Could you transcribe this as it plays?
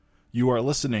You are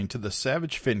listening to the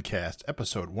Savage Fincast,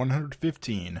 episode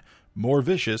 115, More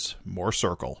Vicious, More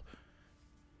Circle.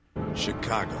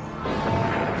 Chicago.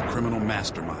 A criminal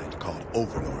mastermind called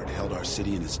Overlord held our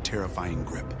city in his terrifying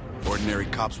grip. Ordinary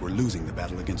cops were losing the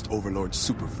battle against Overlord's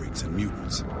super freaks and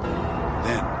mutants.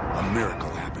 Then, a miracle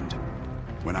happened.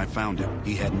 When I found him,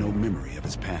 he had no memory of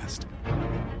his past.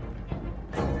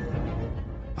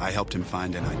 I helped him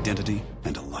find an identity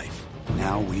and a life.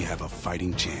 Now we have a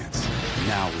fighting chance.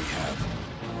 Now we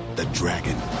have the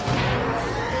Dragon.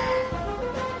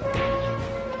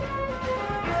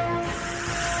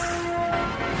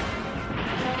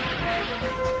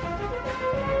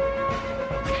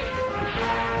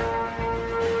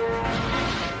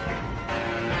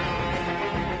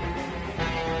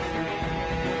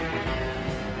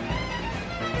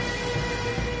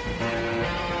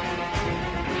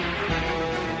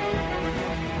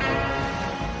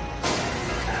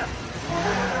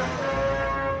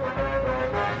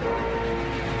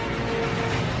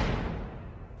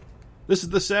 This is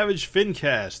the Savage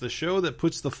Fincast, the show that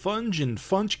puts the funge in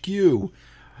Funch Q.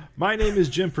 My name is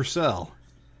Jim Purcell.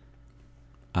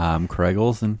 I'm Craig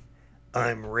Olson.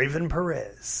 I'm Raven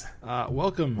Perez.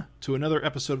 Welcome to another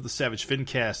episode of the Savage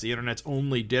Fincast, the internet's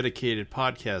only dedicated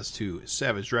podcast to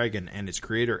Savage Dragon and its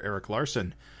creator, Eric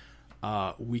Larson.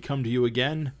 We come to you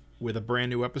again with a brand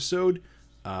new episode.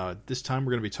 This time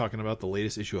we're going to be talking about the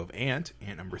latest issue of Ant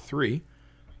number 3.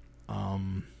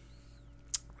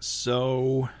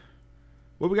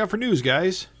 What we got for news,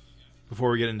 guys,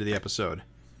 before we get into the episode?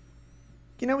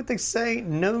 You know what they say?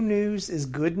 No news is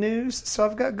good news, so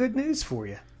I've got good news for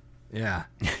you. Yeah,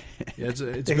 it's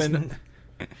been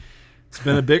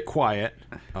a bit quiet.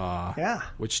 Yeah,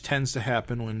 which tends to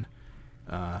happen when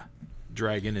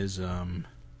Dragon is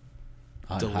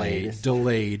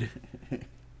delayed.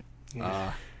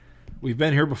 Yeah. We've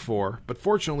been here before, but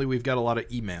fortunately we've got a lot of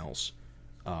emails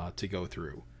to go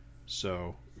through,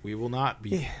 so we will not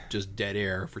be just dead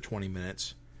air for 20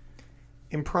 minutes.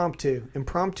 Impromptu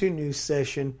news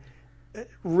session.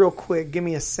 Real quick, give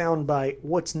me a soundbite.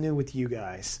 What's new with you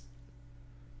guys?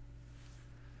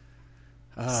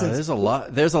 There's a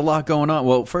lot going on.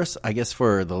 Well, first, I guess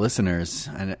for the listeners,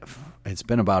 and it's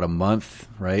been about a month,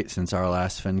 right, since our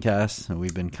last Fincast, and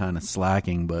we've been kind of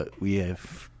slacking, but we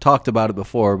have talked about it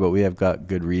before, but we have got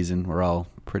good reason. We're all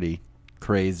pretty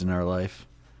crazed in our life.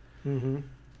 Mm-hmm.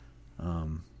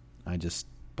 I just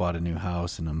bought a new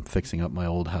house, and I'm fixing up my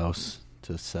old house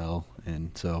to sell, and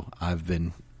so I've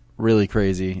been really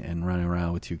crazy and running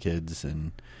around with 2 kids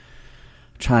and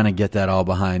trying to get that all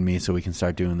behind me so we can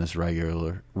start doing this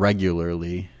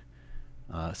regularly.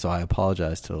 So I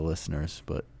apologize to the listeners,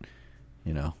 but,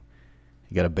 you know,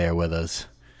 you got to bear with us.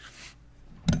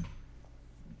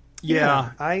 Yeah.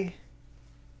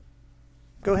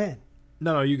 Go ahead.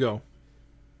 No, you go.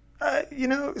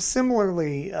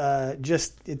 Similarly,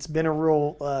 it's been a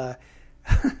real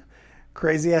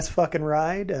crazy-ass fucking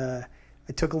ride. I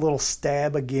took a little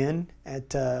stab again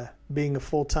at being a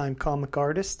full-time comic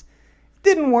artist.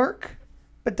 Didn't work,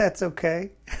 but that's okay.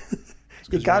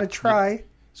 You gotta try.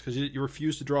 It's because you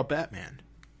refuse to draw Batman.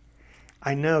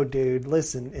 I know, dude.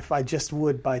 Listen, if I just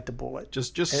would bite the bullet.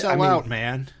 Just sell out,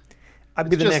 man. I'd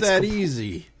be it's just that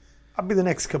easy. I'd be the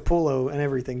next Capullo and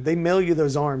everything. They mail you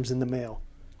those arms in the mail.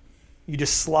 You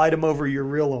just slide them over your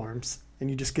real arms, and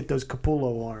you just get those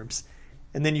Capullo arms.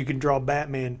 And then you can draw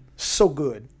Batman so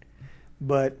good.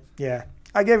 But, yeah,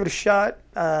 I gave it a shot,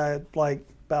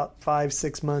 about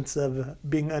 5-6 months of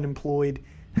being unemployed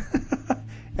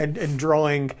and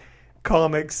drawing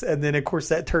comics. And then, of course,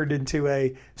 that turned into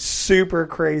a super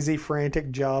crazy,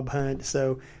 frantic job hunt.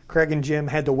 So Craig and Jim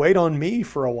had to wait on me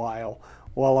for a while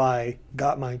I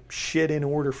got my shit in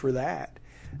order for that.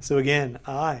 So, again,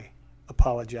 I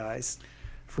apologize.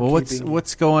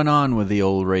 What's going on with the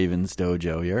old Ravens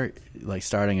dojo? You're like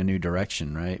starting a new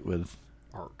direction, right? With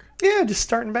arc. Yeah, just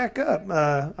starting back up.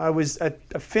 I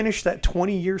finished that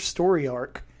 20-year story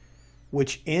arc,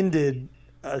 which ended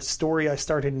a story I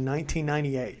started in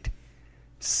 1998.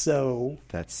 So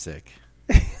that's sick.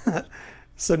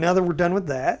 So now that we're done with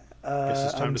that, guess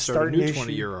it's time to start a new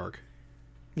 20-year arc.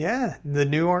 Yeah, the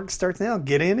new arc starts now.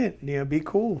 Get in it. Be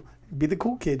cool. Be the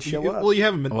cool kid. Show up. Well, you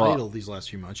haven't been idle these last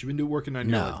few months. You've been working on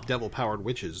your devil-powered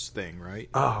witches thing, right?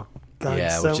 Oh, God.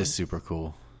 Yeah, which is super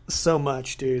cool. So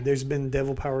much, dude. There's been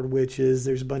devil-powered witches.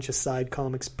 There's a bunch of side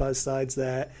comics besides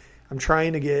that. I'm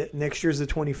trying to get... Next year's the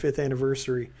 25th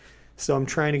anniversary. So I'm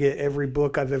trying to get every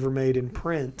book I've ever made in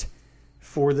print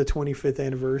for the 25th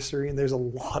anniversary. And there's a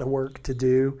lot of work to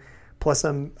do. Plus,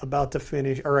 I'm about to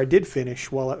finish... Or I did finish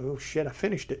I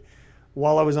finished it.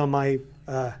 While I was on my...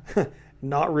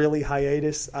 not really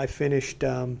hiatus, I finished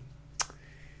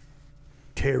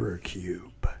Terror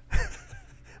Cube,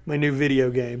 my new video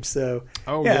game. So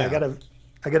yeah.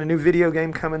 I got a new video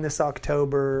game coming this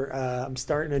October. I'm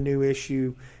starting a new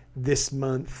issue this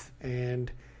month,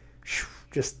 and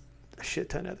just a shit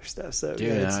ton of other stuff. So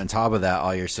dude, and on top of that,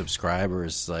 all your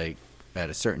subscribers, like at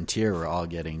a certain tier, were all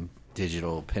getting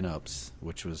digital pinups,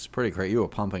 which was pretty great. You were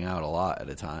pumping out a lot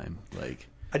at a time, like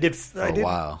I did a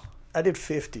while. I did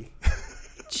 50.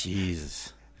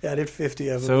 Jesus. Yeah, I did 50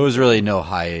 of them. So it was really no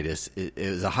hiatus. It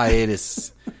was a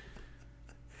hiatus,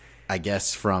 I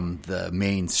guess, from the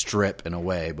main strip in a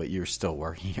way, but you're still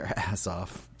working your ass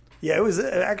off. Yeah, it was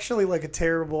actually like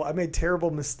I made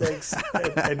terrible mistakes.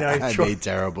 and I made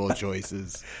terrible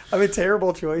choices. I made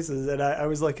terrible choices, and I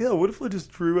was like, yeah, what if I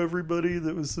just drew everybody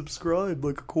that was subscribed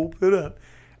like a cool pinup?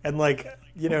 And like,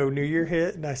 New Year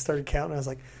hit, and I started counting. I was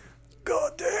like,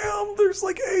 God damn, there's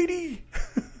like 80.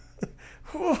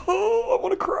 Oh, I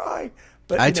want to cry.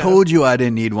 But I told you I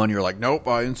didn't need one. You're like, nope,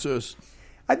 I insist.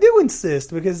 I do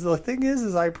insist, because the thing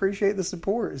is I appreciate the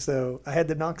support, so I had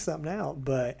to knock something out.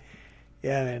 But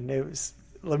yeah, man,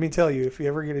 let me tell you, if you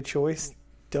ever get a choice,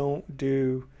 don't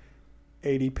do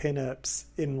 80 pinups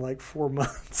in like 4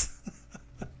 months.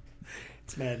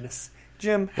 It's madness.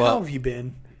 Jim, how have you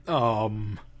been?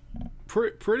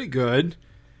 Pretty good.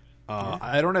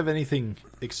 I don't have anything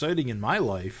exciting in my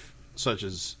life, such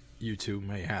as you two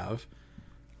may have.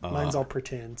 Mine's all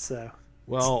pretend, so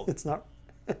well, it's not.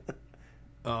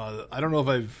 I don't know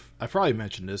if I've probably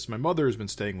mentioned this. My mother has been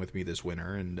staying with me this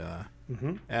winter, and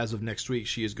as of next week,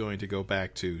 she is going to go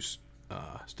back to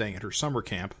staying at her summer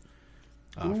camp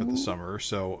for the summer.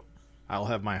 So I'll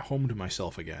have my home to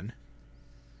myself again.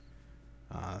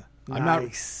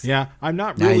 Nice. I'm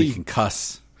not now really. You can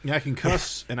cuss. Yeah, I can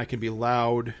cuss and I can be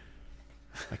loud.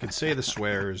 I can say the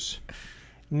swears.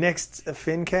 Next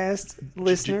Fincast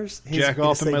listeners, jack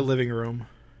off in my living room.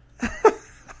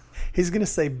 He's going to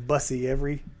say bussy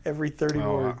every 30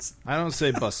 words. I don't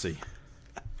say bussy.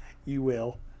 You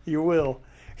will. You will.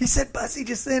 He said bussy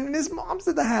just then, and his mom's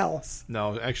in the house.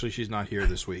 No, actually, she's not here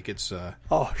this week. It's yeah.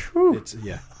 I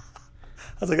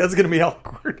was like, that's going to be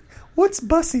awkward. What's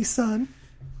bussy, son?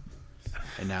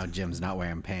 And now Jim's not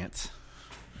wearing pants.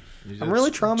 I'm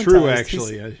really traumatized. True,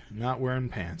 actually. I'm not wearing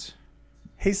pants.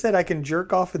 He said I can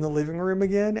jerk off in the living room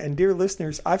again, and dear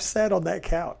listeners, I've sat on that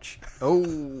couch.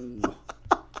 Oh.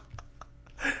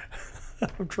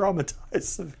 I'm traumatized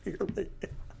severely.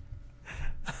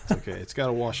 It's okay. It's got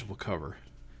a washable cover.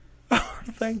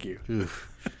 Thank you. Oof.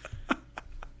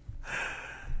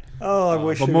 I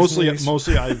wish. But mostly,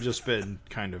 I've just been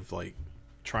kind of like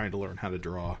trying to learn how to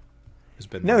draw.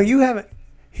 No, you haven't.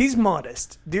 He's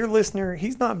modest, dear listener.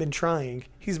 He's not been trying.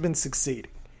 He's been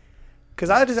succeeding. Because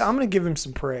I'm going to give him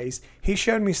some praise. He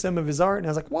showed me some of his art, and I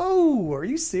was like, "Whoa, are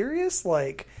you serious?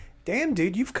 Like, damn,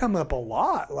 dude, you've come up a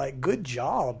lot. Like, good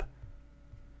job."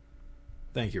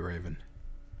 Thank you, Raven.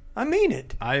 I mean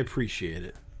it. I appreciate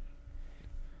it.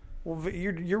 Well,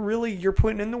 you're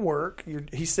putting in the work.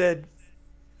 He said,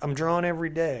 "I'm drawing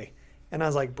every day," and I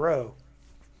was like, "Bro,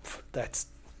 it's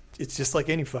just like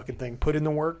any fucking thing. Put in the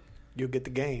work, you'll get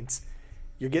the gains.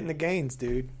 You're getting the gains,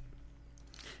 dude.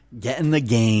 Getting the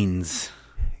gains.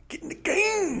 Getting the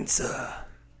gains." All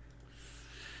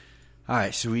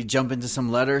right, should we jump into some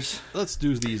letters? Let's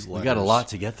do these letters. We got a lot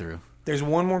to get through. There's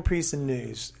one more piece of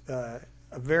news.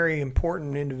 A very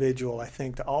important individual, I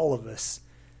think, to all of us,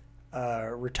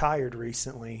 retired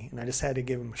recently, and I just had to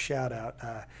give him a shout out.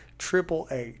 Triple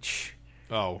H.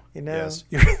 Oh, yes.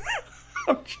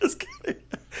 I'm just kidding.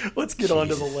 Let's get on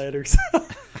to the letters.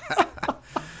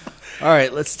 All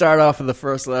right, let's start off with the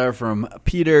first letter from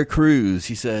Peter Cruz.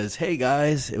 He says, "Hey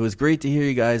guys, it was great to hear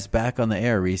you guys back on the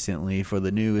air recently for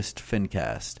the newest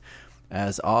Fincast.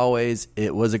 As always,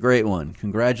 it was a great one.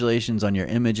 Congratulations on your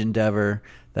image endeavor.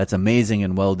 That's amazing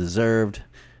and well-deserved.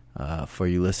 For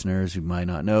you listeners who might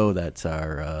not know, that's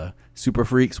our Super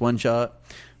Freaks one-shot.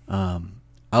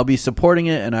 I'll be supporting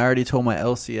it, and I already told my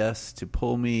LCS to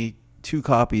pull me 2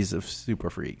 copies of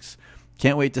Super Freaks.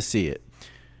 Can't wait to see it.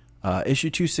 Issue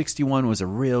 261 was a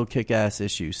real kick-ass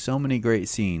issue. So many great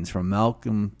scenes, from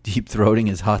Malcolm deep-throating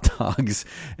his hot dogs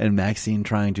and Maxine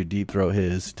trying to deep-throat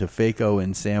his, to Fako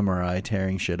and Samurai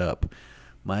tearing shit up.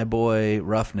 My boy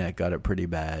Roughneck got it pretty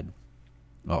bad.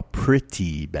 Oh,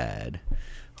 pretty bad.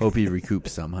 Hope he recoups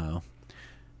somehow.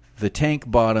 The tank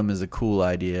bottom is a cool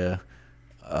idea,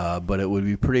 but it would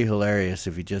be pretty hilarious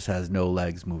if he just has no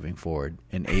legs moving forward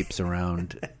and apes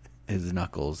around his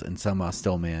knuckles and somehow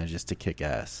still manages to kick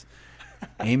ass.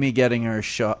 Amy getting her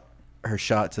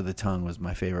shot to the tongue was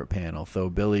my favorite panel, though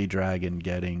Billy Dragon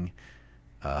getting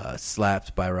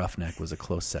Slapped by Roughneck was a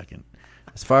close second.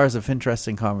 As far as of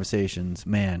interesting conversations,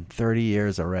 man, 30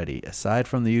 years already. Aside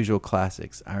from the usual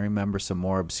classics, I remember some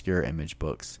more obscure Image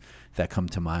books that come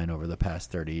to mind over the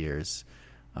past 30 years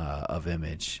of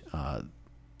Image,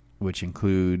 which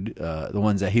include the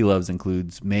ones that he loves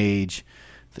includes Mage,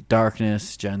 The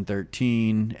Darkness, Gen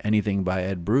 13, anything by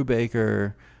Ed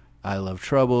Brubaker, I Love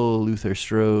Trouble, Luther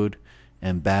Strode,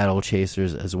 and Battle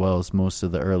Chasers, as well as most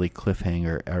of the early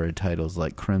cliffhanger era titles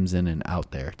like Crimson and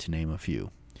Out There, to name a few.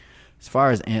 As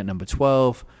far as Ant number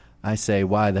 12, I say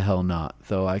why the hell not?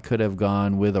 Though I could have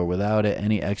gone with or without it,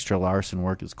 any extra Larson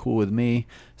work is cool with me.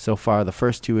 So far, the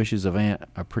first 2 issues of Ant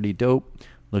are pretty dope.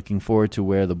 Looking forward to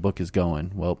where the book is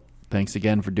going. Well, thanks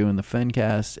again for doing the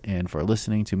Fencast and for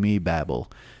listening to me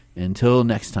babble. Until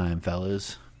next time,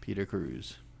 fellas. Peter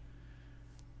Cruz.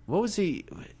 What was he...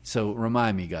 So,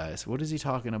 remind me, guys. What is he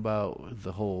talking about?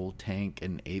 The whole tank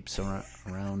and apes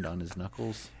around on his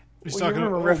knuckles? He's Well, you talking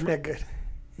remember about Roughneck.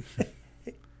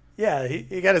 Yeah,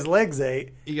 he got his legs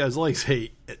ate. he got his legs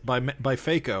ate by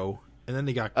Faco, and then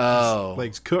he got Oh. his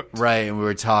legs cooked. Right, and we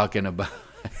were talking about...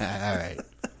 All right.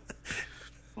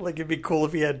 Like, it'd be cool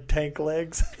if he had tank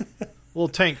legs. Little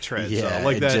tank treads, Yeah,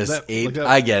 like it that. just that, ape, like that.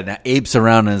 I get it. Now, apes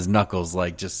around on his knuckles,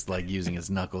 just using his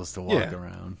knuckles to walk Yeah.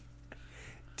 around.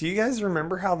 Do you guys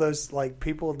remember how those like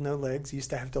people with no legs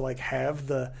used to have to like have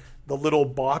the little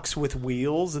box with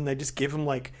wheels, and they just give them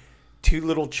like 2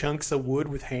 little chunks of wood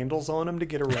with handles on them to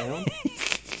get around?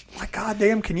 My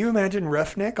goddamn, can you imagine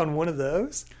Roughneck on one of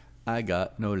those? I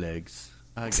got no legs.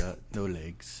 I got no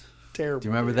legs. Terrible. Do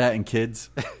you remember that in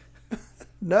Kids?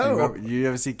 No, You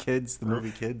ever see Kids, the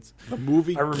movie Kids? The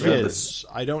movie I remember. Kids.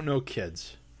 I don't know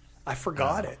Kids. I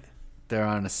forgot it. They're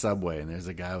on a subway, and there's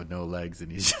a guy with no legs,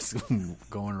 and he's just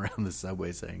going around the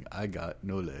subway saying, I got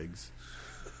no legs.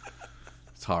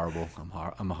 It's horrible.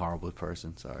 I'm a horrible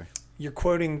person. Sorry. You're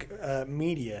quoting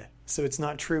media, so it's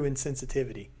not true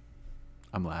insensitivity.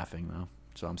 I'm laughing, though,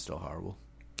 so I'm still horrible.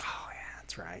 Oh, yeah,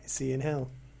 that's right. See you in hell.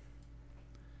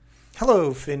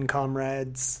 Hello, Finn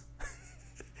comrades.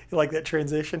 You like that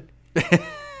transition?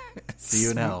 See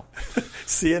you in hell.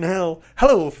 See you in hell.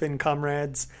 Hello, Finn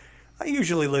comrades. I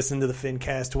usually listen to the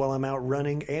Fincast while I'm out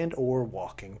running and or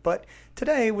walking, but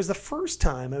today was the first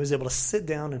time I was able to sit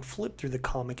down and flip through the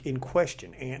comic in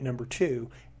question, Ant number 2,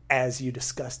 as you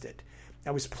discussed it. I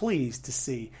was pleased to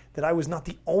see that I was not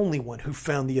the only one who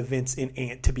found the events in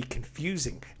Ant to be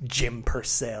confusing, Jim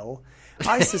Purcell.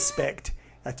 I suspect...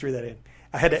 I threw that in.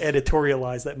 I had to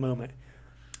editorialize that moment.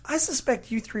 I suspect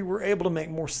you 3 were able to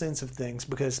make more sense of things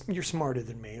because you're smarter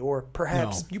than me, or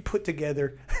perhaps No. you put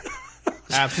together...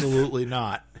 Absolutely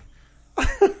not.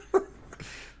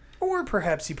 Or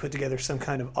perhaps you put together some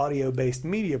kind of audio-based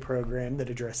media program that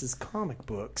addresses comic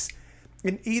books.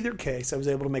 In either case, I was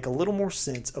able to make a little more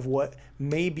sense of what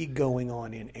may be going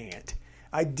on in Ant.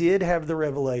 I did have the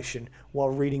revelation while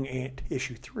reading Ant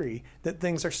issue 3 that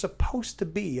things are supposed to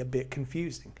be a bit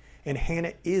confusing, and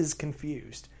Hannah is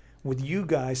confused. With you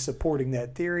guys supporting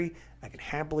that theory, I can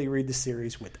happily read the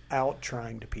series without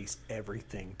trying to piece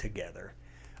everything together.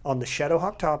 On the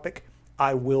Shadowhawk topic,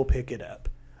 I will pick it up.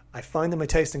 I find that my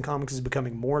taste in comics is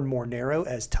becoming more and more narrow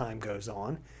as time goes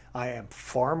on. I am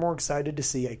far more excited to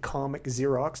see a comic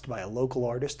Xeroxed by a local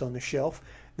artist on the shelf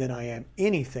than I am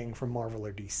anything from Marvel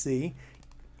or DC.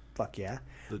 Fuck yeah.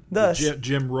 Thus, The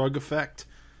Jim Rugg effect.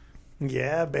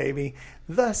 yeah, baby.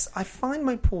 Thus, I find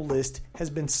my pull list has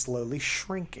been slowly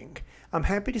shrinking. I'm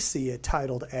happy to see a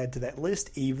title to add to that list,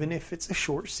 even if it's a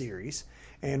short series.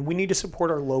 And we need to support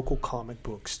our local comic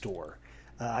book store.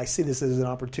 I see this as an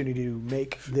opportunity to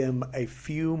make them a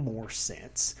few more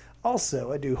cents.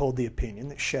 Also, I do hold the opinion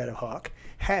that Shadowhawk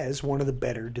has one of the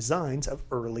better designs of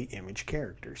early Image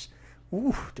characters.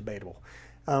 Ooh, debatable.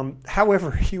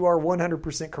 However, you are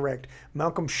 100% correct.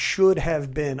 Malcolm should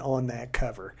have been on that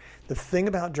cover. The thing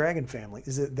about Dragon Family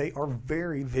is that they are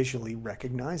very visually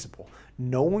recognizable.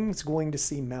 No one's going to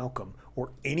see Malcolm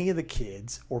or any of the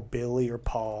kids or Billy or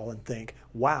Paul and think,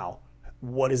 wow,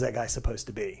 what is that guy supposed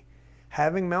to be?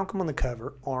 Having Malcolm on the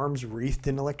cover, arms wreathed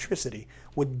in electricity,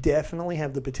 would definitely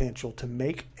have the potential to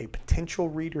make a potential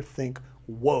reader think,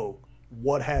 whoa,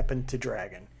 what happened to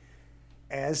Dragon?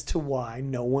 As to why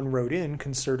no one wrote in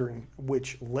considering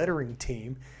which lettering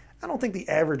team, I don't think the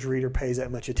average reader pays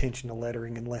that much attention to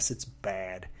lettering unless it's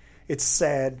bad. It's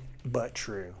sad, but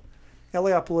true.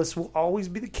 Heliopolis will always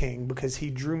be the king because he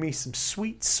drew me some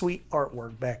sweet, sweet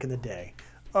artwork back in the day.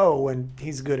 Oh, and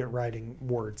he's good at writing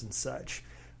words and such.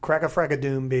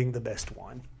 Crack-a-Frack-a-Doom being the best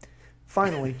one.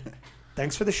 Finally,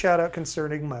 thanks for the shout-out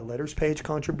concerning my letters page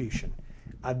contribution.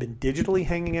 I've been digitally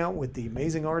hanging out with the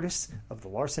amazing artists of the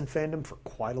Larson fandom for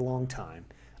quite a long time.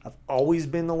 I've always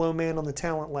been the low man on the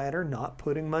talent ladder, not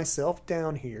putting myself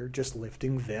down here, just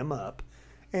lifting them up.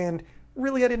 And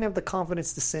really, I didn't have the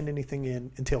confidence to send anything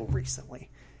in until recently.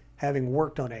 Having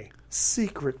worked on a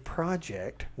secret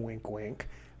project, wink wink,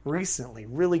 recently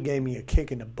really gave me a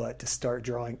kick in the butt to start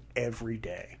drawing every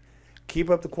day. Keep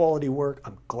up the quality work.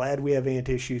 I'm glad we have Ant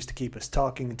issues to keep us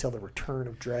talking until the return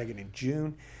of Dragon in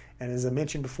June. And as I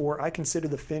mentioned before, I consider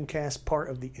the Fincast part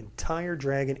of the entire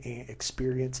Dragon Ant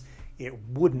experience. It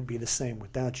wouldn't be the same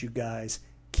without you guys.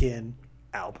 Ken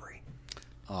Albry.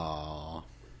 Aww.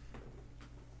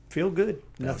 Feel good.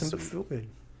 That Nothing was but sweet. feel good.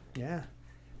 Yeah.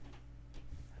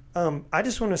 I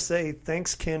just want to say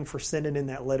thanks, Ken, for sending in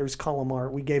that letters column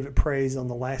art. We gave it praise on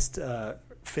the last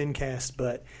Fincast,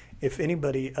 but if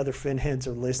anybody, other Fin heads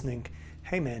are listening,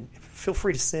 hey man, feel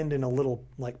free to send in a little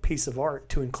like piece of art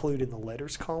to include in the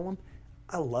letters column.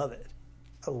 I love it.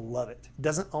 I love it. It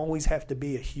doesn't always have to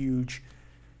be a huge,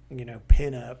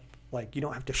 pin up. Like you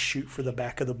don't have to shoot for the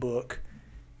back of the book.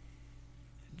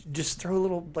 Just throw a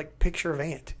little like picture of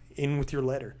Ant in with your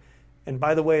letter. And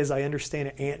by the way, as I understand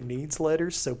it, Ant needs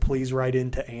letters, so please write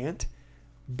into Ant.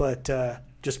 But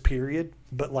just period.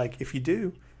 But like if you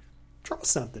do, draw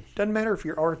something. Doesn't matter if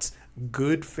your art's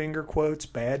good finger quotes,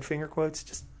 bad finger quotes.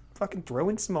 Just fucking throw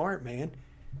in some art, man.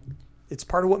 It's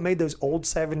part of what made those old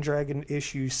Savage Dragon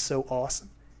issues so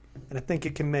awesome. And I think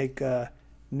it can make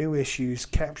new issues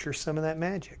capture some of that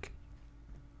magic.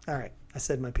 All right, I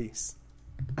said my piece.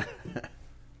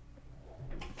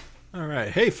 All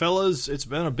right. Hey, fellas, it's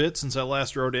been a bit since I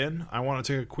last wrote in. I want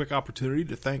to take a quick opportunity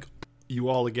to thank you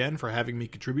all again for having me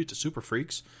contribute to Super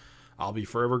Freaks. I'll be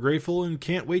forever grateful and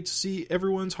can't wait to see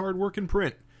everyone's hard work in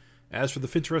print. As for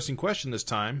the interesting question this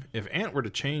time, if Ant were to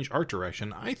change art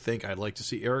direction, I think I'd like to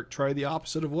see Eric try the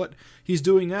opposite of what he's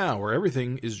doing now, where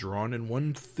everything is drawn in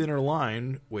one thinner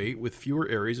line, with fewer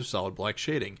areas of solid black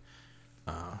shading.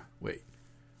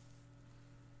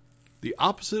 The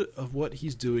opposite of what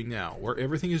he's doing now, where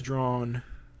everything is drawn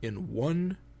in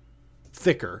one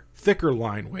thicker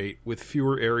line weight with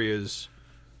fewer areas.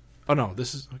 Oh no,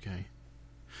 this is okay.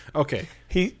 Okay,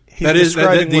 He's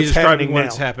describing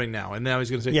what's happening now, and now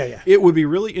he's going to say, yeah. It would be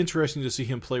really interesting to see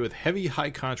him play with heavy, high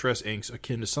contrast inks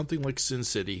akin to something like Sin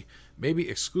City, maybe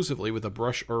exclusively with a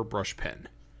brush or a brush pen.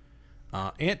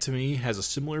 Ant to me has a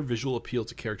similar visual appeal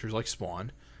to characters like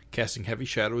Spawn, casting heavy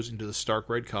shadows into the stark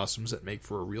red costumes that make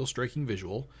for a real striking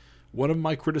visual. One of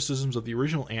my criticisms of the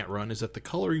original Ant run is that the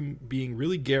coloring being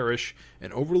really garish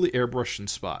and overly airbrushed in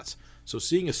spots. So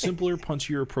seeing a simpler,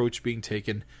 punchier approach being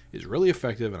taken is really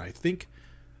effective, and I think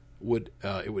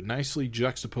it would nicely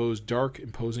juxtapose dark,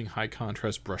 imposing,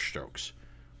 high-contrast brushstrokes.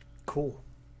 Cool.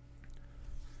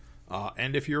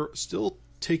 And if you're still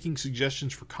taking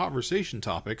suggestions for conversation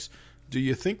topics, do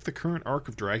you think the current arc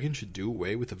of Dragon should do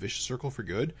away with the Vicious Circle for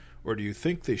good, or do you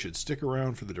think they should stick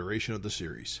around for the duration of the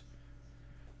series?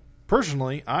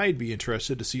 Personally, I'd be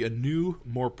interested to see a new,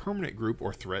 more permanent group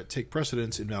or threat take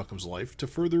precedence in Malcolm's life to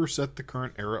further set the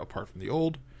current era apart from the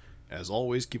old. As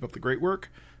always, keep up the great work.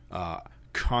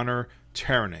 Connor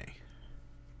Tierney.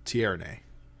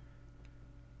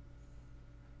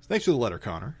 Thanks for the letter,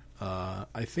 Connor.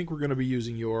 I think we're going to be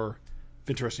using your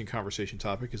Finteresting Conversation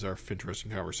topic as our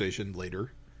Finteresting Conversation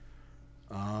later.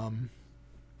 I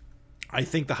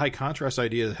think the high contrast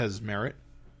idea has merit.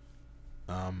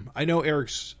 I know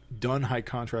Eric's done high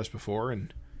contrast before,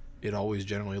 and it always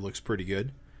generally looks pretty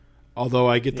good. Although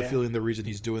I get the feeling the reason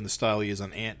he's doing the style he is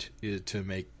on Ant is to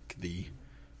make the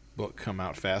book come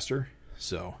out faster.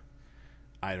 So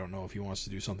I don't know if he wants to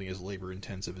do something as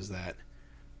labor-intensive as that.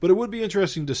 But it would be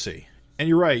interesting to see. And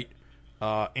you're right,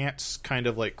 Ant's kind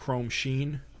of like chrome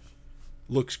sheen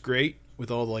looks great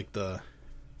with all like the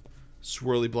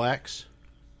swirly blacks.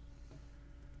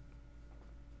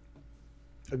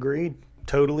 Agreed.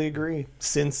 Totally agree.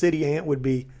 Sin City Ant would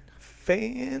be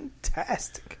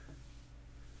fantastic.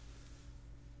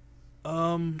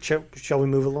 Shall we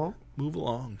move along? Move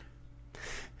along.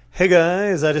 Hey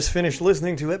guys, I just finished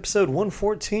listening to episode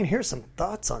 114. Here's some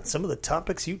thoughts on some of the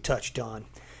topics you touched on.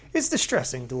 It's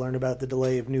distressing to learn about the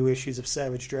delay of new issues of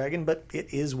Savage Dragon, but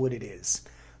it is what it is.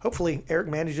 Hopefully, Eric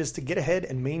manages to get ahead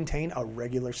and maintain a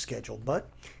regular schedule, but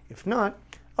if not,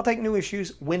 I'll take new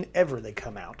issues whenever they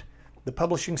come out. The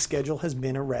publishing schedule has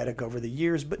been erratic over the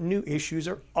years, but new issues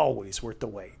are always worth the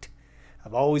wait.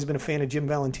 I've always been a fan of Jim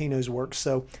Valentino's work,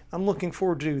 so I'm looking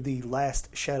forward to the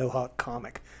last Shadowhawk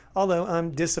comic, although I'm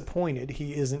disappointed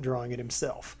he isn't drawing it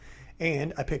himself.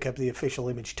 And I pick up the official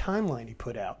Image timeline he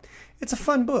put out. It's a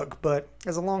fun book, but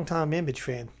as a longtime Image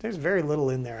fan, there's very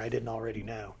little in there I didn't already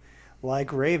know.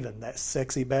 Like Raven, that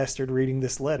sexy bastard reading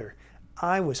this letter,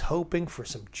 I was hoping for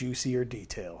some juicier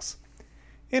details.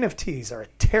 NFTs are a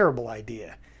terrible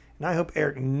idea, and I hope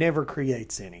Eric never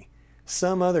creates any.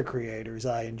 Some other creators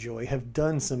I enjoy have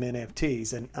done some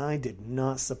NFTs, and I did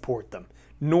not support them,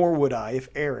 nor would I if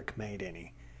Eric made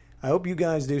any. I hope you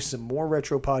guys do some more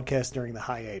retro podcasts during the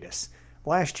hiatus.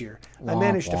 Last year, I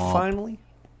managed to finally...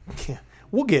 Yeah,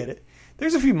 we'll get it.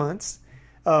 There's a few months.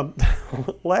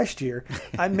 Last year,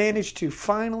 I managed to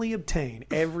finally obtain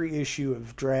every issue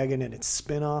of Dragon and its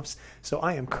spin-offs, so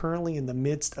I am currently in the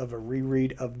midst of a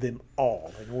reread of them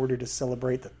all in order to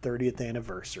celebrate the 30th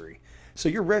anniversary. So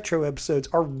your retro episodes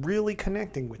are really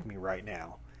connecting with me right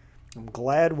now. I'm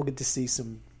glad we'll get to see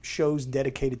some shows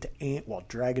dedicated to Ant while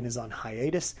Dragon is on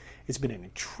hiatus. It's been an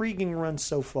intriguing run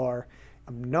so far.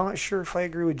 I'm not sure if I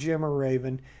agree with Jim or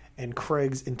Raven and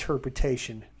Craig's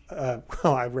interpretation. I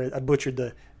butchered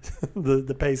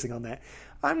the pacing on that.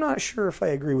 I'm not sure if I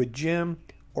agree with Jim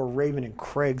or Raven and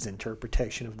Craig's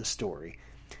interpretation of the story.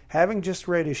 Having just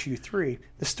read issue 3,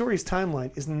 the story's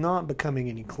timeline is not becoming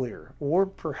any clearer, or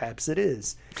perhaps it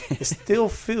is. It still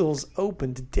feels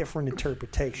open to different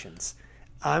interpretations.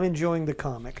 I'm enjoying the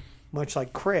comic. Much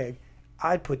like Craig,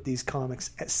 I'd put these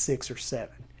comics at 6 or 7.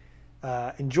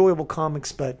 Enjoyable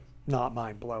comics, but not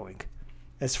mind-blowing.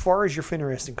 As far as your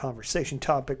interesting conversation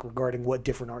topic regarding what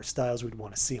different art styles we'd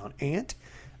want to see on Ant,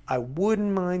 I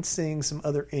wouldn't mind seeing some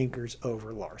other inkers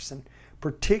over Larson,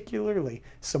 particularly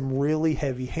some really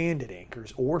heavy-handed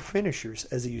inkers, or finishers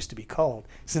as it used to be called,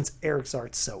 since Eric's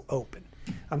art's so open.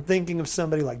 I'm thinking of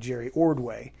somebody like Jerry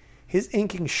Ordway. His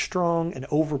inking's strong and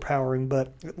overpowering,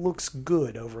 but it looks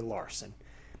good over Larson.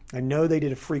 I know they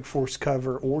did a Freak Force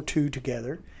cover or 2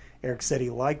 together. Eric said he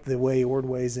liked the way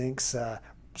Ordway's inks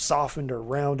softened or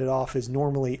rounded off his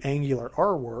normally angular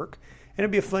artwork, and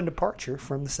it'd be a fun departure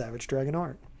from the Savage Dragon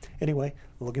art. Anyway,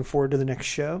 looking forward to the next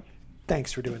show.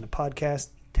 Thanks for doing the podcast.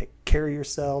 Take care of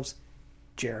yourselves.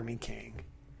 Jeremy King.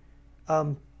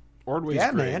 Ordway's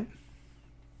yeah, great. Man.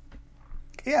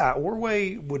 Yeah,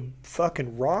 Ordway would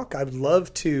fucking rock. I'd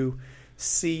love to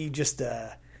see just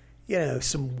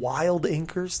some wild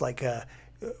inkers like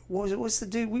what's the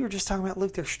dude we were just talking about,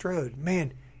 Luther Strode.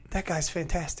 Man, that guy's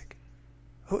fantastic.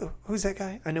 Who's that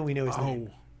guy? I know we know his name.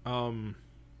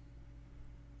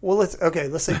 Well,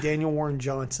 let's say Daniel Warren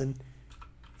Johnson,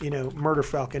 Murder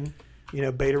Falcon,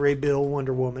 Beta Ray Bill,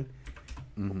 Wonder Woman.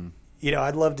 Mm-hmm.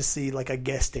 I'd love to see like a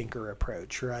guest inker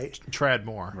approach, right?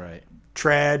 Tradmore. Right.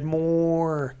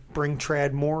 Tradmore. Bring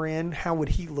Tradmore in. How would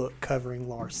he look covering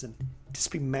Larson?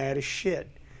 Just be mad as shit.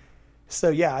 So,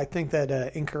 yeah, I think that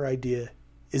inker idea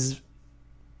is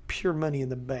pure money in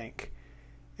the bank.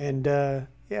 And,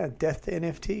 death to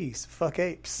NFTs. Fuck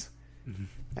apes. Mm-hmm.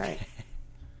 All right.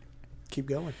 Keep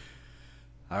going.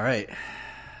 All right.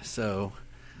 So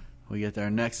we get our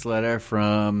next letter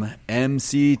from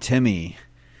MC Timmy.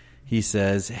 He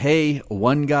says, "Hey,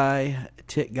 one guy,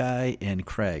 Tit Guy, and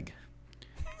Craig."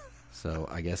 So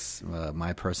I guess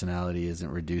my personality isn't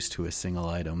reduced to a single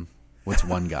item. What's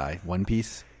one guy? One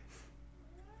Piece?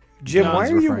 Jim, John's why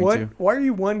are you referring to? Why are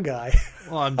you one guy?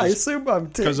 Well, I assume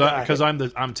I'm Tit Guy. Because I'm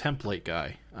template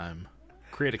guy. I'm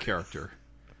create a character.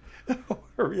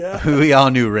 Yeah. We all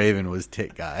knew Raven was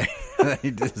Tit Guy.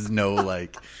 There's no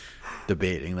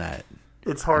debating that.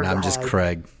 It's hard. And I'm to just hide.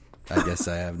 Craig. I guess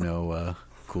I have no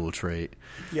cool trait.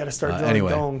 You got to start drawing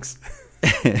anyway. dongs.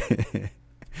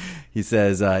 He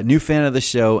says, new fan of the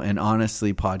show and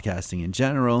honestly podcasting in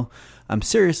general. I'm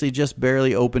seriously just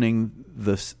barely opening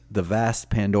the vast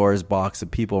Pandora's box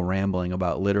of people rambling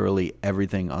about literally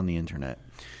everything on the internet.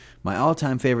 My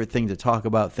all-time favorite thing to talk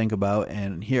about, think about,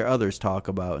 and hear others talk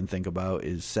about and think about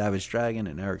is Savage Dragon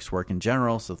and Eric's work in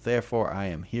general, so therefore I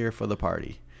am here for the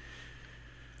party.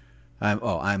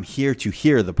 I'm here to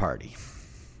hear the party.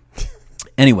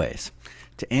 Anyways,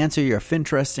 to answer your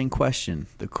interesting question,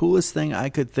 the coolest thing I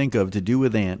could think of to do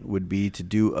with Ant would be to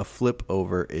do a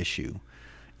flip-over issue.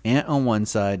 Ant on one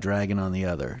side, Dragon on the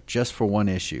other, just for one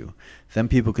issue. Then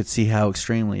people could see how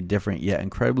extremely different yet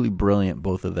incredibly brilliant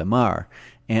both of them are.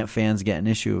 Ant fans get an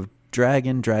issue of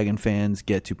Dragon, Dragon fans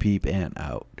get to peep Ant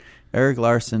out. Eric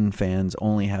Larson fans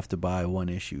only have to buy one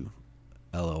issue.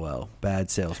 LOL.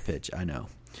 Bad sales pitch, I know.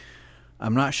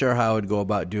 I'm not sure how I would go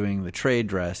about doing the trade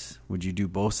dress. Would you do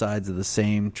both sides of the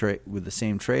same with the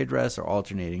same trade dress or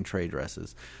alternating trade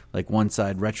dresses? Like one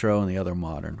side retro and the other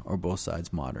modern, or both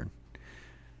sides modern?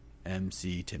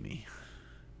 MC Timmy.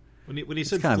 When he it's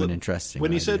said kind flip, of an interesting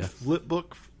when he idea. said flip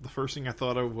book, the first thing I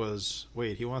thought of was,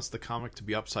 wait, he wants the comic to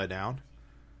be upside down?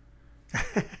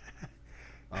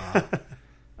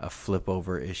 A flip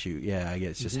over issue. Yeah, I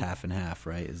guess it's just half and half,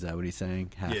 right? Is that what he's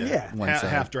saying? Half, Yeah. one side.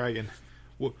 Half Dragon.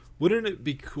 Wouldn't it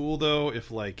be cool, though, if,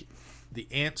 the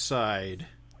Ant side,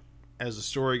 as the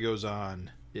story goes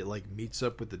on, it like meets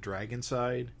up with the dragon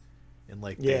side, and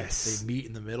like Yes. they meet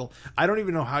in the middle. I don't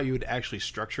even know how you would actually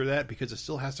structure that because it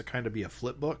still has to kind of be a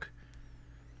flip book.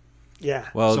 Yeah.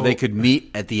 Well, So- they could meet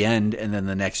at the end, and then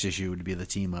the next issue would be the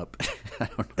team up. I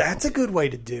don't know. That's a good way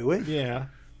to do it. Yeah.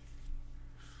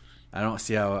 I don't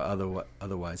see how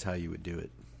otherwise how you would do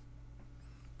it.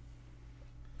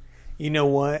 You know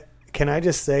what? Can I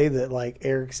just say that like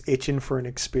Eric's itching for an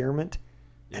experiment,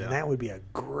 Yeah. and that would be a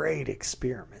great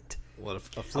experiment. Well, a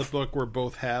flip book where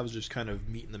both halves just kind of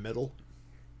meet in the middle.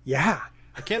 Yeah.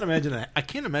 I can't imagine that. I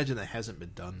can't imagine that hasn't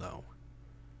been done though.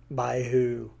 By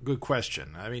who? Good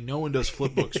question. I mean, no one does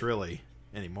flip books really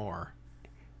anymore.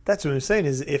 That's what I'm saying.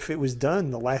 Is if it was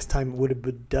done, the last time it would have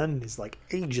been done is like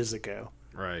ages ago.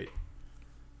 Right.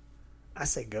 I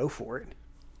say go for it.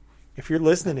 If you're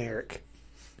listening, Eric,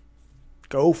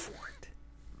 go for it.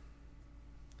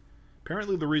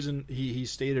 Apparently, the reason he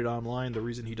stated online, the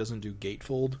reason he doesn't do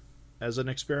gatefold as an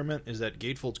experiment is that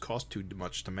gatefolds cost too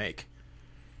much to make,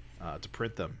 to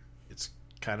print them. It's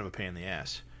kind of a pain in the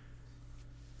ass.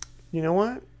 You know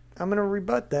what? I'm going to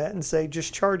rebut that and say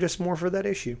just charge us more for that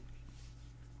issue.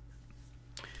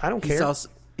 I don't care.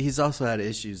 He's also had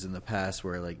issues in the past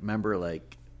where, like, remember,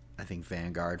 like, I think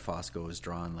Vanguard Fosco was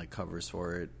drawn like covers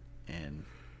for it, and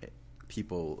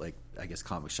people, like, I guess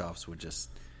comic shops would just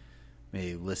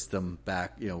maybe list them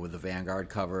back, with the Vanguard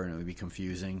cover, and it would be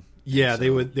confusing. Yeah,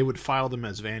 So- they would file them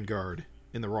as Vanguard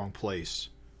in the wrong place.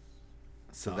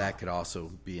 So that could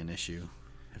also be an issue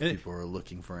if And- people were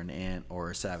looking for an ant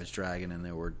or a Savage Dragon and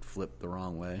they were flipped the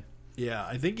wrong way. Yeah,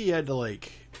 I think he had to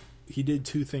he did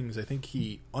two things. I think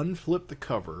he unflipped the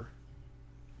cover.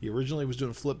 He originally was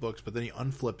doing flip books, but then he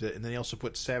unflipped it, and then he also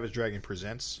put Savage Dragon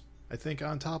Presents, I think,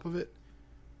 on top of it.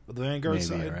 Of the Vanguard Maybe,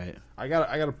 side. right. I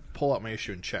gotta pull out my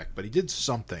issue and check, but he did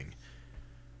something.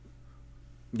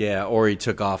 Yeah, or he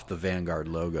took off the Vanguard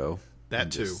logo. That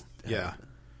and too. just had Yeah. it.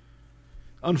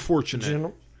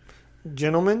 Unfortunate.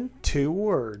 Gentlemen, 2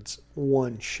 words.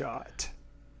 One shot.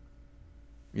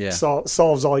 Yeah,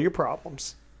 Solves all your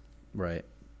problems. right.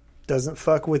 Doesn't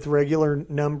fuck with regular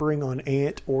numbering on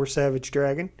Ant or Savage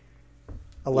Dragon.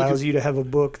 Allows you to have a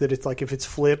book that it's like if it's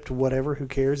flipped, whatever, who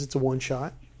cares? It's a one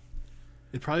shot.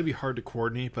 It'd probably be hard to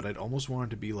coordinate, but I'd almost want it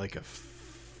to be like a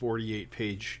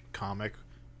 48-page comic,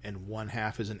 and one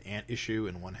half is an Ant issue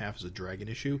and one half is a Dragon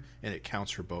issue, and it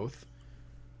counts for both.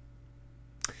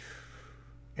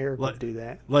 Eric would do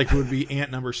that. Like it would be Ant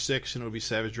number 6, and it would be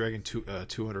Savage Dragon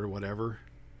 200 or whatever.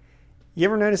 You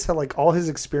ever notice how like all his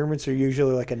experiments are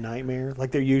usually like a nightmare?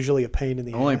 Like they're usually a pain in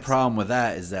the The only ass. problem with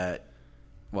that is that,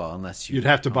 well, unless You'd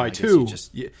have to I buy guess 2. You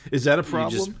just, Is that a you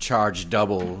problem? just charge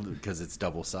double because it's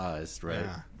double sized, right?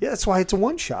 Yeah. Yeah, that's why it's a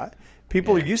one shot.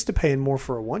 People Yeah. are used to paying more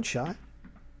for a one shot.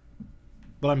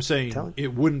 But I'm saying Tell me.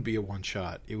 it wouldn't be a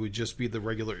one-shot. It would just be the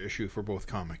regular issue for both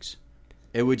comics.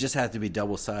 It would just have to be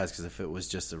double sized because if it was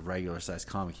just a regular sized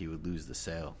comic, he would lose the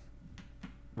sale.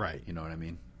 Right. You know what I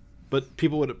mean? But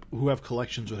people who have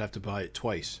collections would have to buy it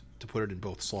twice to put it in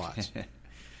both slots.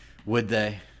 Would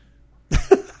they?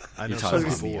 I know You're some talking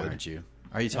about people me, would. aren't you?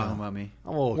 Are you talking about me?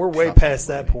 I'm a little We're way tough past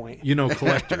on that money. point. You know,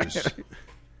 collectors.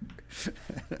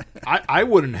 I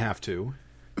wouldn't have to.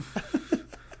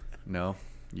 No,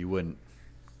 you wouldn't.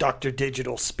 Dr.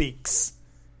 Digital speaks.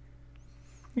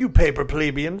 You paper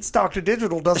plebeians, Dr.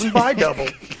 Digital doesn't buy double.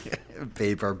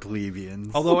 Paper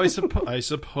plebeians. Although I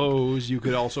suppose you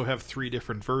could also have 3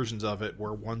 different versions of it,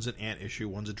 where one's an Ant issue,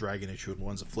 one's a Dragon issue, and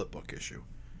one's a flipbook issue.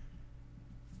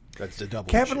 That's the double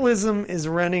issue. Capitalism is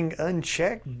running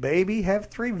unchecked, baby. Have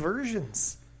 3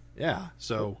 versions. Yeah.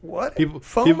 So What? People,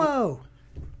 FOMO.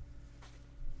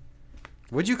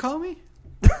 What'd you call me?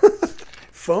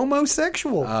 FOMO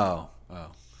sexual. Oh.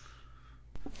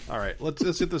 All right,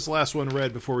 let's get this last one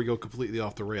read before we go completely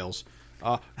off the rails.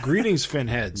 Greetings,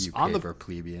 Finheads. You On paper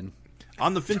plebeian.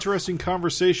 the interesting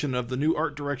conversation of the new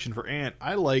art direction for Ant,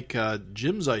 I like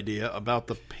Jim's idea about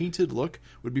the painted look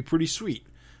would be pretty sweet.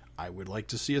 I would like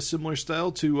to see a similar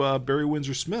style to Barry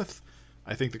Windsor Smith.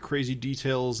 I think the crazy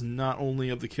details, not only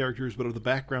of the characters but of the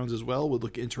backgrounds as well, would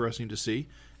look interesting to see,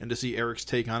 and to see Eric's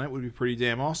take on it would be pretty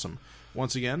damn awesome.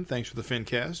 Once again, thanks for the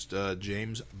Fincast,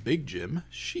 James Big Jim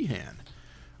Sheehan.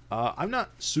 I'm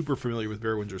not super familiar with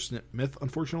Barry Windsor Smith,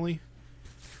 unfortunately.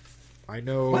 I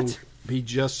know What? he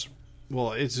just...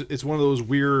 Well, it's one of those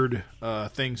weird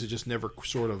things that just never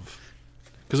sort of...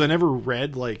 Because I never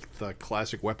read, like, the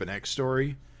classic Weapon X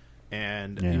story,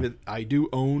 and Yeah. even I do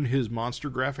own his monster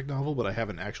graphic novel, but I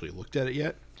haven't actually looked at it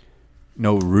yet.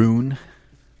 No rune.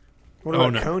 What oh,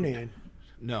 about no. Conan?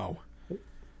 No. Was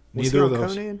Neither he of on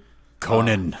those. Conan?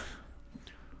 Conan.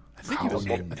 I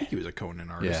think he was a Conan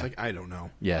artist. Yeah. Like, I don't know.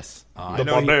 Yes. The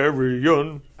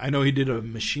Barbarian. I know he did a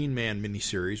Machine Man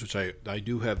miniseries, which I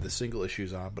do have the single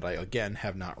issues on, but I again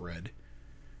have not read.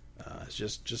 It's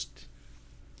just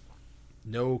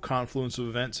no confluence of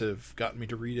events have gotten me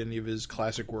to read any of his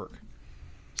classic work.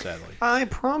 Sadly, I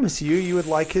promise you would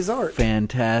like his art.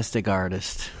 Fantastic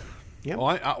artist. Yep.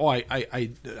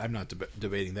 I'm not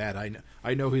debating that.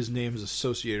 I know his name is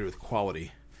associated with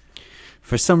quality.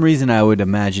 For some reason, I would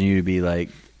imagine you to be like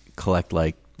collect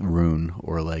like Rune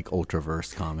or like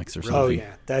Ultraverse comics or something. Oh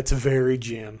yeah, that's very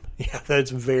Jim. Yeah,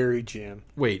 that's very Jim.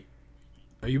 Wait,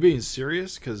 are you being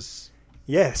serious? Because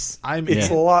yes, it's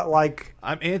a lot like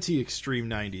I'm anti-extreme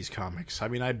 '90s comics. I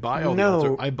mean, I buy the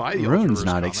Rune's Ultraverse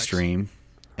not comics. extreme.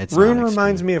 It's Rune not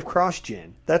reminds extreme. me of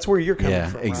CrossGen. That's where you're coming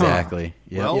from. Yeah, exactly.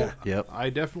 Yep. Well, Yeah. Yep. I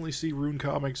definitely see Rune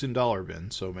comics in dollar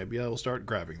bins, so maybe I will start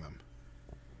grabbing them.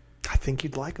 I think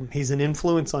you'd like him. He's an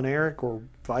influence on Eric, or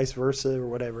vice versa, or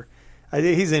whatever.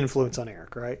 He's an influence on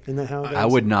Eric, right? Isn't that how it goes? I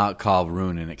would not call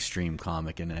Rune an extreme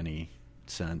comic in any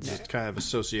sense. Just kind of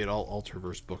associate all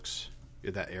Ultraverse books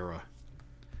in that era.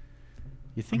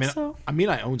 You think so? I mean,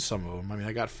 I own some of them. I mean,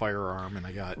 I got Firearm, and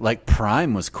I got Like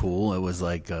Prime was cool. It was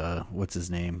like what's his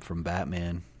name from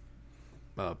Batman?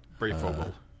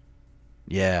 Breyfogle.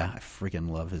 Yeah, I freaking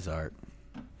love his art.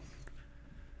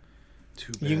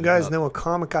 Too bad You guys about know a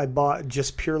comic I bought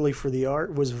just purely for the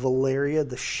art was Valeria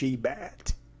the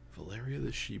She-Bat. Valeria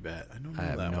the She-Bat. I don't know I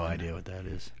have that no one. idea what that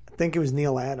is. I think it was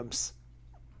Neil Adams.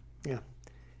 Yeah.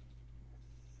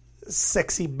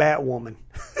 Sexy Batwoman.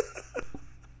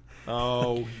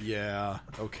 Oh yeah,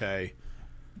 okay.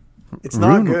 It's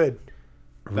not Rune- good.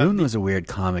 Rune was a weird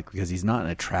comic because he's not an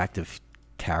attractive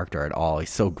character at all. He's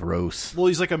so gross. Well,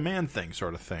 he's like a Man Thing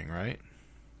sort of thing, right?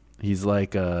 He's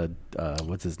like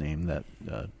what's his name?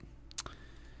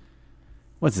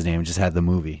 What's his name? Just had the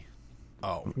movie.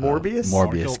 Oh, Morbius?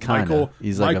 Morbius, kind of.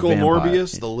 He's like Michael a vampire.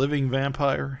 Morbius, the living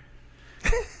vampire.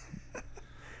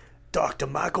 Dr.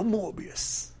 Michael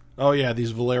Morbius. Oh yeah,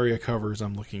 these Valeria covers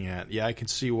I'm looking at. Yeah, I can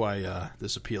see why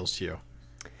this appeals to you.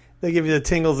 They give you the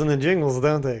tingles and the jingles,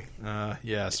 don't they?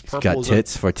 Yes, He's got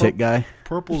tits for tit guy.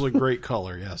 Purple's a great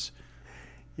color. Yes,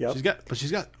 Yep.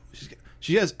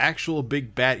 she has actual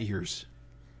big bat ears.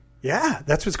 Yeah,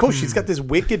 that's what's cool. She's got this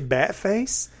wicked bat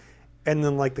face, and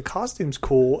then like the costume's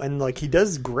cool, and like he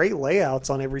does great layouts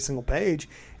on every single page.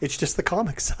 It's just the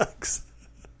comic sucks.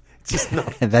 It's just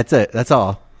not. That's it. That's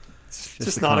all. It's Just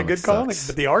just the not a comic good comic, sucks.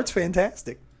 but the art's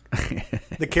fantastic.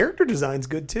 The character design's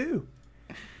good too.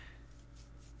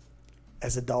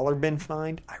 As a dollar bin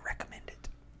find, I recommend it.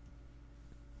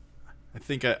 I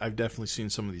think I've definitely seen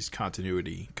some of these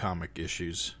continuity comic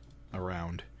issues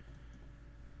around.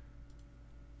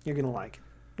 You're gonna like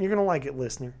it. You're gonna like it,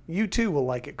 listener. You too will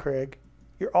like it, Craig.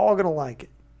 You're all gonna like it.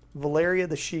 Valeria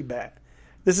the She-Bat.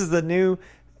 This is the new.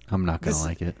 I'm not gonna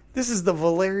like it. This is the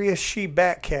Valeria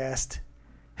She-Bat cast.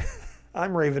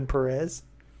 I'm Raven Perez.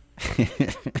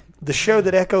 The show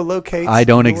that echolocates. I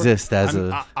don't your- exist as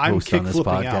I'm host on this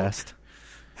kick-flipping out. podcast.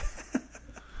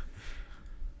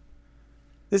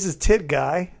 This is Tit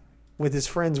Guy with his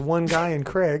friends One Guy and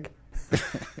Craig.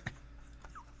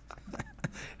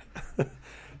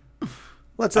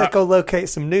 Let's echolocate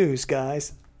some news,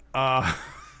 guys. All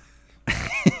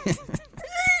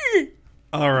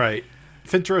right,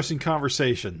 interesting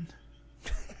conversation.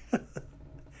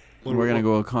 We're gonna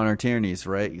go with Connor Tierney's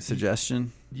right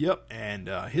suggestion. Yep, and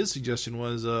his suggestion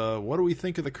was, what do we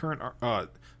think of the current?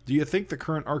 Do you think the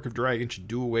current arc of Dragon should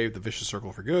do away with the Vicious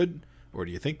Circle for good, or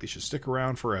do you think they should stick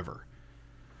around forever?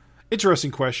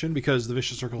 Interesting question, because the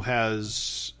Vicious Circle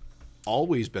has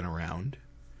always been around.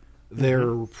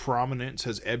 Their prominence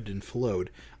has ebbed and flowed.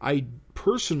 I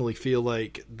personally feel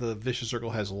like the Vicious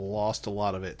Circle has lost a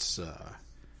lot of its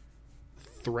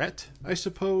threat, I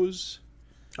suppose.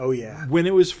 Oh, yeah. When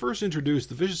it was first introduced,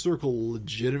 the Vicious Circle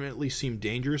legitimately seemed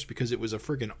dangerous because it was a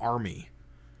friggin' army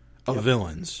of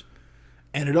villains.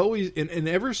 And it always, and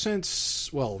ever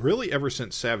since, well, really ever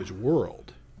since Savage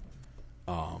World,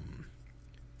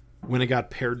 when it got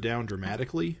pared down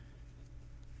dramatically,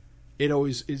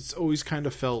 it's always kind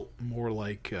of felt more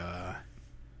like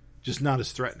just not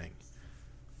as threatening.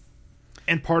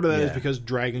 And part of that is because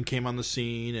Dragon came on the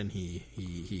scene and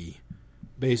he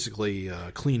basically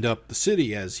cleaned up the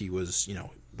city, as he was,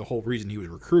 the whole reason he was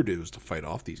recruited was to fight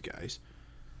off these guys.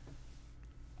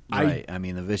 Right. I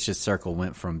mean, the Vicious Circle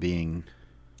went from being,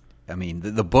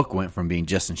 the book went from being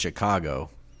just in Chicago,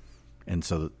 and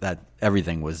so that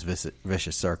everything was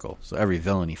Vicious Circle. So every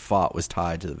villain he fought was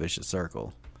tied to the Vicious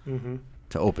Circle,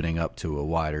 to opening up to a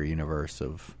wider universe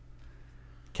of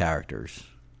characters.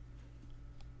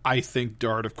 I think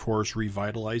Dart, of course,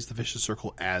 revitalized the Vicious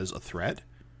Circle as a threat.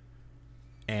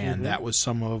 And that was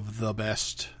some of the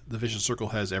best the Vicious Circle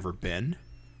has ever been.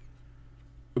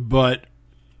 But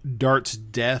Dart's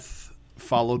death,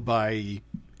 followed by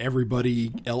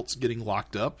everybody else getting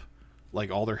locked up,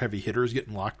 like all their heavy hitters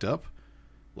getting locked up,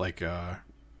 like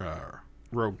Rogue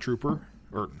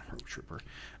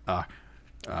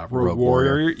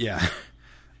Warrior, yeah.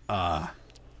 I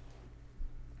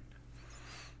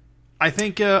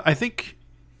think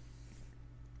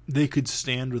they could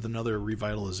stand with another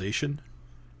revitalization.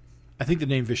 I think the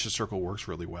name Vicious Circle works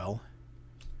really well.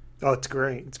 Oh, it's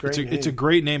great. It's great. It's a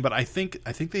great name, but I think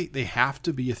they have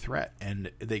to be a threat, and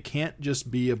they can't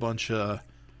just be a bunch of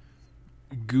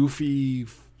goofy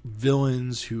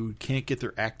villains who can't get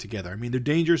their act together. I mean, they're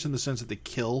dangerous in the sense that they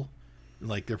kill,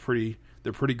 like they're pretty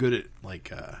good at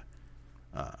like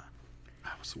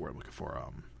what's the word I'm looking for?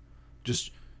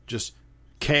 Just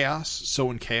chaos,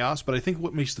 sowing chaos. But I think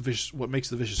what makes the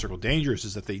Vicious Circle dangerous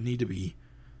is that they need to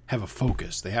have a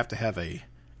focus. They have to have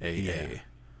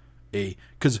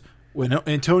because when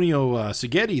Antonio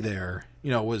Seghetti there,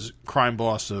 was crime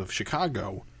boss of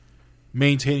Chicago,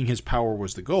 maintaining his power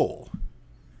was the goal.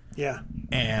 Yeah.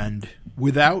 And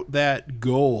without that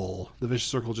goal, the Vicious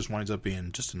Circle just winds up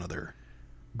being just another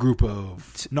group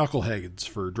of knuckleheads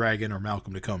for Dragon or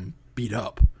Malcolm to come beat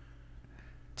up.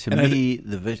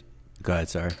 Go ahead,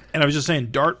 sorry. And I was just saying,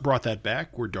 Dart brought that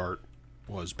back, where Dart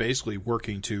was basically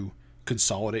working to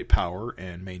consolidate power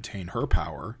and maintain her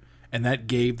power, and that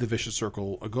gave the Vicious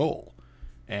Circle a goal.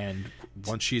 And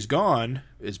once she's gone,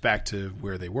 it's back to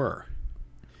where they were,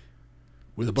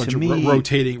 with a bunch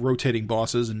of rotating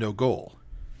bosses and no goal.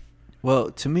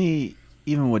 Well, to me,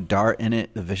 even with Dart in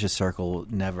it, the Vicious Circle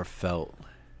never felt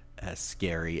as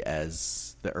scary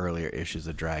as the earlier issues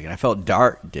of Dragon. I felt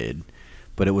Dart did,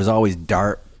 but it was always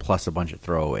Dart plus a bunch of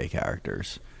throwaway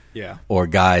characters. Yeah. Or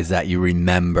guys that you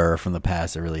remember from the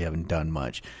past that really haven't done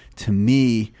much. To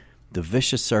me, the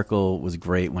Vicious Circle was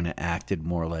great when it acted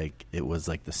more like it was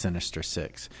like the Sinister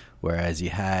Six, whereas you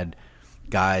had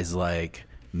guys like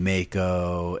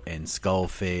Mako and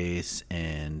Skullface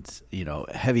and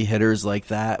heavy hitters like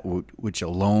that, which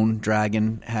alone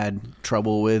Dragon had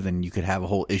trouble with, and you could have a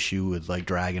whole issue with like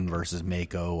Dragon versus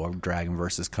Mako or Dragon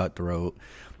versus Cutthroat,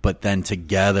 but then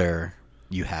together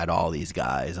you had all these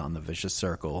guys on the Vicious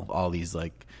Circle, all these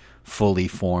like fully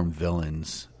formed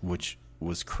villains, which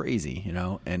was crazy,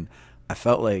 and I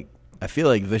feel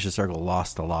like Vicious Circle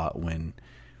lost a lot when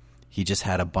he just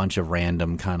had a bunch of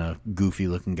random kind of goofy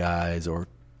looking guys or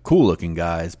cool looking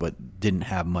guys, but didn't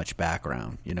have much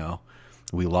background.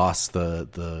 We lost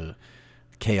the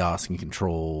chaos and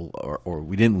control, or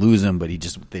we didn't lose him, but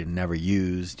they never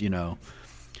used.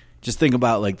 Just think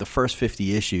about like the first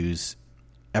 50 issues.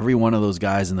 Every one of those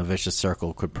guys in the Vicious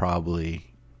Circle could probably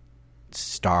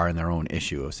star in their own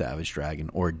issue of Savage Dragon,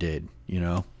 or did,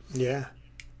 Yeah.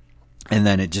 And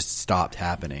then it just stopped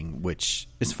happening, which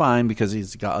is fine because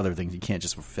he's got other things. You can't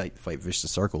just fight Vicious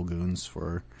Circle goons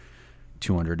for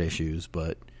 200 issues,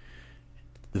 but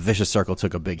the Vicious Circle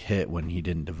took a big hit when he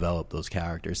didn't develop those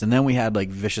characters. And then we had like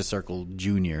Vicious Circle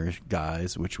Junior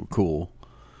guys, which were cool.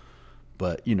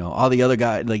 But, all the other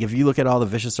guys, like if you look at all the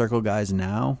Vicious Circle guys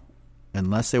now,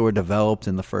 unless they were developed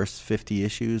in the first 50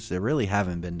 issues, they really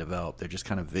haven't been developed. They're just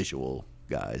kind of visual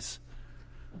guys.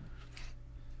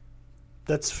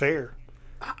 That's fair.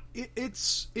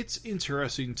 It's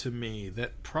interesting to me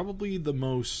that probably the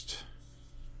most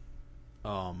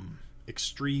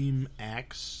extreme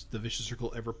acts the Vicious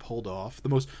Circle ever pulled off, the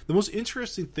most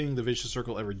interesting thing the Vicious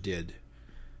Circle ever did,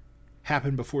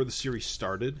 happened before the series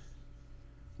started,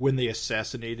 when they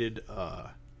assassinated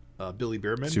Billy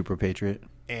Bierman, Super Patriot,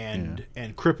 and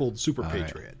crippled Super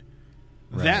Patriot.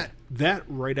 Right. That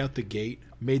right out the gate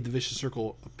made the Vicious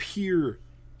Circle appear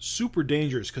super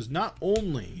dangerous, because not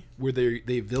only were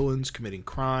they villains committing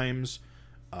crimes,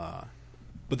 but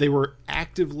they were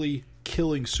actively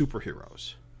killing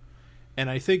superheroes. And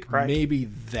I think maybe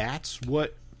that's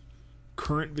what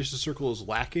current Vicious Circle is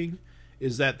lacking,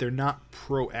 is that they're not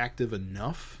proactive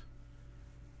enough.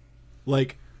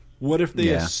 Like, what if they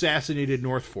assassinated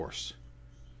North Force?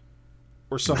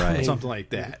 Or something like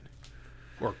that.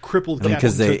 Or crippled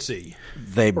Captain Tootsie.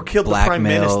 Or killed the Prime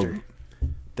Minister.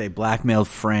 They blackmailed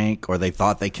Frank, or they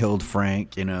thought they killed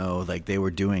Frank. Like they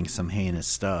were doing some heinous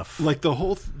stuff. Like the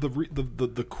whole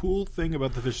the cool thing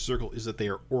about the Vicious Circle is that they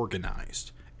are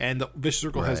organized, and the Vicious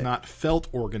Circle has not felt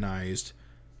organized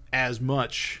as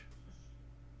much.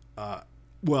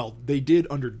 Well, they did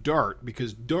under Dart,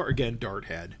 because Dart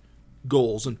had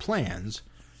goals and plans,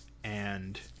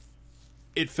 and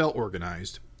it felt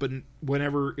organized. But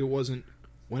whenever it wasn't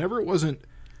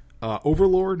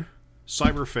Overlord,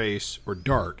 Cyberface, or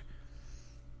Dart,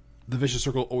 the Vicious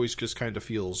Circle always just kind of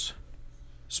feels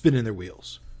spinning their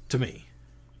wheels to me.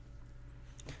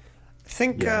 I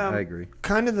think I agree.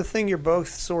 kind of the thing you're both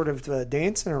sort of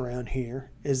dancing around here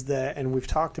is that, and we've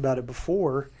talked about it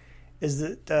before, is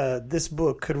that this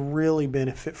book could really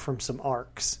benefit from some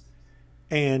arcs.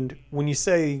 And when you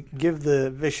say give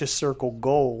the Vicious Circle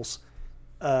goals,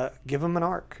 give them an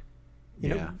arc. You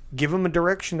know, give them a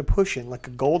direction to push in, like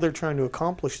a goal they're trying to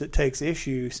accomplish that takes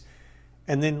issues.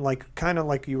 And then, like, kind of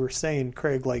like you were saying,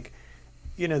 Craig, like,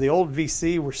 you know, the old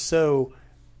VC were so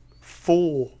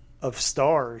full of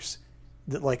stars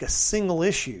that, like, a single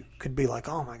issue could be like,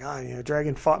 oh my God, you know,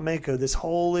 Dragon fought Mako this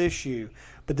whole issue.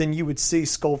 But then you would see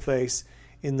Skullface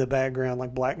in the background,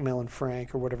 like blackmailing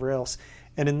Frank or whatever else.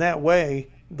 And in that way,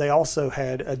 they also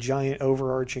had a giant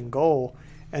overarching goal.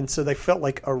 And so they felt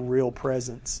like a real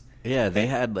presence. Yeah, they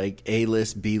had like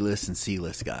A-list, B-list, and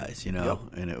C-list guys, you know?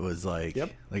 And it was like,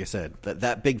 like I said,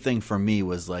 that big thing for me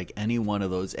was like any one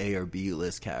of those A or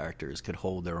B-list characters could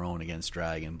hold their own against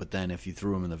Dragon. But then if you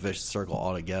threw them in the Vicious Circle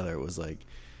altogether, it was like,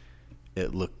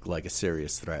 it looked like a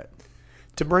serious threat.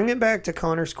 To bring it back to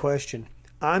Connor's question,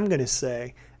 I'm going to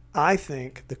say I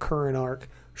think the current arc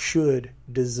should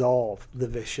dissolve the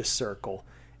Vicious Circle.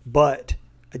 But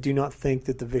I do not think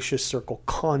that the Vicious Circle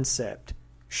concept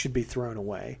should be thrown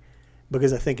away,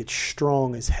 because I think it's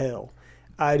strong as hell.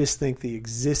 I just think the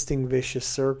existing Vicious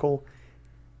Circle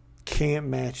can't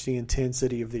match the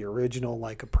intensity of the original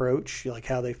like approach, like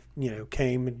how they, you know,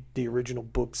 came in the original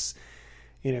book's,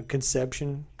 you know,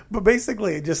 conception. But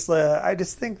basically, just I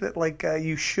just think that like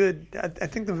you should. I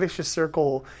think the Vicious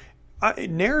Circle,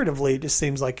 narratively, it just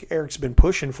seems like Eric's been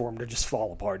pushing for them to just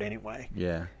fall apart anyway.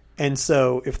 Yeah. And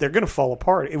so if they're going to fall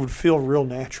apart, it would feel real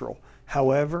natural.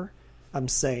 However, I'm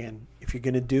saying if you're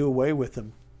going to do away with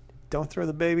them, don't throw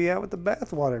the baby out with the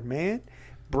bathwater, man.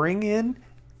 Bring in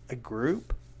a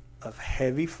group of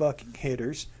heavy fucking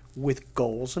hitters with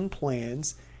goals and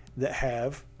plans that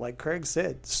have, like Craig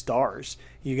said, stars.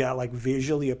 You got like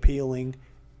visually appealing,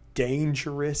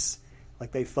 dangerous,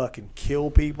 like they fucking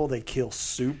kill people. They kill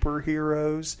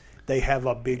superheroes. They have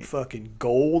a big fucking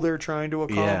goal they're trying to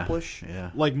accomplish.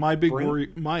 Yeah. Like my big worry,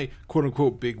 my quote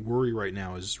unquote big worry right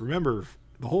now is, remember,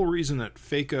 the whole reason that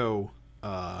Fako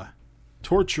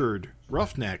tortured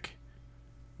Roughneck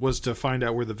was to find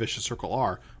out where the Vicious Circle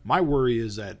are. My worry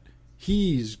is that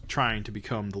he's trying to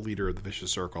become the leader of the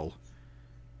Vicious Circle.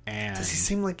 And does he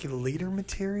seem like a leader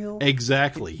material?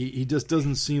 Exactly. He just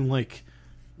doesn't seem like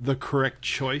the correct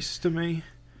choice to me.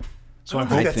 So I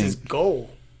think that's his goal.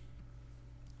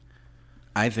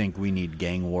 I think we need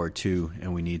Gang War 2,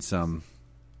 and we need some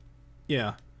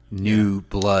new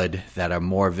blood that are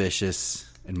more vicious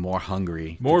and more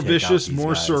hungry. More vicious,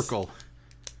 more guys. Circle.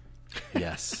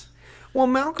 Yes. Well,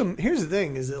 Malcolm, here's the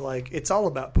thing, is that like it's all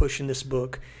about pushing this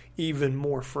book even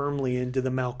more firmly into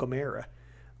the Malcolm era.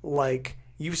 Like,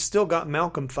 you've still got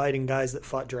Malcolm fighting guys that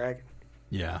fought Dragon.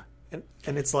 Yeah.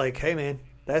 And it's like, hey, man,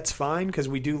 that's fine, because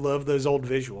we do love those old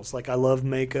visuals. Like, I love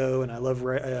Mako, and I love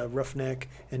Roughneck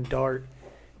and Dart,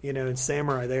 you know, and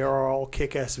Samurai. They are all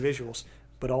kick-ass visuals.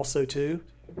 But also, too,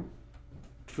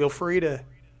 feel free to,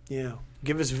 you know,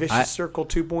 give us Vicious Circle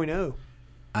 2.0.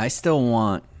 I still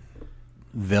want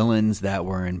villains that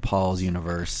were in Paul's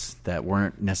universe that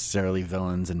weren't necessarily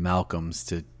villains in Malcolm's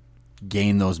to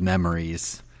gain those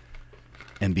memories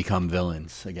and become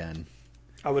villains again.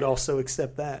 I would also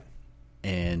accept that.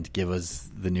 And give us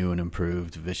the new and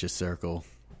improved Vicious Circle.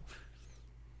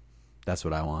 That's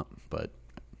what I want, but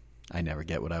I never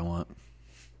get what I want.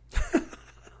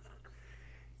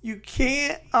 You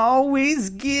can't always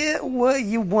get what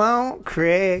you want,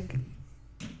 Craig.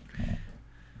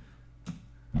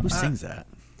 Who sings that?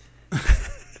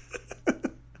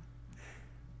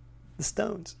 The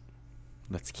Stones.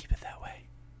 Let's keep it that way.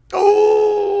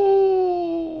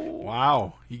 Oh!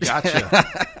 Wow. He got you.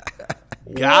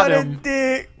 Got him. What a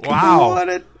dick. Wow.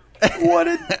 What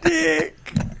a dick.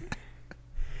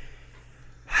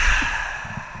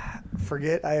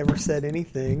 Forget I ever said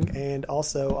anything, and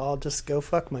also I'll just go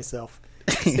fuck myself.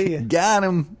 See ya. Got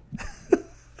him.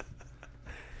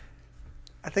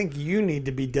 I think you need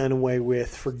to be done away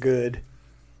with for good.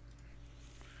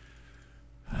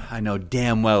 I know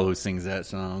damn well who sings that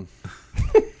song.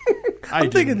 I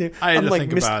had to think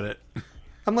about it.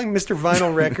 I'm like Mr.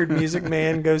 Vinyl Record Music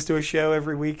Man, goes to a show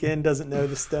every weekend, doesn't know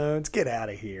the Stones. Get out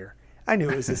of here. I knew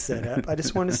it was a setup. I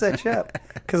just wanted to set you up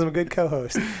because I'm a good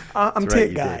co-host. I'm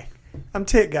Tit Guy. I'm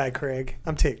Tit Guy, Craig.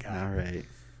 I'm Tit Guy. All right.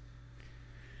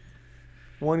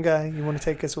 One guy, you want to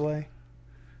take us away?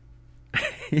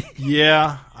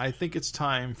 Yeah, I think it's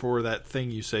time for that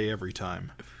thing you say every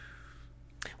time.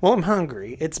 Well, I'm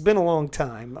hungry. It's been a long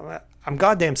time. I'm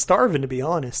goddamn starving, to be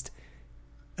honest.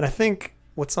 And I think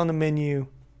what's on the menu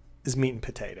is meat and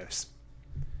potatoes.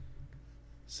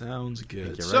 Sounds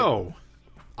good. you're So,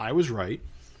 I was right.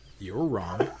 You were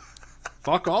wrong.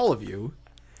 Fuck all of you.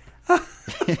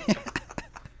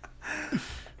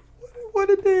 What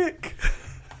a dick.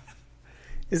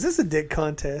 Is this a dick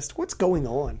contest? What's going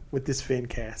on with this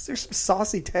Fincast? There's some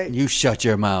saucy takes. You shut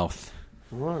your mouth.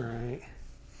 All right.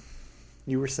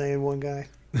 You were saying one guy?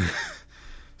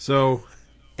 So,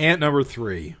 ant number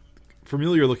 3.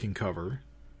 Familiar looking cover.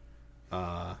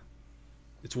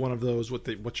 It's one of those,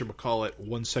 whatchamacallit,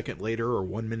 1 second later or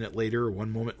 1 minute later or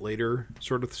 1 moment later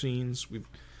sort of scenes.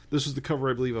 This is the cover,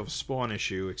 I believe, of a Spawn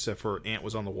issue, except for Ant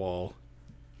was on the wall.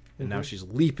 And now she's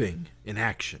leaping in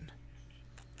action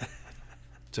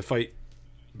to fight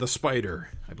the Spider,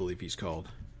 I believe he's called.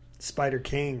 Spider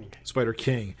King. Spider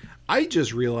King. I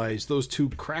just realized those 2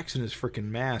 cracks in his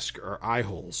freaking mask are eye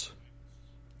holes.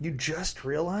 You just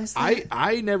realized that?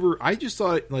 I just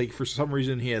thought, like, for some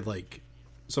reason he had, like,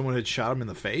 someone had shot him in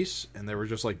the face and there were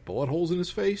just, like, bullet holes in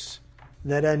his face.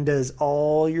 That undoes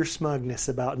all your smugness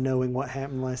about knowing what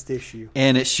happened last issue.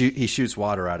 And he shoots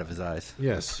water out of his eyes.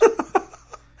 Yes.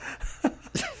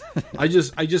 I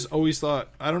just always thought,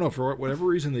 I don't know, for whatever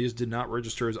reason, they just did not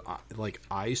register as, like,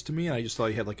 eyes to me, and I just thought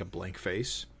he had, like, a blank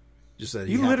face. Just that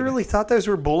You literally thought those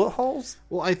were bullet holes?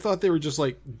 Well, I thought they were just,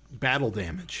 like, battle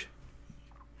damage.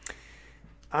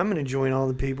 I'm going to join all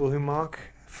the people who mock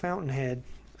Fountainhead.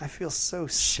 I feel so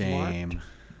smart. Shame.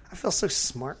 I feel so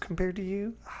smart compared to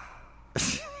you.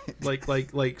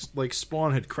 like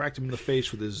Spawn had cracked him in the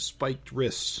face with his spiked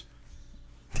wrists.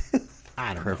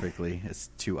 I don't know. Perfectly. It's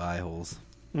 2 eye holes.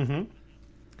 Mm-hmm.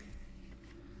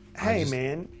 Hey,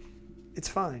 man. It's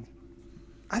fine.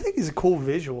 I think he's a cool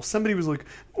visual. Somebody was like,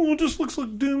 "Oh, it just looks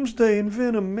like Doomsday and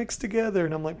Venom mixed together."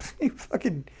 And I'm like, you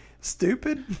fucking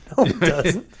stupid? No, it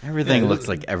doesn't. Everything looks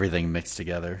like everything mixed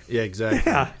together. Yeah, exactly.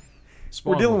 Yeah.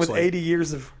 Spawn We're dealing looks with like, 80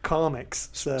 years of comics.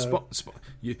 So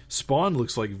Spawn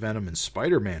looks like Venom and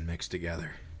Spider-Man mixed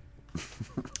together.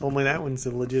 only that one's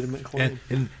a legitimate claim.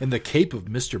 And the cape of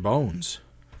Mr. Bones.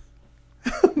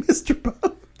 Mr.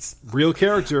 Bones. Real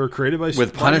character created by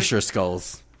With Punisher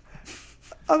skulls.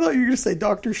 I thought you were going to say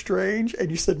Doctor Strange, and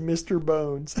you said Mr.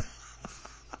 Bones.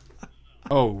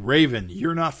 Oh, Raven,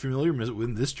 you're not familiar with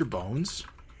Mr. Bones?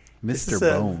 Mr. Is this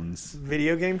a Bones.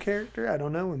 video game character? I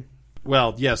don't know him.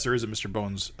 Well, yes, there is a Mr.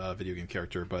 Bones video game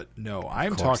character, but no, I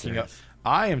am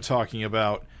talking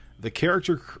about the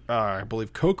character I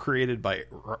believe co-created by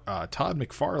Todd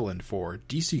McFarlane for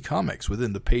DC Comics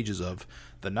within the pages of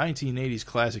the 1980s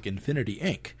classic Infinity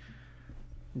Inc.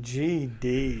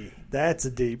 GD. That's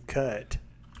a deep cut.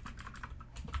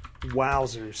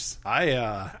 Wowzers.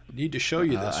 I need to show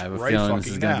you this I have a right feeling fucking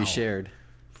this is now. going to be shared.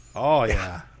 Oh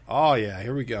yeah. Oh yeah.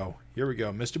 Here we go.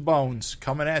 Mr. Bones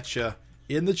coming at you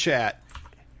in the chat.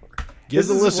 Give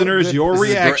the listeners your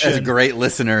reaction. It's a great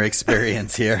listener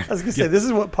experience here. I was going to say, this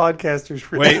is what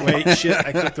podcasters... Wait, shit.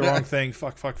 I clicked the wrong thing.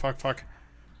 Fuck. I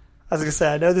was going to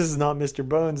say, I know this is not Mr.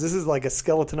 Bones. This is like a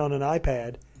skeleton on an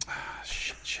iPad.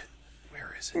 Shit.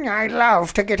 Where is it? I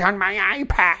love to get on my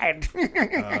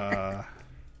iPad.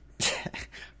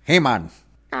 Hey, man.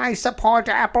 I support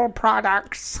Apple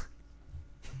products.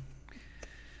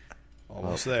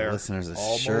 Almost The there. listeners are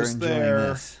Almost sure enjoying there.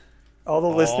 this. All the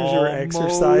listeners who are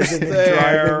exercising and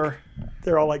driving,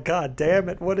 they're all like, God damn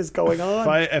it, what is going on?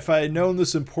 If I had known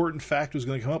this important fact was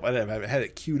going to come up, I'd have had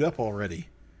it queued up already.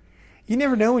 You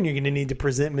never know when you're going to need to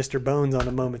present Mr. Bones on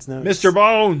a moment's notice. Mr.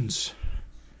 Bones!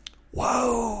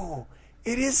 Whoa!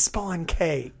 It is Spawn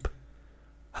Cape.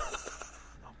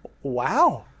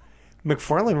 Wow.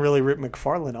 McFarlane really ripped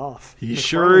McFarlane off. He McFarlane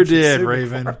sure should did, sue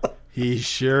Raven. McFarlane. He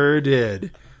sure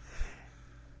did.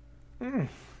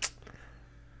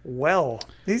 Well,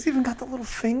 he's even got the little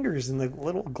fingers and the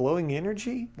little glowing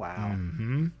energy. Wow.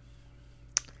 Mm-hmm.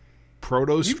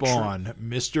 Proto Spawn,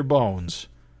 Mr. Bones.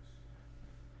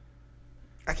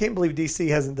 I can't believe DC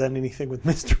hasn't done anything with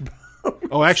Mr. Bones.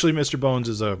 Oh, actually, Mr. Bones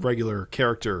is a regular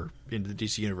character in the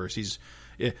DC universe.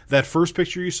 That first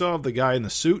picture you saw of the guy in the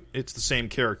suit, it's the same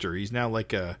character. He's now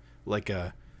like a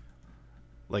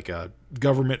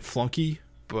government flunky,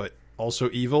 but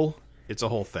also evil. It's a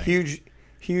whole thing.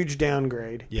 Huge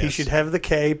downgrade. Yes. He should have the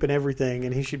cape and everything,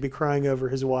 and he should be crying over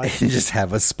his wife. Just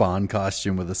have a Spawn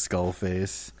costume with a skull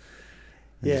face.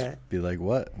 And Yeah. just be like,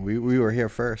 what? We were here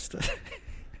first.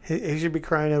 He should be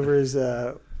crying over his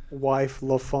wife,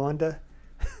 LaFonda.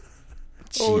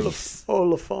 Jeez.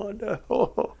 LaFonda.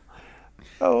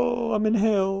 Oh, I'm in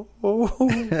hell. Oh.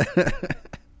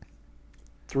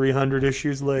 300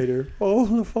 issues later. Oh,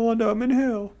 LaFonda, I'm in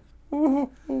hell. Oh.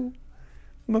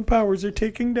 My powers are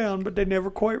ticking down, but they never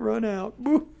quite run out.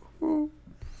 Woo, woo.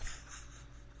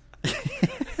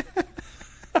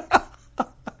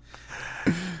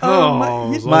 Oh,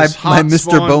 My those hot Mr.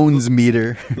 spawn- Bones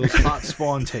meter. Those hot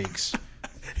spawn takes.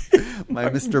 My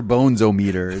Mr.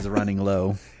 Bones-o-meter is running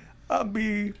low. I'm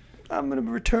gonna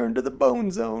return to the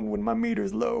bone zone when my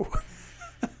meter's low.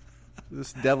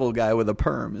 This devil guy with a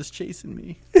perm is chasing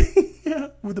me. Yeah,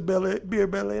 with a beer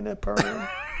belly and a perm.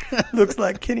 Looks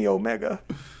like Kenny Omega.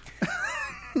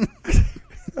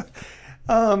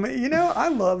 I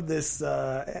love this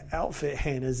outfit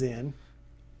Hannah's in.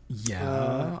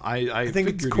 Yeah, I think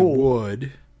figured it's you cool.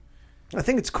 would. I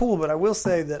think it's cool, but I will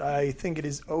say that I think it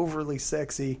is overly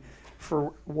sexy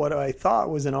for what I thought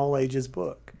was an all ages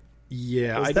book.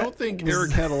 Yeah, Was I that- don't think was-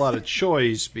 Eric had a lot of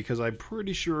choice because I'm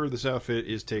pretty sure this outfit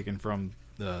is taken from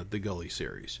the Gully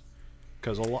series.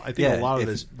 Because I think a lot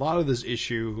of this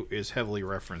issue is heavily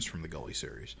referenced from the Gully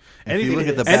series. If you look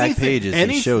at the back pages,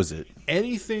 he shows it.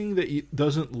 Anything that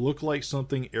doesn't look like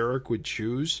something Eric would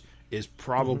choose is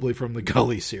probably from the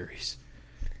Gully series.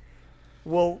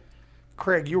 Well,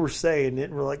 Craig, you were saying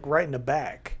it, we're like right in the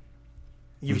back.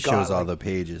 He shows all the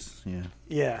pages,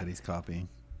 yeah. that he's copying.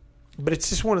 But it's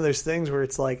just one of those things where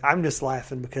it's like, I'm just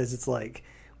laughing because it's like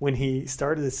when he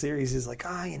started the series, he's like,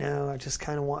 I just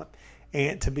kind of want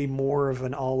Ant to be more of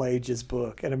an all ages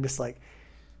book. And I'm just like,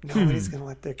 nobody's going to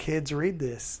let their kids read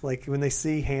this. Like when they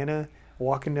see Hannah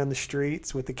walking down the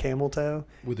streets with the camel toe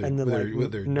With their, and the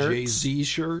with their nerds. Jay-Z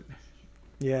shirt.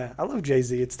 Yeah, I love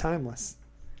Jay-Z. It's timeless.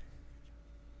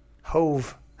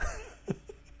 Hove.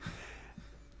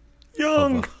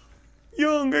 Young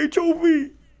HOV.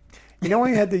 You know why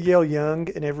he had to yell young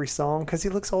in every song? Because he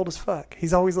looks old as fuck.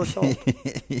 He's always looked old.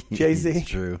 Jay-Z. It's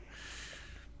true.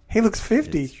 He looks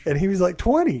 50, and he was like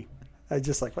 20. I was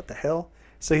just like, what the hell?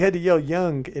 So he had to yell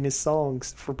young in his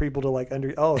songs for people to like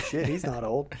oh shit, he's not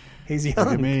old. He's young.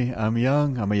 Look at me. I'm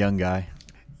young. I'm a young guy.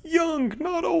 Young,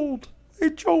 not old.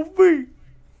 HOV.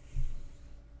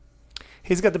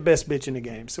 He's got the best bitch in the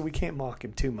game, so we can't mock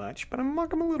him too much, but I'm going to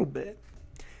mock him a little bit.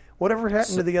 Whatever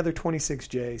happened to the other 26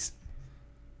 J's?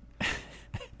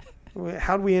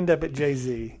 How'd we end up at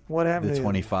Jay-Z? What happened The to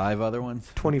 25 other ones?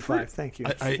 25, thank you.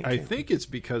 I think it's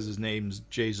because his name's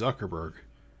Jay Zuckerberg.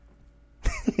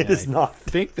 It is not. I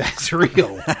think that's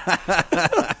real.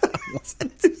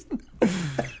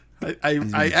 I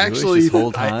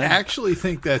actually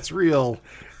think that's real.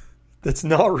 That's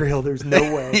not real. There's no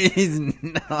way. He's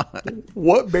not.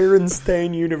 What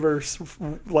Berenstain universe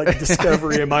like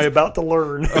discovery am I about to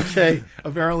learn? Okay,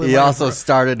 apparently He also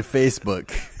started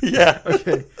Facebook. Yeah.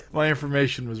 okay. My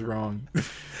information was wrong.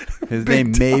 His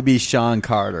name may be Sean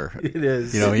Carter. It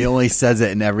is. You know, he only says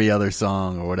it in every other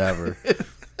song or whatever.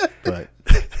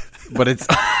 But it's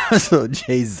also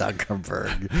Jay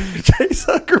Zuckerberg. Jay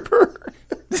Zuckerberg.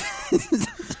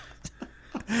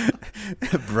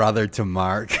 Brother to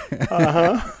Mark.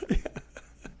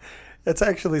 That's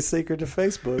actually a secret to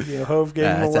Facebook. You know, Hove gave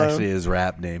him a That's loan. actually his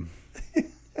rap name.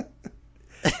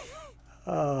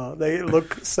 They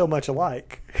look so much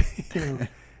alike. You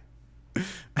know.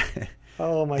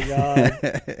 Oh my god,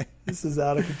 this is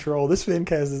out of control. This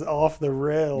Fincast is off the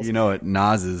rails. You know what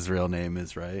Nas's real name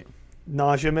is, right?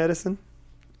 Nausea medicine.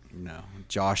 No,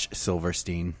 Josh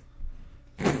Silverstein.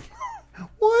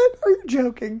 What? Are you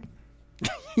joking?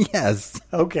 Yes.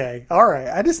 Okay, all right.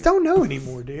 I just don't know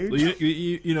anymore, dude. Well,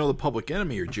 you know the Public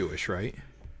Enemy are Jewish, right?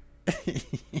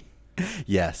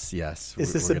 Yes.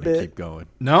 Is this we're a gonna bit? keep going.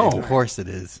 No. Of course it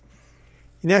is.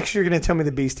 Next, you're going to tell me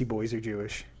the Beastie Boys are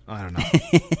Jewish. I don't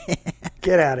know.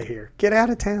 Get out of here. Get out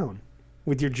of town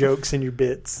with your jokes and your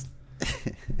bits.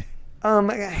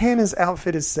 Hannah's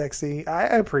outfit is sexy. I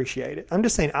appreciate it. I'm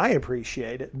just saying I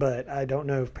appreciate it, but I don't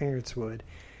know if parents would.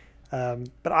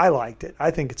 But I liked it.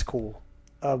 I think it's cool.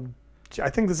 I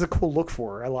think this is a cool look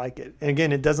for her. I like it. And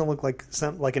again, it doesn't look like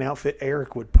like an outfit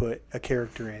Eric would put a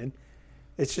character in.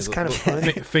 It's just kind of fun.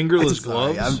 Fingerless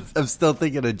Sorry, gloves. I'm still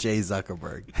thinking of Jay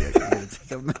Zuckerberg. Yeah, gonna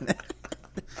take a minute.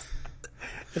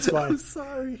 It's fine. I'm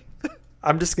sorry.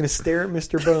 I'm just going to stare at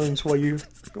Mr. Bones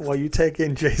while you take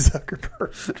in Jay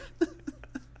Zuckerberg.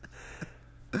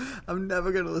 I'm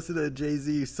never gonna listen to a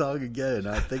Jay-Z song again.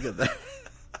 I think of that.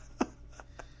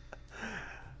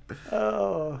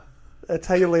 Oh, that's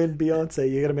how you land Beyonce.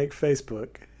 You got to make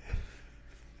Facebook.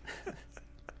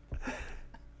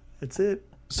 That's it.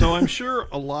 So I'm sure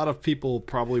a lot of people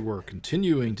probably were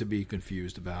continuing to be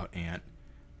confused about Ant.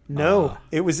 No,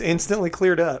 it was instantly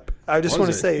cleared up. I just Was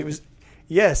want to it? say it was.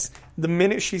 Yes, the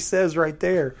minute she says right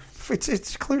there,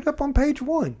 it's cleared up on page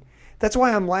 1. That's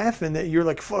why I'm laughing that you're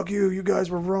like, fuck you guys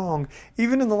were wrong.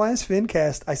 Even in the last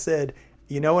Fincast, I said,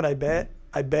 you know what I bet?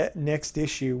 I bet next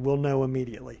issue we'll know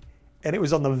immediately. And it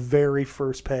was on the very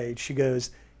first page. She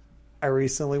goes, I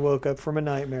recently woke up from a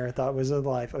nightmare I thought was a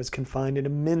life. I was confined in a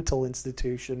mental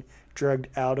institution, drugged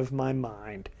out of my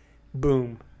mind.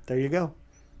 Boom. There you go.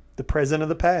 The present of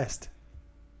the past.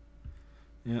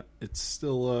 Yeah, it's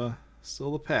still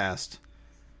the past.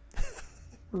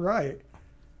 Right.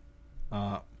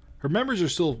 Her memories are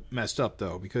still messed up,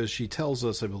 though, because she tells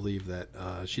us, I believe, that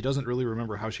she doesn't really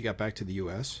remember how she got back to the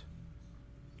U.S.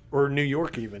 Or New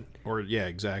York, even. Or, yeah,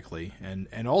 exactly.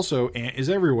 And also, Ant is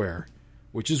everywhere,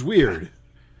 which is weird.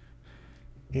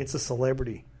 Ant's a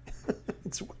celebrity.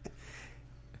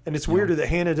 It's weirder that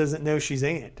Hannah doesn't know she's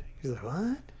Ant. She's like,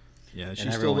 what? Yeah, she's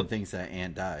and everyone thinks that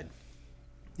Ant died.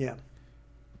 Yeah.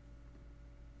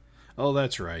 Oh,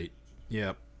 that's right.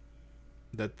 Yep.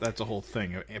 That's a whole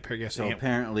thing. I guess So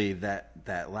apparently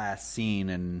that last scene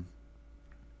in,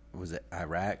 was it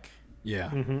Iraq? Yeah.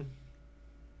 Mm-hmm.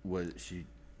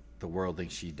 The world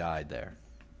thinks she died there.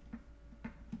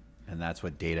 And that's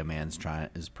what Data Man's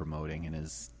is promoting in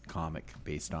his comic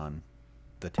based on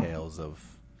the tales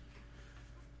of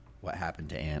what happened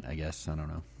to Ant, I guess. I don't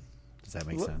know. Does that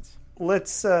make sense?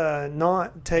 Let's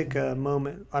not take a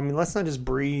moment. I mean, let's not just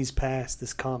breeze past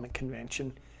this comic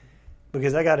convention.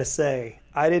 Because I got to say,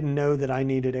 I didn't know that I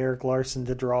needed Eric Larson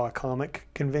to draw a comic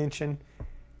convention,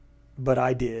 but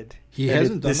I did. He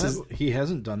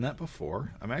hasn't done that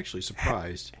before. I'm actually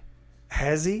surprised.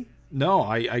 Has he? No,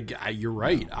 I you're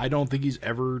right. I don't think he's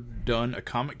ever done a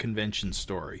comic convention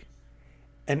story.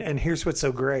 And here's what's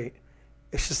so great.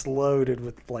 It's just loaded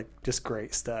with just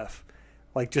great stuff.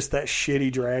 Like just that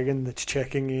shitty dragon that's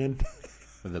checking in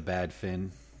with a bad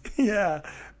fin. Yeah.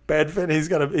 Bad fin. He's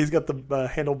got the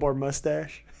handlebar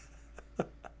mustache.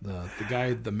 The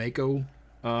guy, the Mako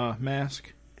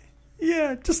mask.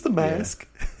 Yeah, just the mask.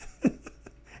 Yeah.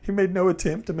 He made no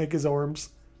attempt to make his arms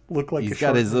look like he's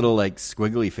got his little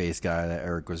squiggly face guy that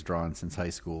Eric was drawing since high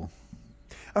school.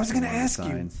 I was going to ask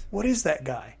you, what is that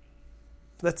guy?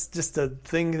 That's just a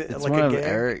thing that it's one of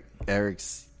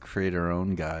Eric's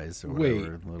creator-own guys. Or wait,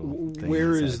 whatever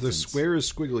where is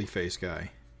squiggly face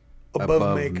guy?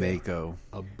 Above Mako.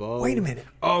 Above. Wait a minute.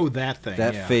 Oh, that thing.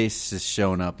 That face has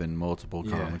shown up in multiple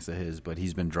comics of his, but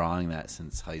he's been drawing that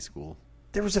since high school.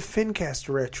 There was a Fincast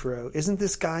retro. Isn't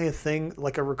this guy a thing,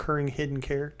 like a recurring hidden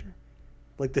character?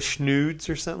 Like the Schnoods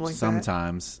or something like that?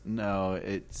 Sometimes. No,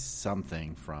 it's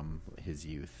something from his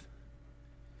youth.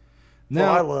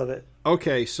 Now, I love it.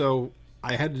 Okay, so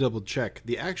I had to double check.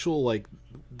 The actual,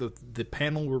 the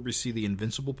panel where we see the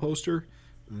Invincible poster,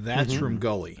 that's from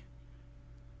Gully.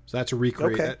 So that's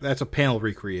a That's a panel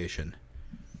recreation.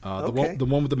 The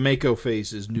one with the Mako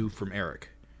face is new from Eric.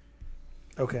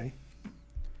 Okay.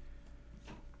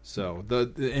 So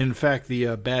in fact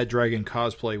the Bad Dragon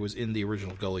cosplay was in the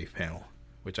original Gully panel,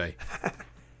 which I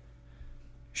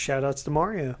shout outs to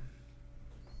Mario.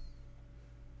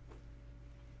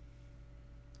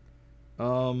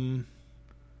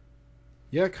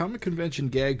 Yeah, comic convention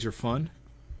gags are fun.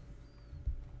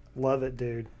 Love it,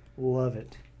 dude. Love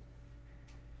it.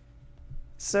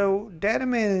 So,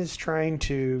 Dataman is trying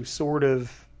to sort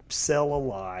of sell a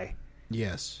lie.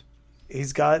 Yes.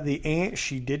 He's got the Ant.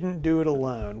 She didn't do it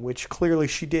alone, which clearly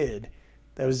she did.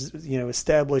 That was,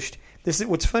 established.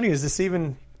 What's funny is this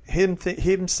even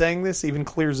him saying this even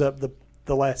clears up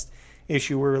the last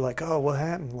issue where we're like, oh, what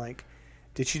happened? Like,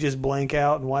 did she just blank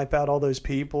out and wipe out all those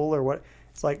people or what?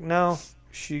 It's like, no,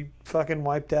 she fucking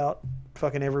wiped out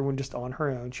fucking everyone just on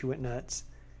her own. She went nuts.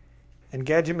 And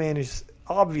Gadget Man is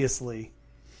obviously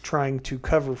trying to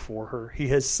cover for her. He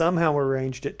has somehow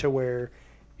arranged it to where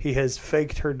he has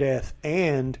faked her death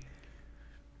and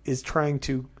is trying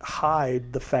to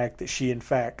hide the fact that she, in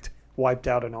fact, wiped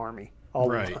out an army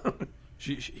all alone.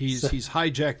 He's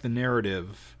hijacked the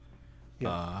narrative,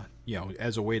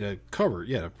 as a way to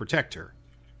to protect her.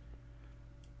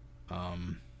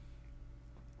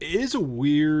 It is a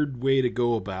weird way to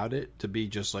go about it, to be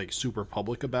just super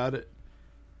public about it.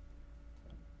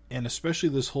 And especially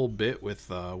this whole bit with,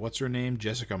 what's her name?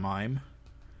 Jessica Mime.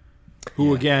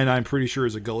 Who, again, I'm pretty sure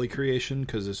is a Gully creation,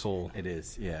 because this whole... It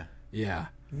is, yeah. Yeah.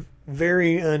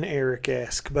 Very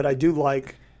un-Eric-esque, but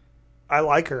I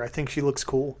like her. I think she looks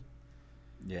cool.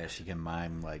 Yeah, she can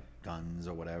mime, guns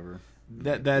or whatever.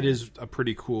 That is a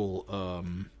pretty cool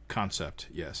concept,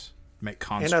 yes. Make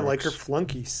constructs. And I like her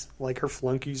flunkies. Her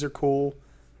flunkies are cool.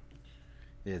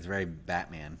 Yeah, it's very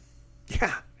Batman.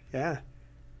 Yeah.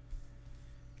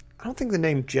 I don't think the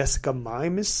name Jessica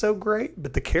Mime is so great,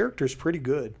 but the character's pretty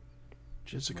good.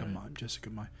 Jessica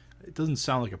Mime. It doesn't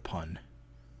sound like a pun.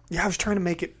 Yeah, I was trying to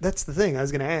make it. That's the thing I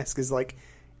was going to ask is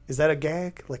that a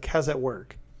gag? How's that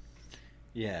work?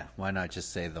 Yeah, why not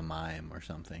just say the mime or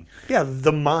something? Yeah,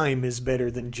 the Mime is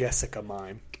better than Jessica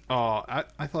Mime. Oh,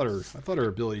 I thought her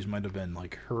abilities might have been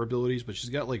like her abilities, but she's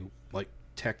got like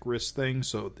tech wrist things,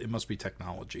 so it must be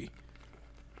technology.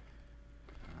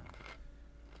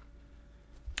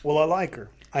 Well, I like her.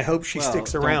 I hope she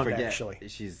sticks around, don't forget, actually.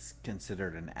 She's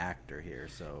considered an actor here,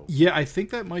 so... Yeah, I think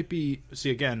that might be... See,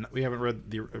 again, we haven't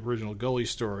read the original Gully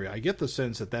story. I get the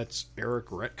sense that that's Eric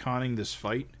retconning this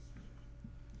fight.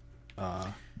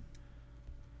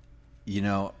 You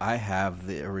know, I have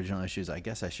the original issues. I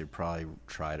guess I should probably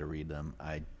try to read them.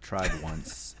 I tried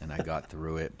once, and I got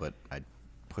through it, but I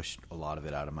pushed a lot of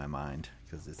it out of my mind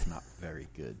because it's not very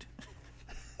good.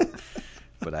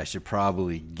 But I should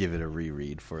probably give it a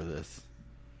reread for this.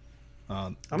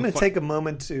 I'm going to take a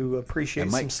moment to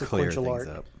appreciate some sequential art.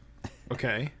 Up.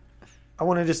 Okay. I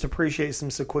want to just appreciate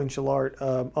some sequential art.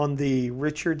 On the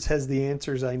Richards has the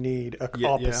answers I need,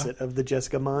 opposite of the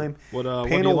Jessica Mime. What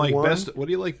do you like best? What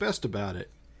do you like best about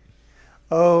it?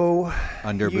 Oh,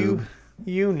 underboob.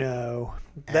 You know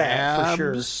that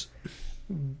for sure.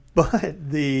 But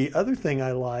the other thing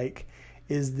I like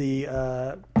is the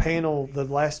panel, the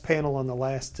last panel on the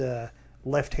last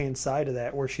left-hand side of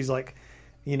that, where she's like,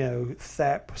 you know,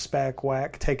 thap, spack,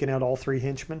 whack, taking out all three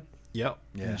henchmen. Yep.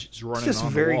 Yeah. And she's running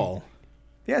on the wall.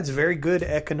 Yeah, it's very good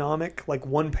economic. Like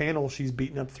one panel, she's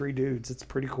beating up three dudes. It's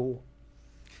pretty cool.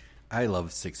 I love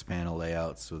 6-panel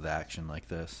layouts with action like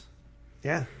this.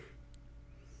 Yeah.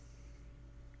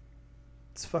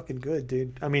 It's fucking good,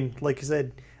 dude. I mean, like I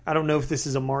said, I don't know if this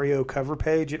is a Mario cover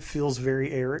page. It feels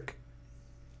very Eric.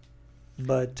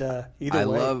 But either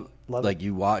way, love like it.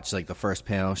 You watch like the first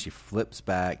panel, she flips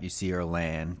back, you see her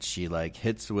land, she like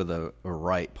hits with a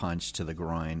right punch to the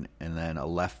groin and then a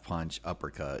left punch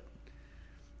uppercut.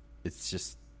 It's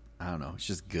just, I don't know, it's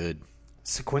just good.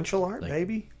 Sequential art,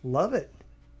 baby. Love it.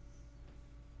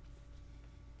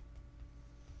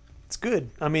 It's good.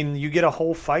 I mean, you get a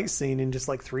whole fight scene in just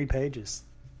like 3 pages.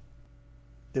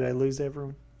 Did I lose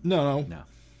everyone? No.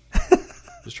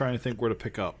 Just trying to think where to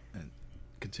pick up and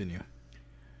continue.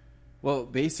 Well,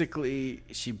 basically,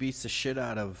 she beats the shit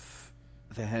out of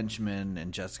the henchman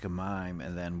and Jessica Mime,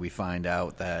 and then we find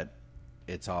out that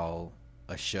it's all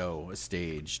a show, a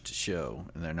staged show,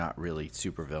 and they're not really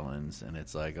supervillains. And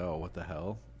it's like, oh, what the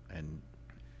hell? And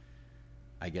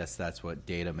I guess that's what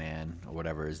Data Man, or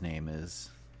whatever his name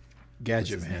is.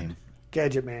 Gadget Man.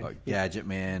 Gadget Man. Gadget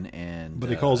Man, and...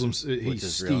 But he calls him...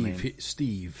 He's Steve.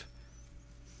 Steve.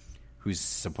 Who's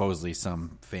supposedly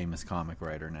some famous comic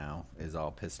writer now, is all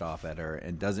pissed off at her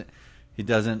and doesn't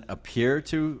appear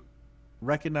to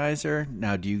recognize her.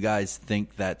 Now, do you guys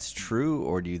think that's true,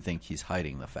 or do you think he's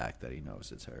hiding the fact that he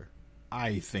knows it's her?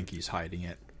 I think he's hiding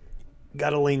it.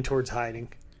 Gotta lean towards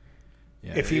hiding.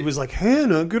 Yeah, if he was like,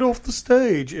 Hannah, get off the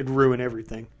stage, it'd ruin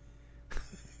everything.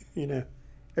 You know,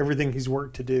 everything he's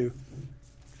worked to do.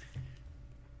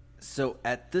 So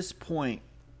at this point,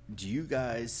 do you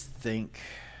guys think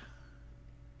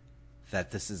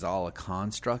that this is all a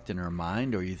construct in her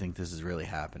mind, or you think this is really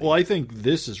happening? Well, I think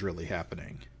this is really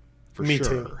happening, for Me sure.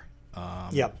 too.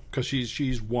 Yep. Because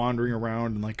she's wandering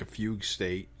around in like a fugue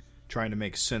state, trying to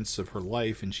make sense of her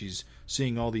life, and she's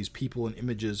seeing all these people and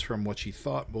images from what she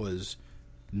thought was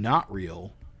not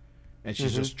real, and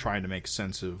she's just trying to make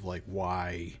sense of like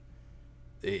why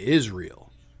it is real.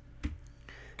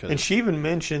 And she even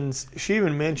mentions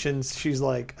she's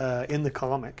like in the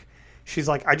comic. She's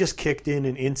like, I just kicked in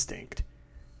an instinct.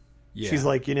 Yeah. She's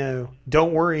like, you know,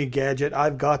 don't worry, Gadget,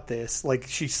 I've got this. Like,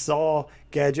 she saw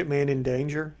Gadget Man in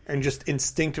danger and just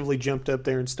instinctively jumped up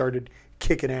there and started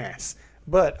kicking ass.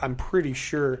 But I'm pretty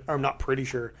sure, I'm not pretty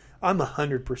sure, I'm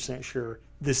 100% sure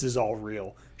this is all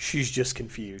real. She's just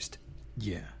confused.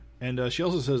 Yeah. And she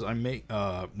also says,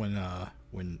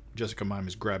 when Jessica Mime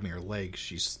is grabbing her leg,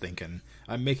 she's thinking,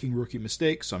 I'm making rookie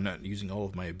mistakes, so I'm not using all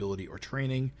of my ability or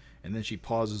training. And then she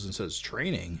pauses and says,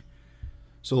 training?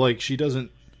 So, like, she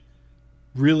doesn't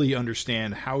really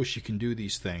understand how she can do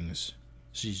these things.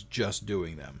 She's just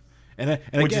doing them. And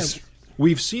again,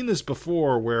 we've seen this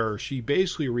before where she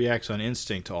basically reacts on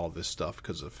instinct to all this stuff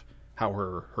because of how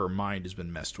her mind has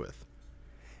been messed with.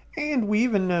 And we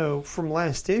even know from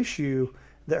last issue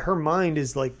that her mind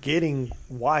is, like, getting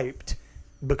wiped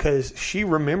because she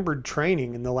remembered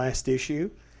training in the last issue.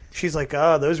 She's like,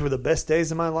 those were the best days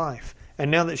of my life. And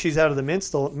now that she's out of the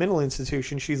mental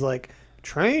institution, she's like,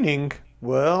 training?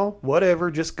 Well,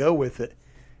 whatever, just go with it.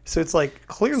 So it's like,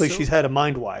 clearly she's had a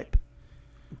mind wipe.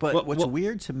 But what's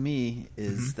weird to me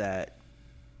is that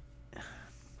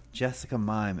Jessica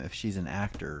Mime, if she's an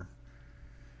actor,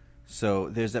 so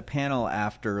there's a panel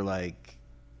after, like,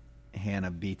 Hannah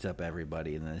beats up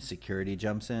everybody and then the security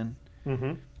jumps in.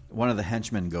 Mm-hmm. one of the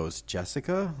henchmen goes,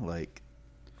 Jessica? Like,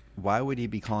 why would he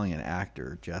be calling an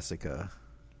actor Jessica?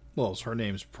 Well, her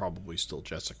name's probably still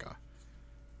Jessica.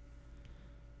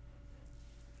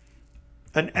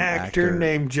 An actor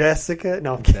named Jessica?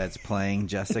 No, I'm kidding. That's playing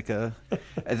Jessica.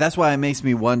 That's why it makes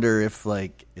me wonder if,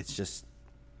 like, it's just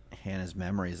Hannah's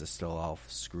memories are still all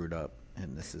screwed up,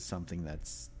 and this is something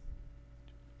that's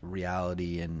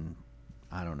reality, and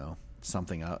I don't know,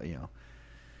 something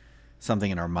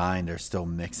in our mind are still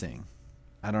mixing.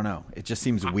 I don't know. It just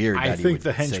seems weird that he would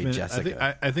say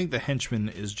Jessica. I think the henchman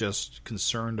is just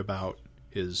concerned about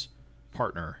his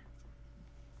partner.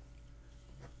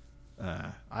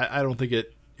 I don't think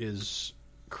it is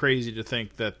crazy to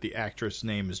think that the actress'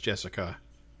 name is Jessica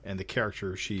and the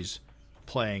character she's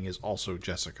playing is also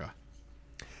Jessica.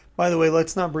 By the way,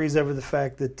 let's not breeze over the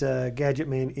fact that Gadget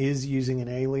Man is using an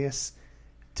alias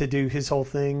to do his whole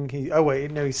thing.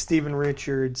 He's Steven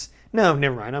Richards. No,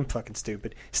 never mind. I'm fucking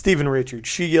stupid. Steven Richards.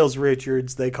 She yells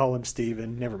Richards. They call him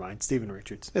Steven. Never mind. Steven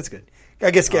Richards. That's good.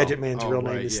 I guess Gadget Man's real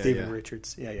name is Steven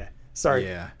Richards. Yeah. Sorry.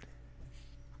 Yeah.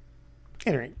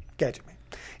 Anyway, Gadget Man.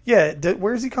 Yeah,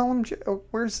 where's he call him?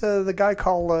 Where's the guy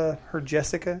call her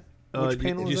Jessica? Which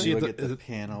panel you is see that? the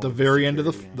panel, the very end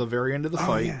of the very end of the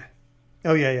fight.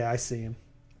 Yeah. I see him.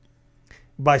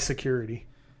 By security.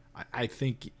 I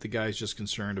think the guy's just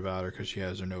concerned about her because she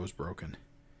has her nose broken.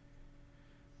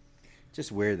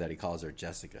 Just weird that he calls her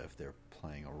Jessica if they're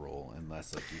playing a role,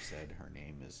 unless, like you said, her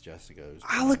name is Jessica.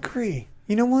 I'll agree.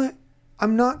 You know what?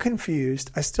 I'm not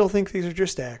confused. I still think these are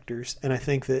just actors, and I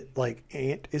think that, like,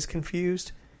 Ant is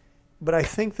confused. But I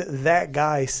think that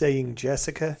guy saying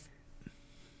Jessica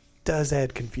does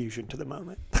add confusion to the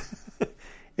moment.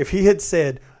 If he had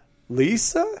said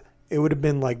Lisa, it would have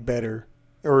been, like, better.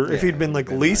 Or if he'd been like,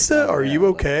 Lisa, are you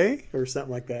okay? Or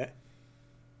something like that.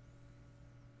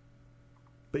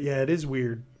 But yeah, it is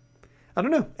weird. I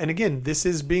don't know. And again, this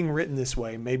is being written this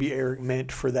way. Maybe Eric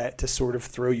meant for that to sort of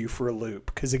throw you for a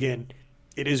loop. Because again,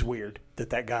 it is weird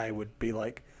that guy would be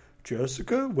like,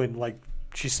 Jessica? When, like,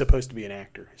 she's supposed to be an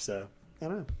actor. So, I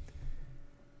don't know.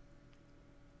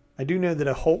 I do know that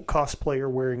a Hulk cosplayer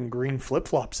wearing green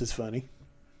flip-flops is funny.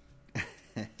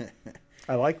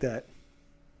 I like that.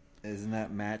 Isn't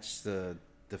that match the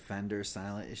Defender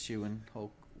silent issue when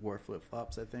Hulk wore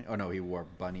flip-flops, I think? Oh, no, he wore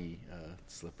bunny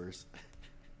slippers.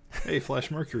 Hey, Flash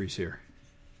Mercury's here.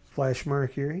 Flash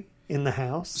Mercury in the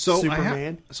house. So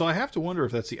Superman. I have to wonder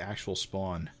if that's the actual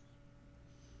Spawn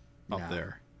up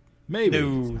there. Maybe.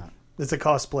 No, it's a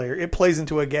cosplayer. It plays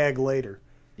into a gag later.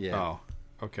 Yeah. Oh,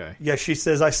 okay. Yeah, she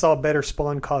says, I saw better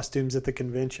Spawn costumes at the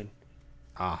convention.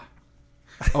 Ah.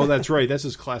 Oh, that's right. That's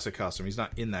his classic costume. He's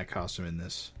not in that costume in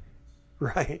this.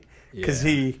 Right. Because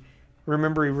Yeah.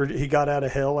 he got out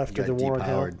of hell after the war on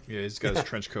hell. Yeah, he's got his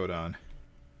trench coat on.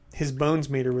 His bones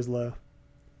meter was low.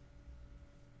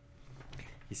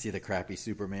 You see the crappy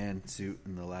Superman suit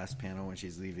in the last panel when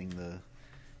she's leaving the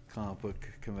comic book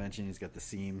convention. He's got the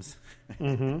seams.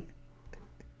 Mm-hmm.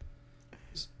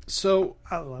 So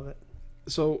I love it.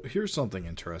 So here's something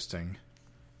interesting.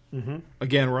 Mm-hmm.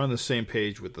 Again, we're on the same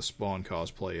page with the Spawn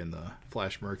cosplay and the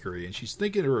Flash Mercury, and she's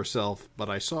thinking to herself, but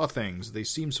I saw things, they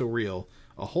seem so real.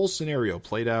 A whole scenario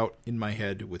played out in my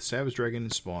head with Savage Dragon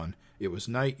and Spawn. It was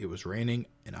night, it was raining,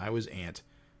 and I was Ant.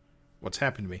 What's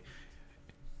happened to me?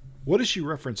 What is she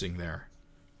referencing there?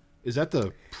 Is that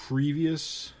the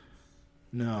previous?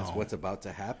 No. That's what's about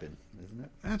to happen, isn't it?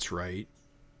 That's right.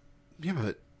 Yeah,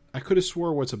 but I could have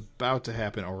swore what's about to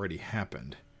happen already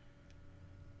happened.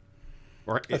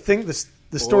 I think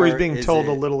the story's being told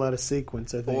a little out of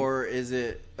sequence, I think. Or is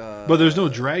it... but there's no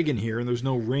dragon here, and there's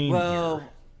no rain here.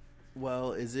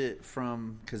 Well, is it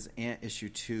from... Because Ant issue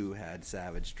 2 had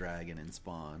Savage Dragon and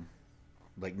Spawn.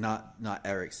 Like, not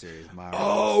Eric's series, Mario's.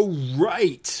 Oh,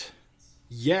 right.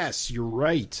 Yes, you're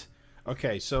right.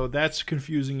 Okay, so that's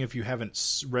confusing if you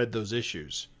haven't read those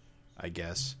issues, I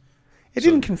guess. It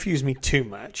didn't confuse me too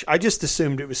much. I just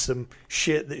assumed it was some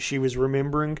shit that she was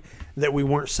remembering that we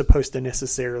weren't supposed to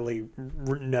necessarily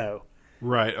know.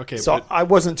 Right, okay. So I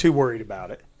wasn't too worried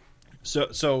about it.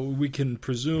 So we can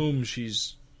presume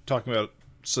she's talking about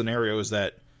scenarios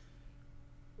that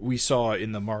we saw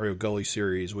in the Mario Gully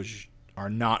series, which are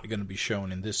not going to be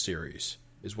shown in this series,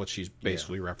 is what she's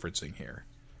basically referencing here.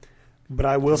 But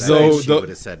I will say... She would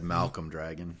have said Malcolm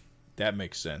Dragon. That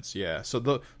makes sense, yeah.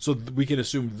 So we can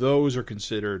assume those are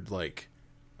considered like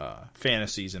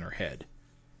fantasies in her head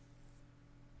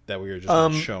that we are just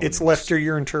not shown. It's left to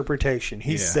your interpretation.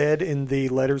 He said in the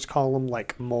letters column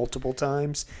like multiple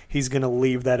times, he's going to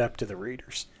leave that up to the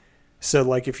readers. So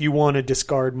like if you want to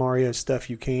discard Mario stuff,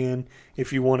 you can.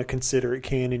 If you want to consider it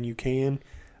canon, you can.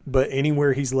 but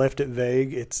anywhere he's left it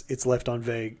vague, it's left on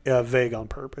vague on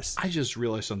purpose. I just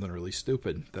realized something really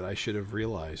stupid that I should have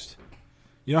realized.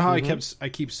 You know how I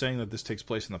keep saying that this takes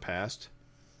place in the past?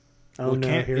 Oh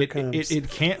no, here it comes. It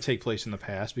can't take place in the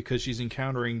past because she's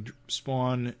encountering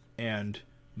Spawn and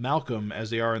Malcolm as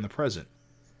they are in the present.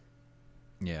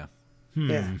 Yeah.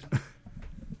 Yeah.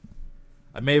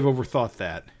 I may have overthought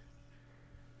that.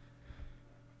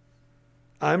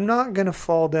 I'm not going to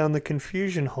fall down the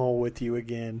confusion hole with you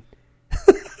again.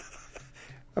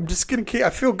 I'm just going to keep... I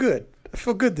feel good. I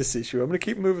feel good this issue. I'm going to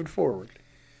keep moving forward.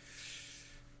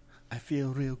 I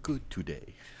feel real good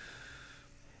today.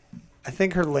 I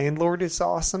think her landlord is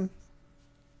awesome.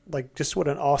 Like, just what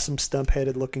an awesome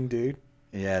stump-headed looking dude.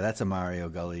 Yeah, that's a Mario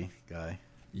Gully guy.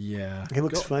 Yeah. He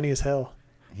looks funny as hell.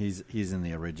 He's in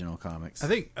the original comics. I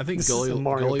think This Gully is a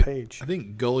Mario Gully, page. I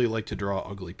think Gully liked to draw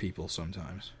ugly people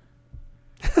sometimes.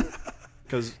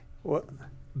 Because What?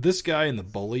 this guy and the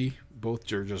bully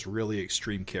both are just really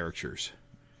extreme characters.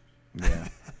 Yeah.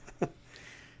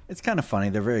 It's kind of funny.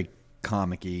 They're very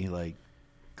comic-y, like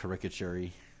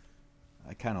caricature-y.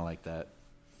 I kind of like that.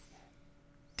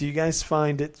 Do you guys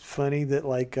find it funny that,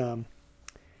 like,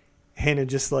 Hannah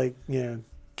just, like,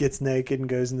 gets naked and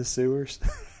goes in the sewers?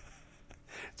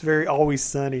 It's very Always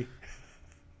Sunny.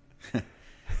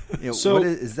 So- what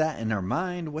is that in our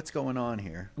mind? What's going on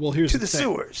here? Well, here's To the the thing.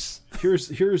 sewers.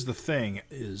 Here's the thing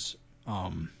is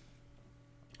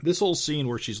this whole scene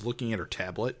where she's looking at her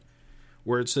tablet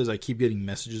where it says I keep getting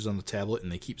messages on the tablet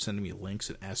and they keep sending me links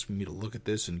and asking me to look at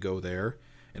this and go there,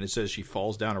 and it says she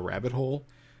falls down a rabbit hole.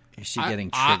 Is she getting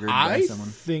triggered by I someone?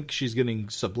 think she's getting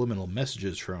subliminal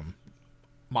messages from,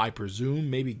 I presume,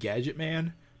 maybe Gadget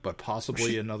Man, but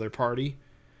possibly another party.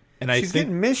 And She's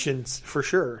getting missions, for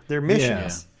sure. They're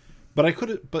missions. but I could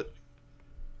have, but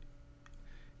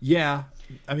yeah,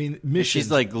 I mean, missions.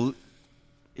 She's like,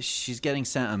 she's getting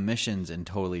sent on missions and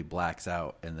totally blacks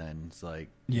out, and then it's like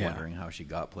wondering how she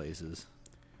got places.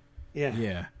 Yeah.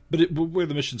 Yeah, but where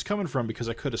the mission's coming from? Because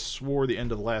I could have swore the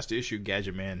end of the last issue,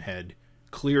 Gadget Man had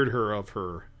cleared her of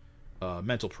her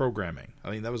mental programming.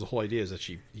 I mean, that was the whole idea, is that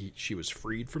she was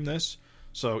freed from this.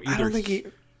 So either I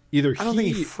don't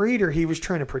think he freed her. He was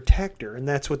trying to protect her, and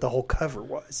that's what the whole cover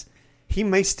was. He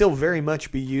may still very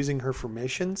much be using her for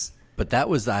missions. But that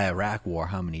was the Iraq War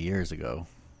how many years ago?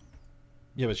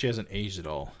 Yeah, but she hasn't aged at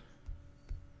all.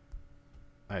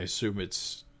 I assume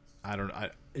it's. I don't.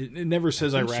 It never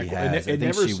says Iraq. she War. has. I It think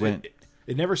never. she went-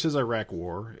 It never says Iraq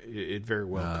War. It very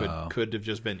well Oh. could have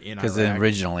just been in Iraq. Because the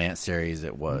original Ant series,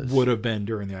 it was. Would have been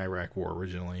during the Iraq War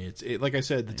originally. It's like I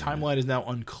said, the timeline is now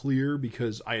unclear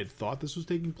because I had thought this was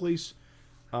taking place.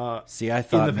 See, I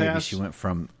thought the maybe past- she went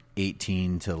from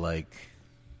 18 to like,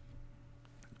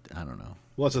 I don't know.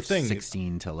 Well, that's the thing.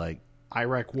 16 to like.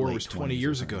 Iraq War late was 20 20s or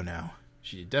years something. ago now.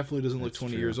 She definitely doesn't look That's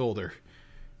 20 true. years older.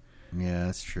 Yeah,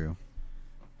 that's true.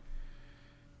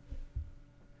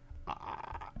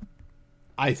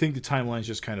 I think the timeline's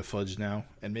just kind of fudged now,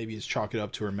 and maybe it's chalk it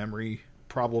up to her memory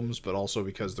problems, but also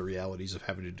because the realities of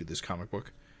having to do this comic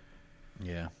book.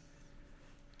 Yeah.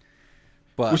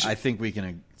 But Which- I think we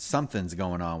can. Something's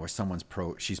going on where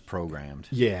she's programmed.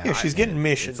 Yeah, she's getting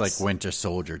missions. It's like Winter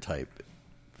Soldier type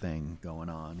thing going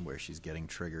on where she's getting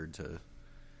triggered to.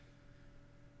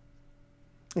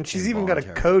 And she's even got a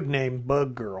involuntary. code name,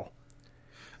 Bug Girl.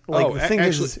 Like, the thing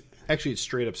actually, it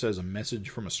straight up says a message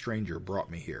from a stranger brought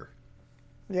me here.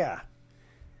 yeah.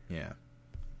 Yeah.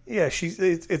 Yeah,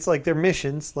 it's like their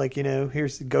missions, like,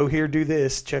 go here, do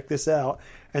this, check this out.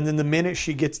 And then the minute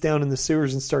she gets down in the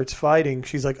sewers and starts fighting,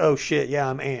 she's like, oh shit, yeah,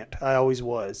 I'm Ant. I always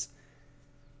was.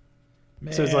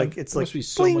 Man, So it's like there must be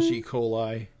so bling. much E.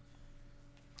 coli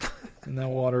in that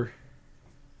water.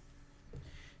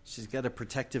 She's got a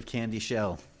protective candy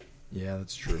shell. Yeah,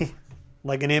 that's true.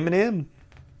 Like an M&M.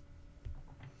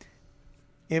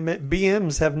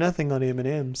 BMs have nothing on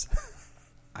M&Ms.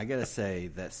 I gotta say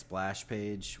that splash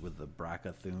page with the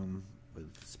Brackathum with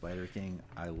Spider King,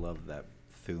 I love that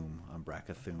Thum on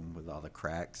Brackathum with all the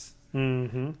cracks.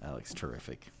 Mm-hmm. That looks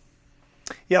terrific.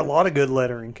 Yeah, a lot of good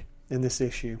lettering in this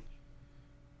issue.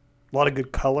 A lot of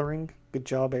good coloring. Good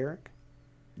job, Eric.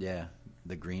 Yeah,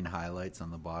 the green highlights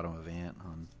on the bottom of Ant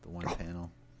on the one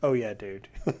panel. Oh, yeah, dude.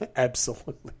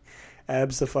 Absolutely.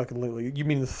 Abso-fucking-lutely. You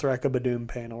mean the Thrakkabadoom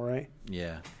panel, right?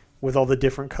 Yeah, With all the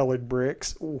different colored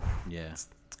bricks. Ooh, yeah. it's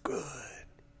good.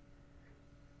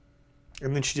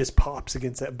 And then she just pops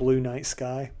against that blue night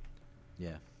sky.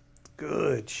 Yeah.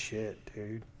 Good shit,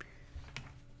 dude.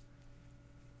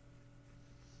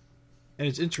 And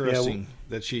it's interesting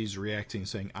that she's reacting,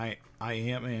 saying, I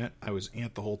am Ant. I was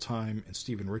Ant the whole time, and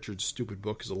Stephen Richards' stupid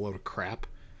book is a load of crap.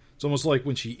 It's almost like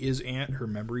when she is Ant, her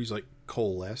memories like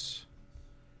coalesce.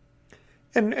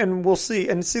 And we'll see.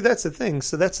 And see, that's the thing.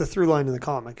 So that's the through line in the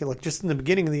comic. Like, just in the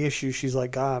beginning of the issue, she's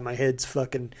like, my head's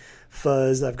fucking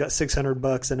fuzzed. I've got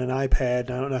 $600 and an iPad,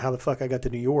 and I don't know how the fuck I got to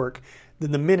New York.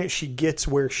 Then the minute she gets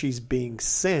where she's being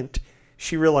sent,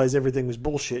 she realized everything was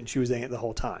bullshit, and she was Ant the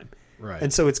whole time. Right.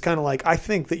 And so it's kind of like, I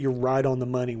think that you're right on the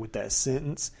money with that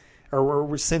sentence,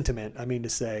 or sentiment, I mean to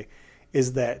say,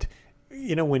 is that,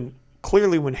 when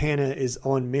Hannah is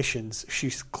on missions,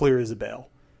 she's clear as a bell.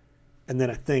 And then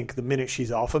I think the minute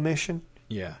she's off a mission,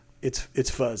 yeah, it's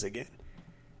fuzz again.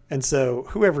 And so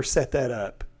whoever set that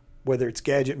up, whether it's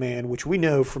Gadget Man, which we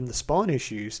know from the Spawn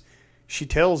issues, she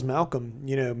tells Malcolm,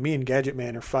 me and Gadget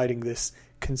Man are fighting this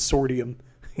consortium,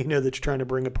 that's trying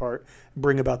to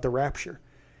bring about the Rapture.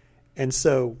 And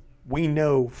so we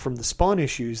know from the Spawn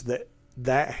issues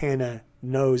that Hannah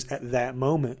knows at that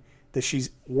moment that she's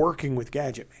working with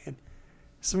Gadget Man.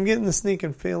 So I'm getting the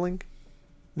sneaking feeling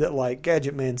that, like,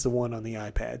 Gadget Man's the one on the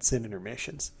iPad sending her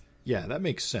missions. Yeah, that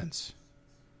makes sense.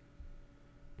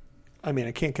 I mean,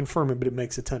 I can't confirm it, but it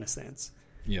makes a ton of sense.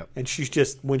 Yep. And she's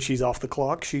just, when she's off the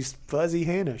clock, she's fuzzy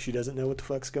Hannah. She doesn't know what the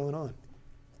fuck's going on.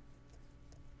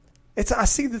 I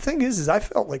see, the thing is I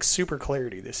felt like super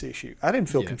clarity this issue. I didn't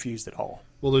feel confused at all.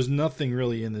 Well, there's nothing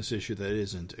really in this issue that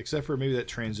isn't, except for maybe that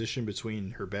transition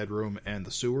between her bedroom and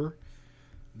the sewer.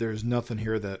 There's nothing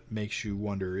here that makes you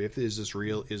wonder, is this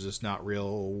real? Is this not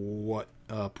real? What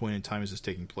point in time is this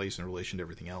taking place in relation to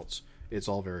everything else? It's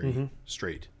all very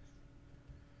straight.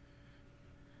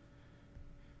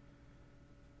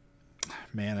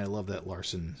 Man, I love that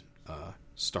Larson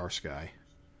Star Sky.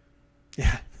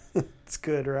 Yeah, it's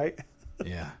good, right?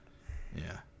 Yeah.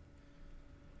 Yeah.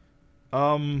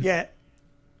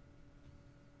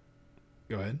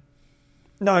 Go ahead.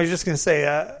 No, I was just going to say,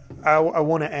 I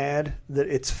want to add that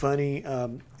it's funny,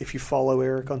 if you follow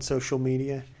Eric on social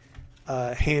media,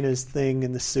 Hannah's thing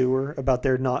in the sewer about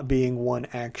there not being one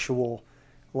actual,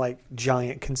 like,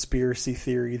 giant conspiracy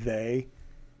theory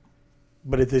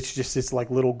but it's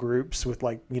like little groups with,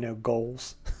 like,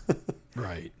 goals.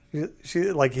 Right.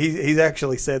 He's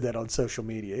actually said that on social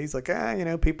media. He's like,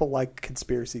 people like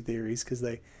conspiracy theories because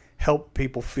they help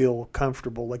people feel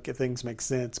comfortable, like if things make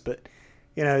sense, but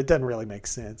it doesn't really make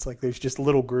sense. Like, there's just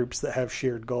little groups that have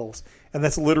shared goals. And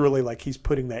that's literally like he's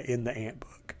putting that in the Ant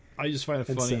book. I just find it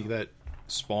funny that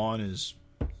Spawn is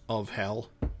of hell.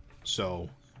 So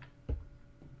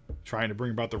trying to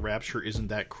bring about the Rapture isn't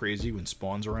that crazy when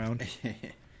Spawn's around.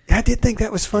 I did think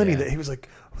that was funny that he was like,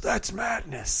 that's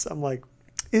madness. I'm like,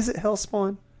 is it hell,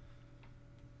 Spawn?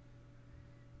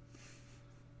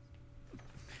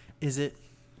 Is it?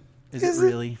 Is it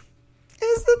really?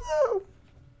 Is it though?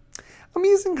 I'm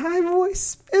using high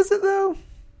voice. Is it though?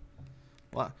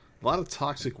 A lot of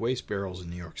toxic waste barrels in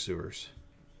New York sewers.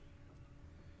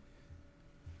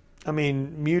 I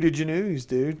mean, mutagen ooze,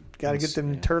 dude. Got to get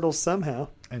them turtles somehow.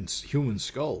 And human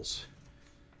skulls.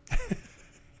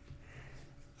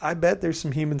 I bet there's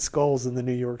some human skulls in the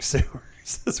New York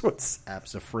sewers. That's what's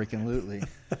abso-freaking-lutely.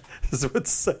 This is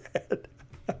what's sad.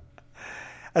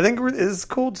 I think it's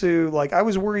cool too. Like, I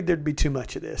was worried there'd be too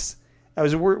much of this.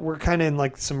 We're kind of in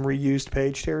like some reused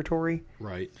page territory,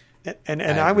 right? And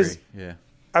I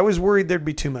was worried there'd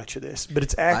be too much of this, but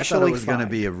it's actually. I thought it was going to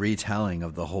be a retelling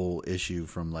of the whole issue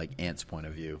from like Ant's point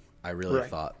of view. I really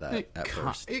thought that at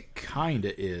first. It kind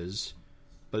of is,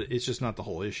 but it's just not the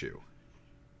whole issue.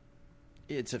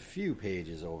 It's a few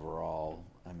pages overall.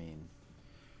 I mean,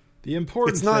 the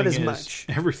important it's not thing as is much.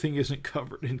 Everything isn't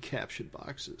covered in caption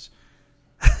boxes.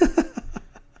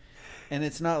 And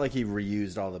it's not like he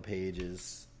reused all the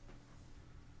pages.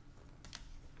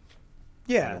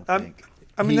 Yeah,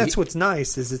 I mean that's what's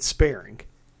nice is it's sparing.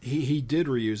 He did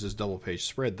reuse his double page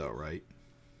spread though, right?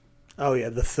 Oh yeah,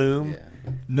 the Thume.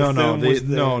 Yeah. No,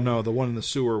 the one in the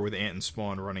sewer with Ant and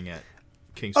Spawn running at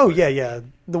King's. Oh yeah,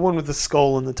 the one with the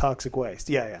skull and the toxic waste.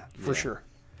 Yeah, for sure.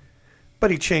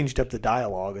 But he changed up the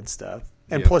dialogue and stuff.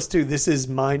 And plus, too, this is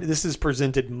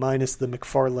presented minus the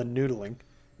McFarlane noodling.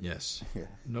 Yes. Yeah.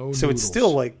 No. So noodles. it's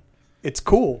still like, it's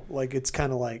cool. Like, it's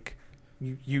kind of like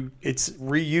it's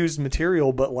reused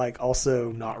material, but like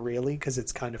also not really because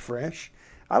it's kind of fresh.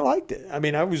 I liked it. I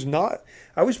mean, I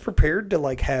was prepared to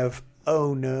like have,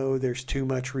 oh no, there's too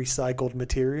much recycled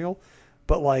material,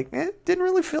 but like, it didn't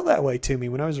really feel that way to me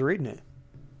when I was reading it.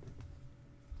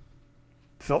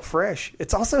 Felt fresh.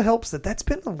 It also helps that that's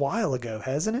been a while ago,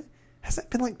 hasn't it? Hasn't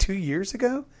it been like 2 years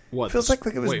ago? What? Feels like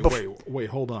it was. Wait,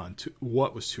 hold on.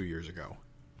 What was 2 years ago?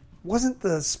 Wasn't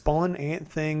the Spawn Ant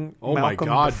thing? Oh Malcolm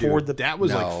my god, before dude! That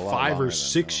was No, like a lot 5 longer or than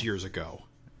 6 that. years ago.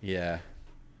 Yeah.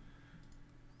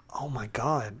 Oh my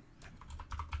god!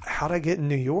 How'd I get in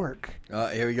New York?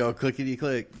 Here we go. Clickety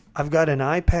click. I've got an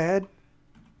iPad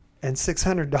and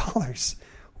 $600.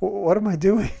 What am I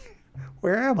doing?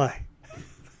 Where am I?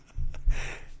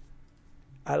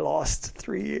 I lost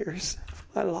 3 years of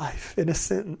my life in a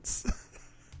sentence.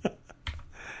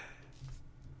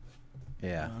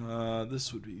 Yeah.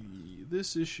 This would be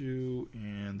this issue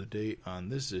and the date on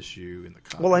this issue in the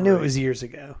copyright. Well, I knew it was years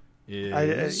ago. I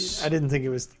didn't think it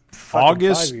was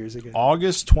fucking 5 years ago.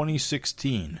 August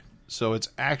 2016. So it's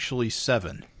actually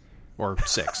 7 or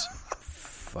 6.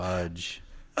 Fudge.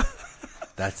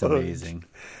 That's amazing.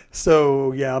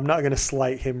 So, yeah, I'm not going to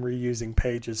slight him reusing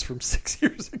pages from 6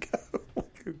 years ago.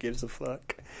 Who gives a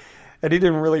fuck? And he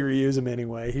didn't really reuse them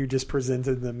anyway. He just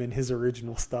presented them in his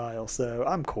original style. So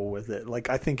I'm cool with it. Like,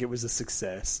 I think it was a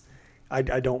success. I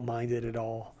don't mind it at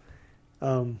all.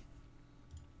 Yeah,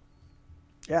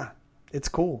 it's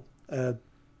cool.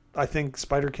 I think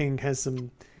Spider King has some...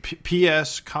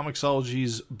 P.S.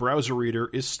 Comixology's browser reader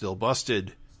is still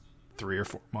busted 3 or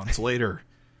 4 months later.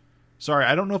 Sorry,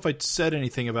 I don't know if I said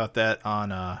anything about that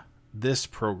on this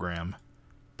program,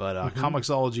 but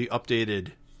Comixology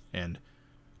updated and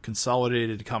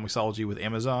consolidated Comixology with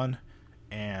Amazon,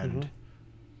 and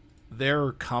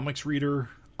their comics reader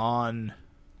on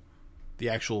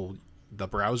the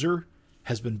browser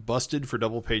has been busted for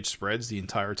double page spreads the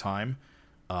entire time.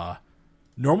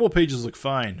 Normal pages look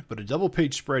fine, but a double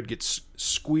page spread gets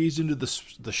squeezed into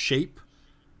the shape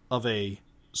of a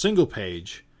single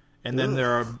page, and then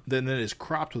then it is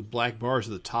cropped with black bars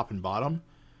at the top and bottom,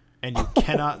 and you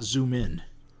cannot zoom in.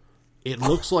 It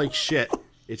looks like shit.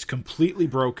 It's completely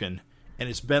broken, and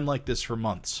it's been like this for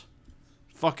months.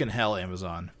 Fucking hell,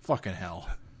 Amazon. Fucking hell.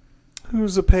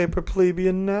 Who's a paper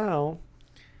plebeian now?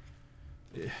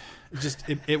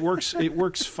 It works. It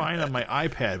works fine on my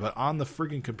iPad, but on the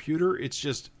friggin' computer, it's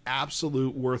just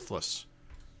absolute worthless.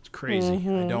 It's crazy.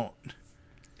 I don't.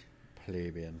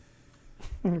 Plebeian.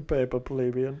 Paper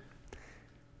plebeian.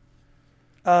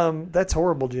 That's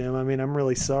horrible, Jim. I mean, I'm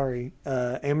really sorry.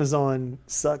 Amazon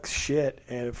sucks shit,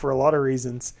 and for a lot of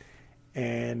reasons.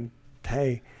 And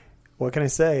hey, what can I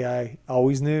say? I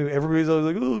always knew. Everybody's always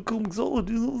like, "Oh, Comixology,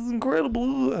 that was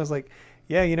incredible." I was like,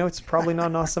 "Yeah, it's probably not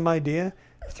an awesome idea.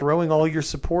 Throwing all your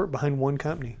support behind one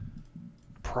company,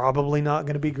 probably not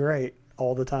going to be great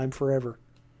all the time forever."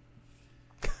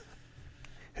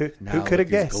 Who could have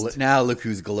guessed? Now look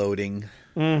who's gloating.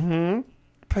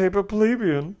 Paper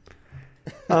plebeian.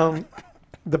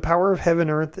 The power of heaven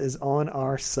earth is on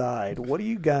our side. What do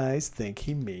you guys think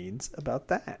he means about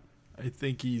that? I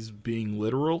think he's being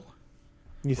literal.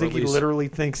 You think he literally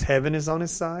thinks heaven is on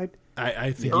his side?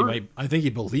 I think he might. I think he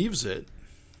believes it.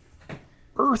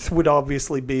 Earth would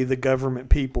obviously be the government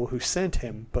people who sent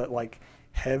him, but like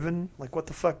heaven, like what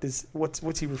the fuck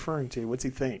what's he referring to? What's he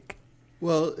think?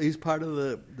 Well, he's part of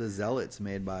the zealots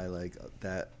made by like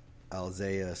that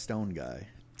Isaiah Stone guy.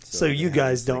 So you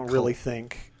guys don't really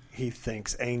think he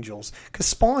thinks angels, because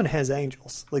Spawn has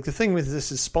angels. Like the thing with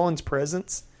this is Spawn's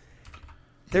presence.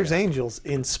 There's angels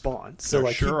in Spawn, so there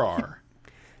like sure are.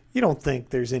 You don't think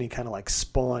there's any kind of like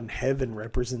Spawn heaven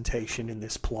representation in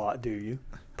this plot, do you?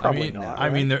 Probably not. I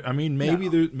right? mean,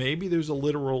 maybe there's a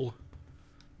literal,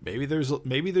 maybe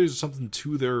there's something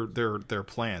to their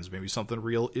plans. Maybe something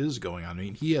real is going on. I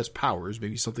mean, he has powers.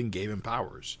 Maybe something gave him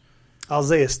powers.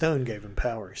 Isaiah Stone gave him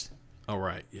powers. Oh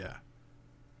right, yeah.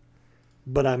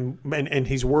 But and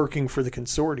he's working for the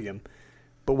consortium.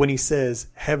 But when he says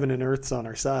heaven and earth's on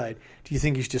our side, do you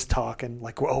think he's just talking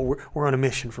like, well, we're on a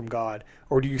mission from God,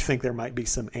 or do you think there might be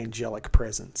some angelic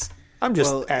presence? I'm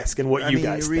just asking what you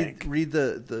guys think. Read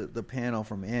the panel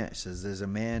from Ant. It says there's a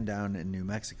man down in New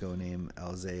Mexico named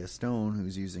Isaiah Stone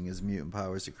who's using his mutant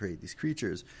powers to create these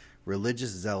creatures.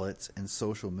 Religious zealots and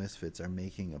social misfits are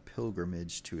making a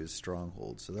pilgrimage to his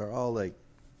stronghold. So they're all like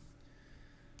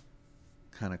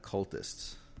kind of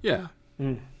cultists. Yeah.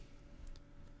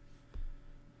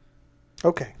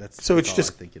 Okay. So it's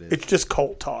just it's just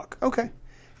cult talk. Okay.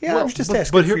 Yeah, I was just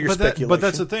asking for your speculation. But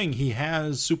that's the thing. He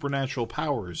has supernatural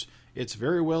powers. It's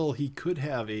very well he could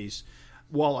have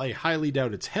while I highly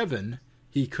doubt it's heaven,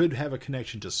 he could have a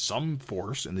connection to some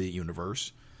force in the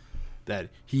universe that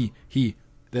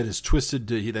that is twisted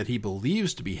that he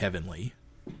believes to be heavenly.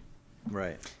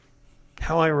 Right.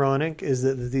 How ironic is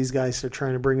that these guys are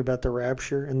trying to bring about the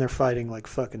rapture and they're fighting like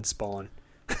fucking Spawn.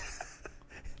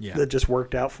 Yeah. That just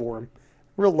worked out for him.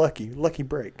 Real lucky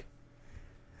break.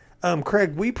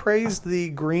 Craig, we praised the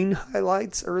green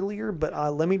highlights earlier, but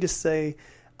let me just say,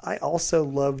 I also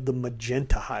love the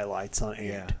magenta highlights on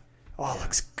Ant. Yeah. Oh, it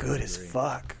looks good as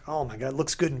fuck. Oh my god, it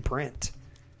looks good in print.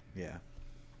 Yeah.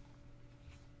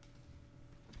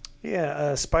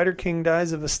 Yeah, Spider King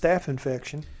dies of a staph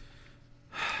infection.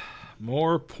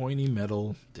 More pointy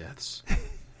metal deaths.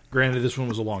 Granted, this one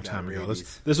was a long Got time ago.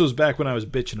 rabies. This was back when I was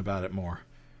bitching about it more.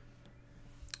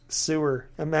 Sewer.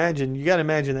 Imagine. You got to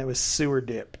imagine that was sewer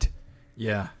dipped.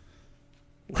 Yeah.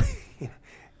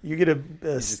 You get a You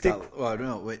just stick. well,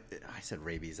 no, wait. I said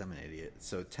rabies. I'm an idiot.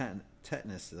 So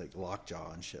tetanus, like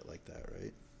lockjaw and shit like that,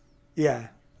 right? Yeah.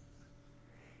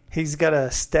 He's got a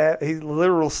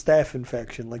literal staph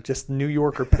infection, like just New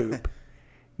Yorker poop.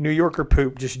 New Yorker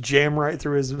poop just jam right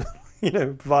through his,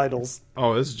 vitals.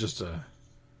 Oh, this is just a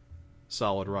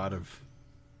solid rod of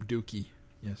dookie.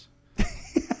 Yes.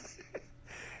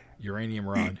 Uranium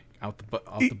rod out the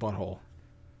butthole.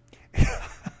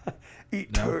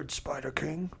 Eat No. turd, Spider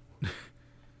King.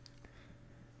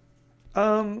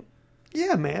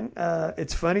 Yeah, man.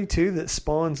 It's funny too that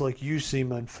Spawn's like, you seem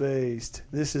unfazed.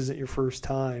 This isn't your first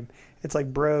time. It's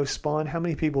like, bro, Spawn, how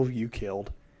many people have you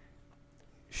killed?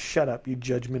 Shut up, you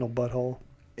judgmental butthole.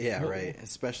 Yeah, right.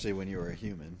 Especially when you were a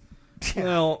human.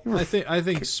 Well, I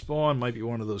think Spawn might be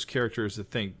one of those characters that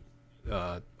think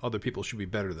other people should be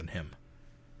better than him.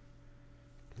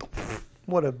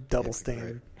 What a double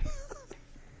standard.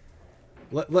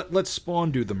 Let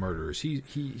Spawn do the murders.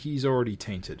 He's already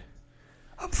tainted.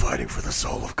 I'm fighting for the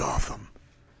soul of Gotham.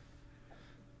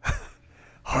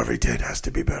 Harvey Dent has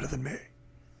to be better than me.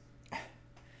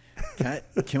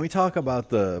 Can we talk about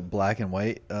the black and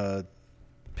white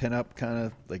pinup, kind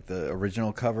of like the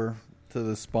original cover to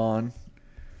the Spawn?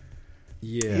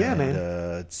 Yeah, man.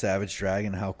 And Savage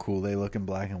Dragon, how cool they look in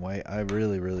black and white. I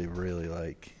really, really, really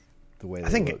like the way they I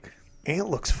think look. Ant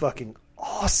looks fucking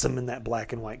awesome in that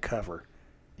black and white cover.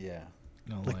 Yeah.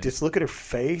 No, Like, just look at her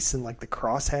face and like the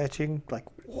cross hatching. Like,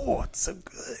 whoa, it's so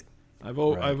good. I've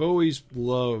always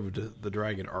loved the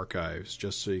Dragon Archives,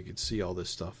 just so you could see all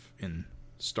this stuff in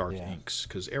Stark inks,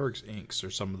 because Eric's inks are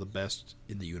some of the best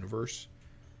in the universe.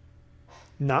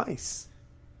 Nice.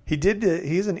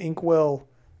 He's an Inkwell,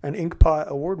 an Inkpot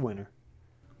award winner.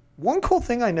 One cool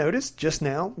thing I noticed just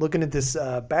now, looking at this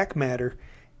back matter,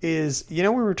 is, we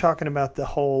were talking about the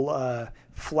whole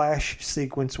Flash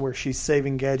sequence where she's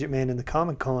saving Gadget Man in the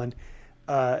Comic-Con.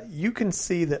 You can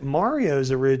see that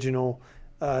Mario's original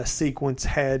sequence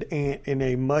had Ant in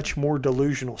a much more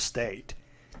delusional state,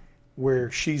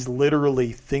 where she's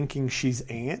literally thinking she's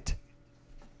Ant.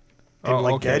 And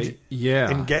okay.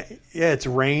 It's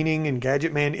raining and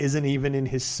Gadget Man isn't even in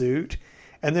his suit.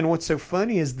 And then what's so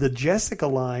funny is the Jessica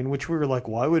line, which we were like,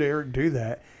 why would Eric do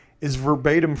that, is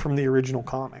verbatim from the original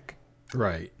comic.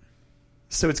 Right.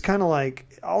 So it's kind of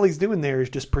like all he's doing there is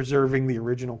just preserving the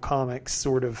original comics,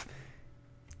 sort of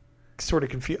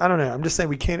confused. I don't know. I'm just saying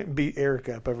we can't beat Eric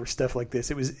up over stuff like this.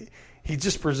 He's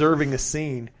just preserving a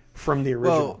scene from the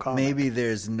original comic. Maybe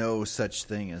there's no such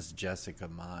thing as Jessica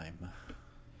Mime.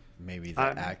 Maybe the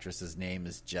actress's name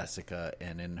is Jessica,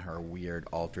 and in her weird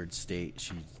altered state,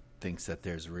 she thinks that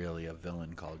there's really a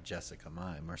villain called Jessica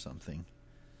Mime or something.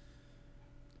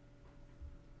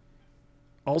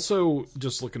 Also,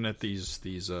 just looking at these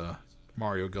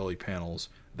Mario Gully panels,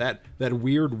 that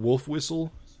weird wolf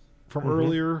whistle from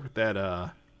earlier,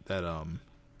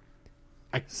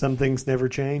 Some things never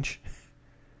change.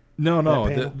 No,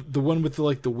 That panel? the one with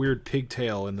the weird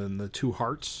pigtail and then the two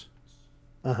hearts.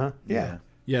 Yeah.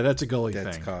 Yeah, that's a Gully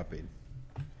That's thing. copied.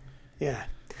 Yeah.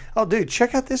 Oh, dude,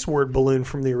 check out this word balloon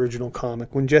from the original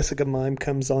comic. When Jessica Mime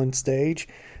comes on stage,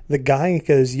 the guy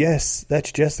goes, "Yes,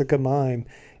 that's Jessica Mime,"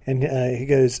 and he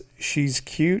goes, "She's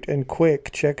cute and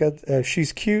quick.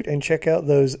 She's cute and check out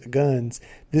those guns.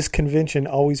 This convention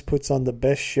always puts on the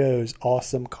best shows.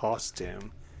 Awesome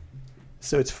costume."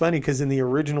 So it's funny because in the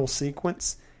original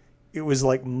sequence, it was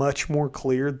like much more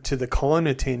clear to the con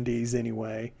attendees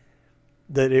anyway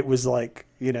that it was like,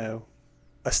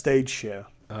 a stage show.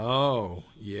 Oh,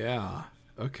 yeah.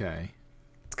 Okay.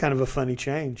 It's kind of a funny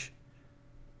change.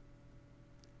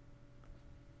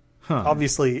 Huh.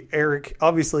 Obviously Eric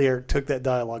took that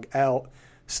dialogue out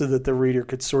so that the reader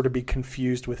could sort of be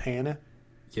confused with Hannah.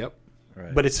 Yep.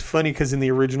 Right. But it's funny because in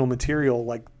the original material,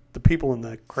 like, the people in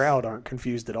the crowd aren't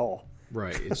confused at all.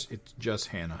 Right. It's just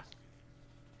Hannah.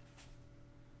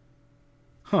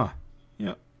 Huh.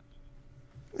 Yep.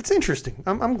 It's interesting.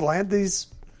 I'm glad these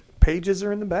pages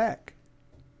are in the back.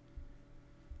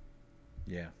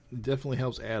 Yeah. It definitely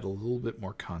helps add a little bit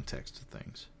more context to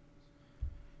things.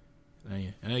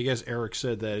 And I guess Eric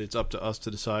said that it's up to us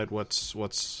to decide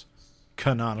what's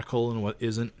canonical and what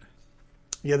isn't.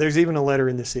 Yeah, there's even a letter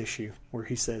in this issue where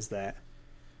he says that.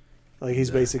 Like,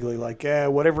 he's basically like,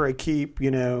 whatever I keep,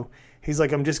 he's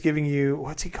like, I'm just giving you,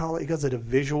 what's he call it? He calls it a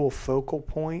visual focal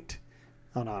point.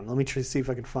 Hold on, let me try to see if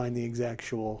I can find the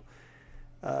actual.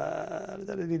 I'm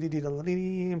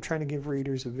trying to give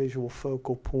readers a visual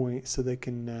focal point so they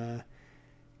can.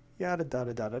 Yada, da,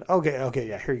 da, da. Okay,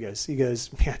 yeah, here he goes. He goes,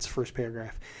 yeah, it's the first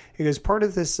paragraph. He goes, part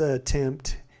of this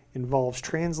attempt involves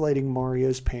translating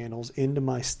Mario's panels into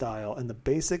my style, and the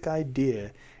basic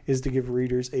idea is to give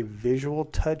readers a visual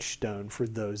touchstone for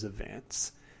those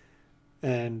events.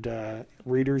 And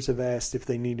readers have asked if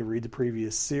they need to read the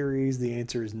previous series. The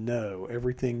answer is no.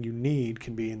 Everything you need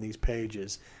can be in these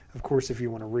pages. Of course, if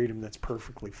you want to read them, that's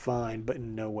perfectly fine, but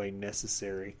in no way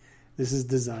necessary. This is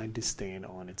designed to stand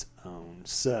on its own.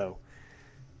 So,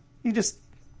 you just,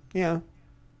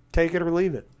 take it or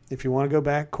leave it. If you want to go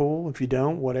back, cool. If you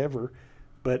don't, whatever.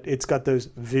 But it's got those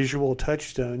visual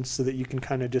touchstones so that you can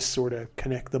kind of just sort of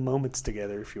connect the moments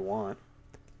together if you want.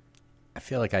 I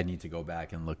feel like I need to go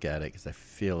back and look at it because I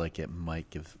feel like it might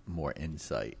give more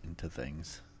insight into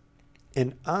things.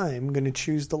 And I'm going to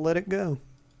choose to let it go.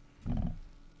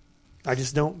 I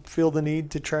just don't feel the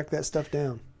need to track that stuff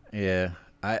down. Yeah.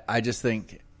 I just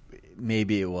think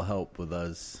maybe it will help with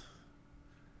us.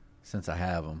 Since I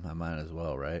have them, I might as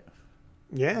well, right?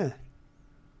 Yeah.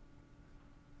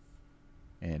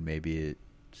 And maybe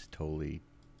it's totally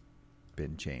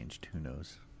been changed. Who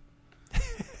knows?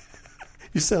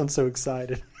 You sound so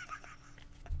excited.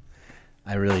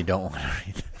 I really don't want to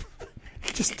read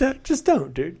it. Just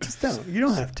don't, dude. Just don't. You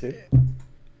don't have to.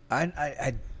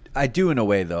 I do in a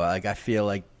way, though. Like, I feel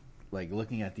like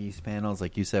looking at these panels,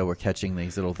 like you said, we're catching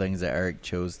these little things that Eric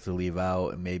chose to leave out,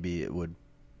 and maybe it would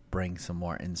bring some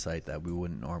more insight that we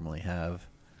wouldn't normally have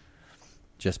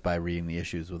just by reading the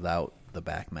issues without the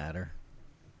back matter.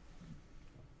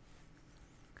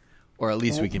 Or at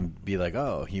least we can be like,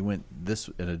 oh, he went this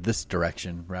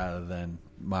direction rather than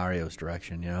Mario's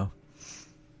direction, you know?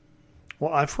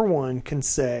 Well, I, for one, can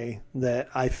say that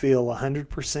I feel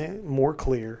 100% more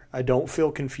clear. I don't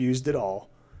feel confused at all.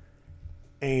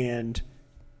 And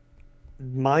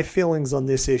my feelings on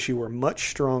this issue are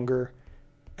much stronger.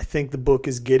 I think the book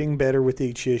is getting better with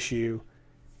each issue.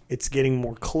 It's getting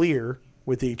more clear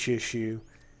with each issue.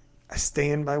 I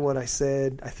stand by what I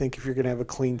said. I think if you're going to have a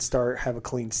clean start, have a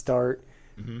clean start.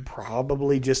 Mm-hmm.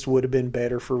 Probably just would have been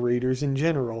better for readers in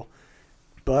general.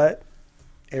 But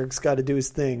Eric's got to do his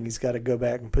thing. He's got to go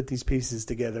back and put these pieces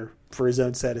together for his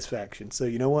own satisfaction. So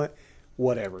you know what?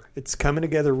 Whatever. It's coming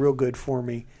together real good for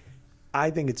me. I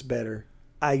think it's better.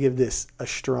 I give this a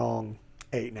strong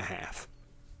 8.5.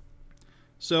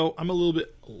 So I'm a little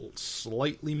bit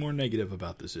slightly more negative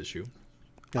about this issue.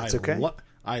 That's okay.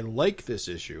 I like this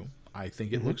issue. I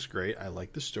think it looks great. I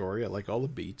like the story. I like all the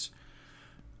beats.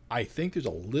 I think there's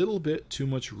a little bit too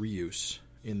much reuse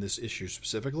in this issue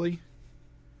specifically,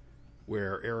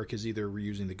 where Eric is either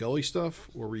reusing the Gully stuff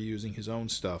or reusing his own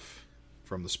stuff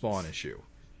from the Spawn issue.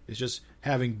 It's just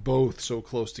having both so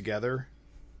close together.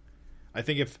 I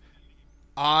think if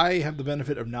I have the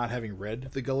benefit of not having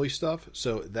read the Gully stuff,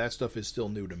 so that stuff is still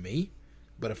new to me.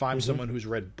 But if I'm someone who's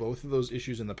read both of those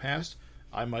issues in the past,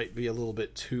 I might be a little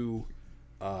bit too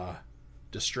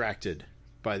distracted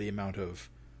by the amount of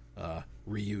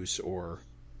reuse or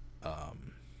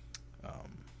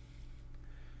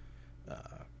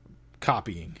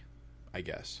copying, I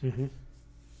guess. Mm-hmm.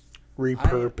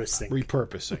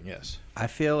 Repurposing, yes. I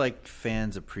feel like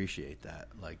fans appreciate that,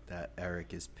 like that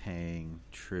Eric is paying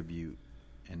tribute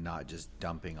and not just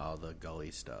dumping all the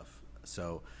Gully stuff.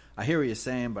 So I hear what you're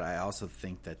saying, but I also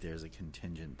think that there's a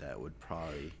contingent that would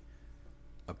probably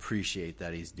appreciate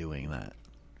that he's doing that.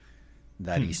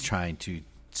 That he's trying to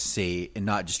say, and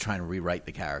not just trying to rewrite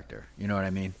the character. You know what I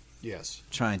mean? Yes.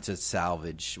 Trying to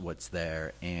salvage what's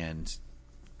there and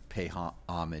pay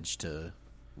homage to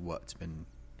what's been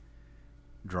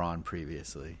drawn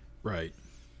previously. Right.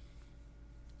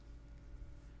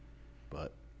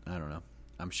 But I don't know.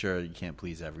 I'm sure you can't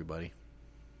please everybody.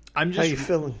 How you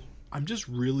feeling? I'm just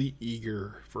really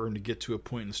eager for him to get to a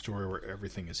point in the story where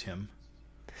everything is him.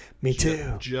 Me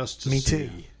too. Just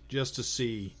to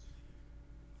see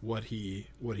what he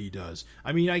does.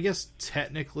 I mean, I guess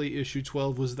technically issue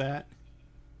 12 was that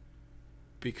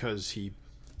because he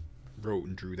wrote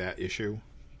and drew that issue.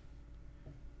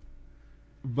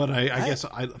 But I guess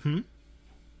I'm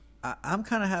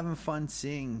kind of having fun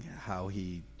seeing how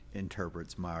he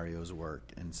interprets Mario's work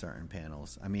in certain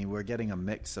panels. I mean, we're getting a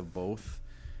mix of both,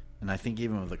 and I think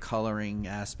even with the coloring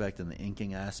aspect and the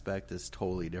inking aspect is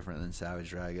totally different than Savage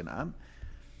Dragon.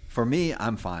 For me,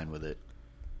 I'm fine with it.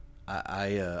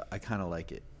 I kind of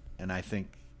like it, and I think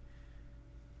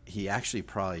he actually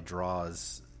probably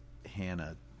draws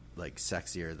Hannah like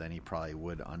sexier than he probably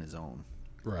would on his own,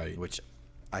 right? Which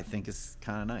I think is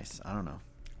kind of nice. I don't know.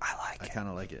 I kind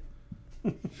of like it.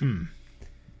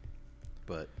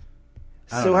 But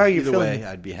so how are you Either feeling? way,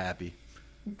 I'd be happy.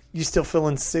 You still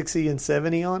feeling 60 and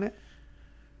 70 on it?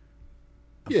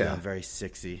 Yeah. feeling very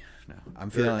 6-y. No, I'm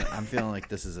feeling like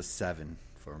this is a 7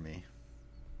 for me.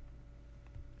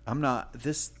 I'm not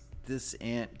this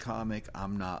Ant comic.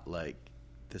 I'm not like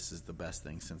this is the best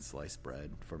thing since sliced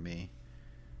bread for me.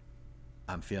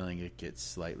 I'm feeling it gets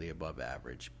slightly above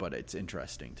average, but it's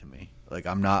interesting to me. Like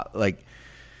I'm not like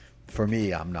for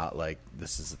me, I'm not like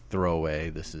this is a throwaway.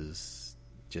 This is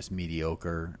just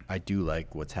mediocre. I do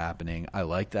like what's happening. I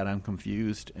like that I'm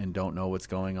confused and don't know what's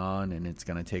going on, and it's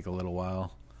going to take a little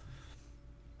while.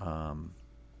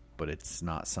 But it's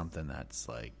not something that's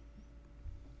like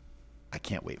I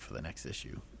can't wait for the next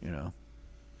issue, you know?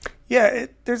 Yeah,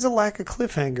 there's a lack of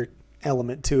cliffhanger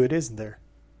element to it, isn't there?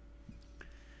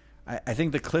 I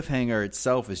think the cliffhanger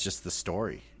itself is just the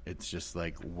story. It's just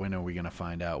like, when are we going to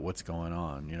find out what's going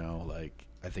on, you know? Like,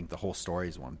 I think the whole story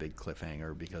is one big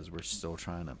cliffhanger because we're still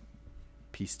trying to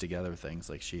piece together things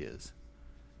like she is.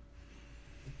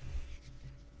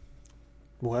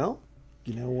 Well,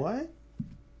 you know what?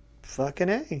 Fucking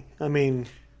A. I mean,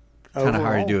 Kind of hard to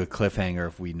overall- do a cliffhanger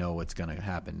if we know what's going to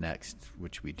happen next,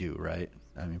 which we do, right?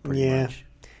 I mean, pretty Yeah. much.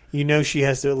 You know she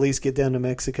has to at least get down to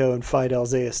Mexico and fight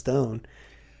Alzea Stone.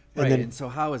 And Right, then, and so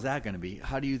how is that going to be?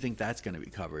 How do you think that's going to be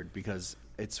covered? Because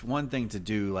it's one thing to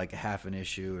do like a half an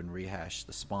issue and rehash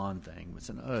the Spawn thing. It's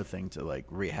another thing to like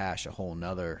rehash a whole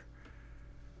nother.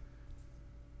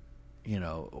 You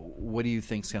know, what do you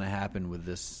think's going to happen with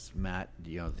this Matt?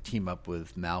 You know, the team up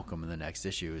with Malcolm in the next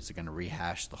issue. Is it going to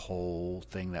rehash the whole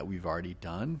thing that we've already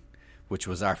done, which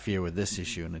was our fear with this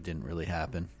issue, and it didn't really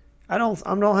happen? I don't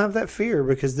have that fear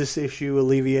because this issue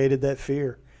alleviated that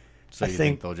fear. So I you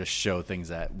think they'll just show things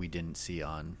that we didn't see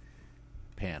on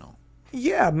panel?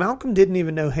 Yeah, Malcolm didn't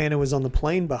even know Hannah was on the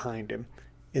plane behind him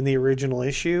in the original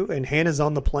issue, and Hannah's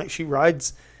on the plane. She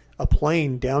rides a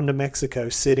plane down to Mexico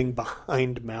sitting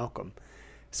behind Malcolm.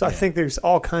 So I think there's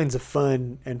all kinds of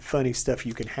fun and funny stuff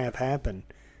you can have happen.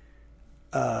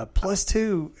 Plus,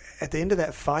 too, at the end of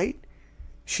that fight,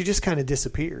 she just kind of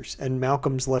disappears, and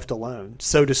Malcolm's left alone.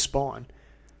 So does Spawn.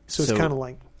 So it's kind of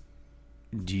like...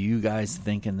 Do you guys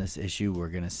think in this issue we're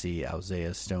going to see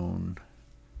Alzea Stone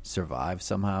survive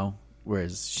somehow,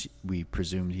 whereas we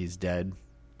presumed he's dead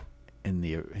in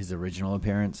his original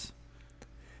appearance?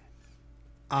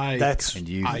 I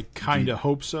kind of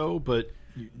hope so, but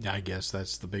I guess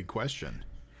that's the big question.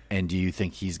 And do you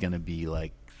think he's going to be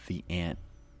like the Ant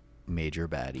major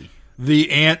baddie?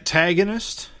 The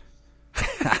antagonist?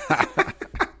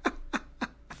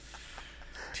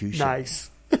 Touche. Nice.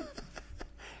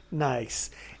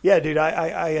 Nice. Yeah, dude,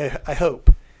 I hope.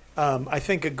 I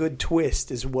think a good twist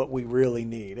is what we really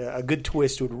need. A good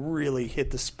twist would really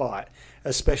hit the spot,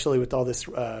 especially with all this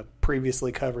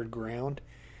previously covered ground.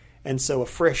 And so a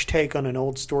fresh take on an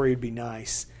old story would be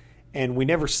nice. And we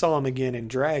never saw him again in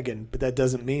Dragon, but that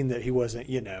doesn't mean that he wasn't,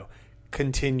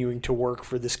 continuing to work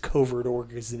for this covert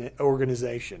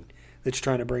organization that's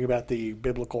trying to bring about the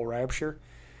biblical rapture.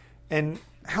 And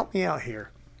help me out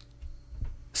here.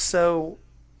 So...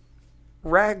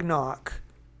 Ragnarok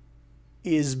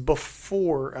is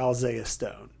before Alzea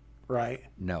Stone, right?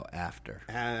 No, after.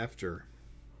 After.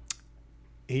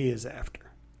 He is after.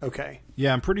 Okay.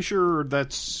 Yeah, I'm pretty sure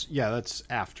that's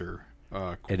after.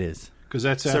 It is. Because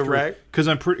that's So, after. right-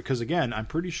 Because again, I'm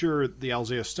pretty sure the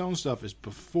Alzea Stone stuff is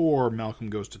before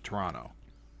Malcolm goes to Toronto.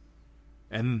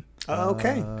 And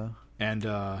Okay.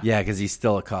 Yeah, because he's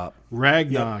still a cop.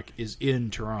 Ragnarok is in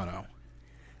Toronto.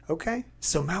 Okay.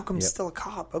 So Malcolm's still a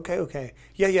cop. Okay.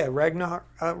 Yeah.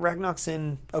 Ragnarok's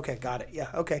in. Okay, got it. Yeah.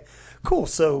 Okay. Cool.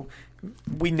 So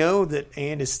we know that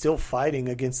Anne is still fighting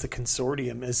against the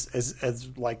consortium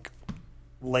as like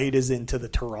late as into the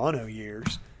Toronto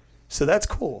years. So that's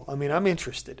cool. I mean, I'm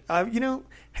interested.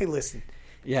 Hey, listen.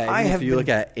 Yeah, if you look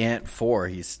at Ant 4,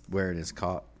 he's wearing his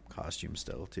cop costume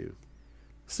still too.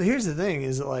 So here's the thing: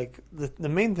 is like the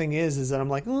main thing is that I'm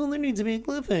like, well, there needs to be a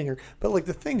cliffhanger. But like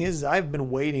the thing is, I've been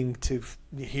waiting to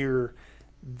hear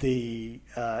the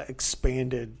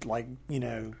expanded,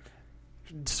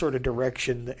 sort of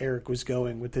direction that Eric was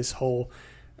going with this whole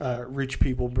rich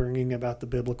people bringing about the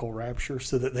biblical rapture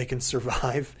so that they can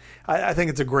survive. I think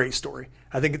it's a great story.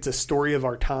 I think it's a story of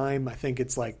our time. I think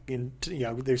it's like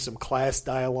there's some class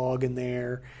dialogue in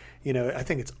there. I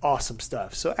think it's awesome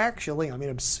stuff. So actually,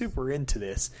 I'm super into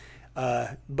this.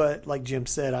 But like Jim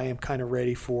said, I am kind of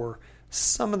ready for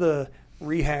some of the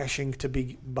rehashing to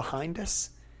be behind us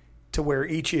to where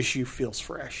each issue feels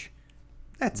fresh.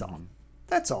 That's all.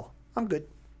 That's all. I'm good.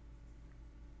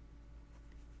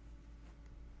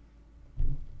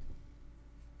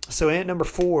 So Ant number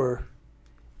 4,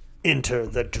 Enter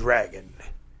the Dragon.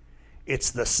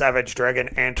 It's the Savage Dragon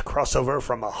Ant crossover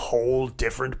from a whole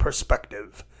different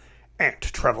perspective. Ant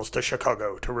travels to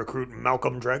Chicago to recruit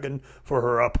Malcolm Dragon for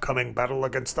her upcoming battle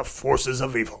against the forces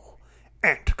of evil.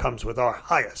 Ant comes with our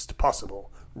highest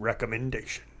possible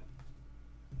recommendation.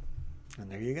 And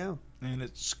there you go. And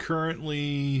it's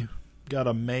currently got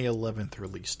a May 11th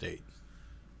release date.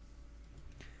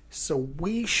 So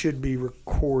we should be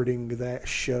recording that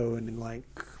show in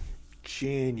like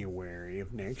January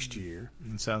of next year.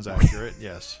 It sounds accurate,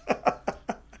 yes.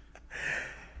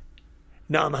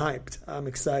 No, I'm hyped. I'm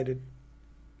excited.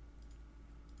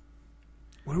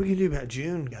 What are we going to do about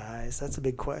June, guys? That's a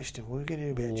big question. What are we going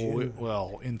to do about June?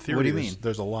 Well, in theory, What do you mean?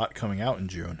 there's a lot coming out in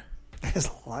June. There's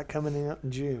a lot coming out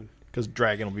in June. Because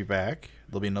Dragon will be back.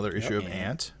 There'll be another issue of Yep.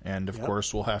 Ant. And, of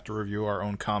course, we'll have to review our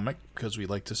own comic because we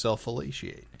like to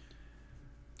self-fellatiate.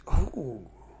 Oh,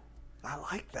 I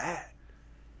like that.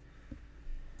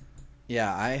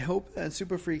 Yeah, I hope that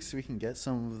Super Freaks we can get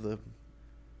some of the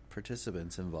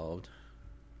participants involved.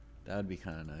 That would be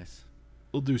kind of nice.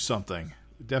 We'll do something.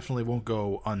 It definitely won't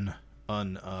go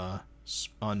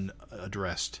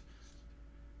unaddressed.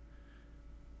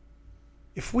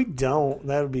 If we don't,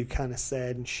 that would be kind of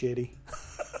sad and shitty.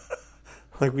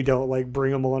 Like we don't like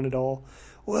bring them on at all.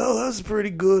 Well, that was a pretty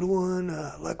good one.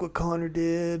 Like what Connor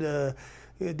did.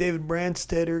 David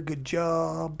Brandstetter, good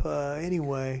job.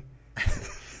 Anyway.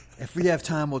 If we have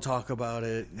time, we'll talk about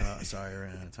it. No, sorry, I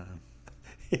ran out of time.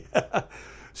 Yeah.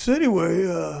 So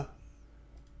anyway,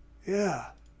 yeah.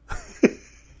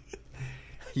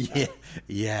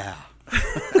 Yeah.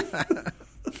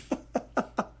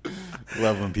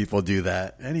 Love when people do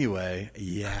that. Anyway,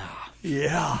 yeah.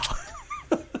 Yeah.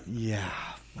 Yeah.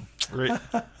 Right.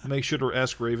 Make sure to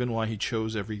ask Raven why he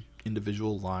chose every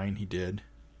individual line he did.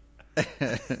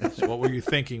 So what were you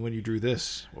thinking when you drew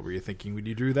this? What were you thinking when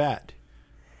you drew that?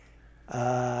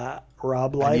 Rob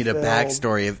Liefeld. I need a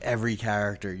backstory of every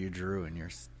character you drew in your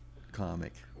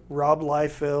comic. Rob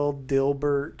Liefeld,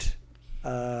 Dilbert.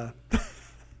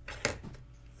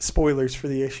 Spoilers for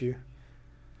the issue.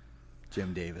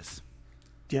 Jim Davis.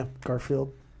 Yeah,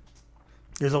 Garfield.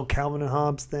 There's old Calvin and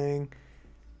Hobbes thing.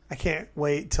 I can't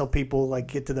wait till people like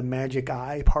get to the magic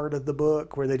eye part of the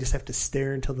book where they just have to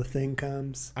stare until the thing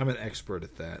comes. I'm an expert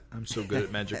at that. I'm so good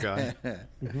at Magic Eye.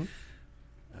 Mm-hmm.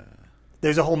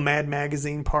 There's a whole Mad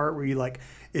Magazine part where you like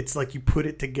it's like you put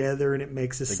it together and it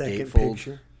makes a The second gatefold.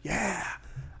 picture. Yeah.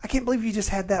 I can't believe you just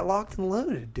had that locked and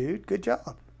loaded, dude. Good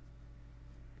job.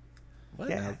 What?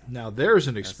 Yeah. Now there's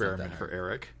an not experiment that for hard.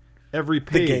 Eric. Every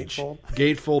page, gatefold.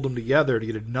 gatefold them together to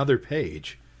get another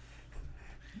page.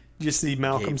 You see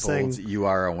Malcolm saying, Gatefolds, you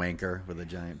are a wanker with a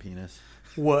giant penis.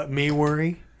 "What, me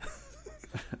worry?"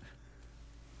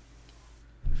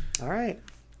 All right.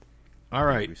 All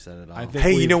right. We've said it all. I think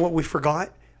Hey, you we've- know what we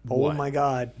forgot? Oh What? my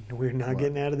God, we're not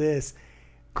getting out of this.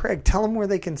 Craig, tell them where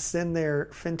they can send their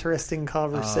interesting For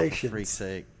conversations. freak's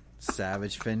sake.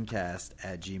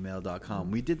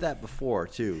 SavageFincast@gmail.com. We did that before,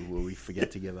 too, where we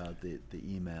forget to give out the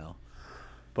email.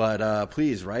 But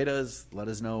please write us. Let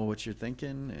us know what you're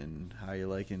thinking and how you're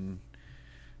liking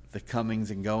the comings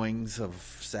and goings of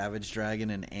Savage Dragon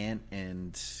and Ant,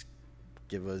 and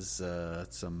give us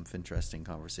some interesting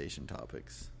conversation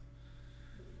topics.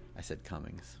 I said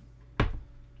comings.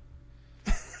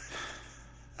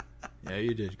 Yeah,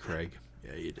 you did, Craig.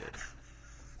 Yeah, you did.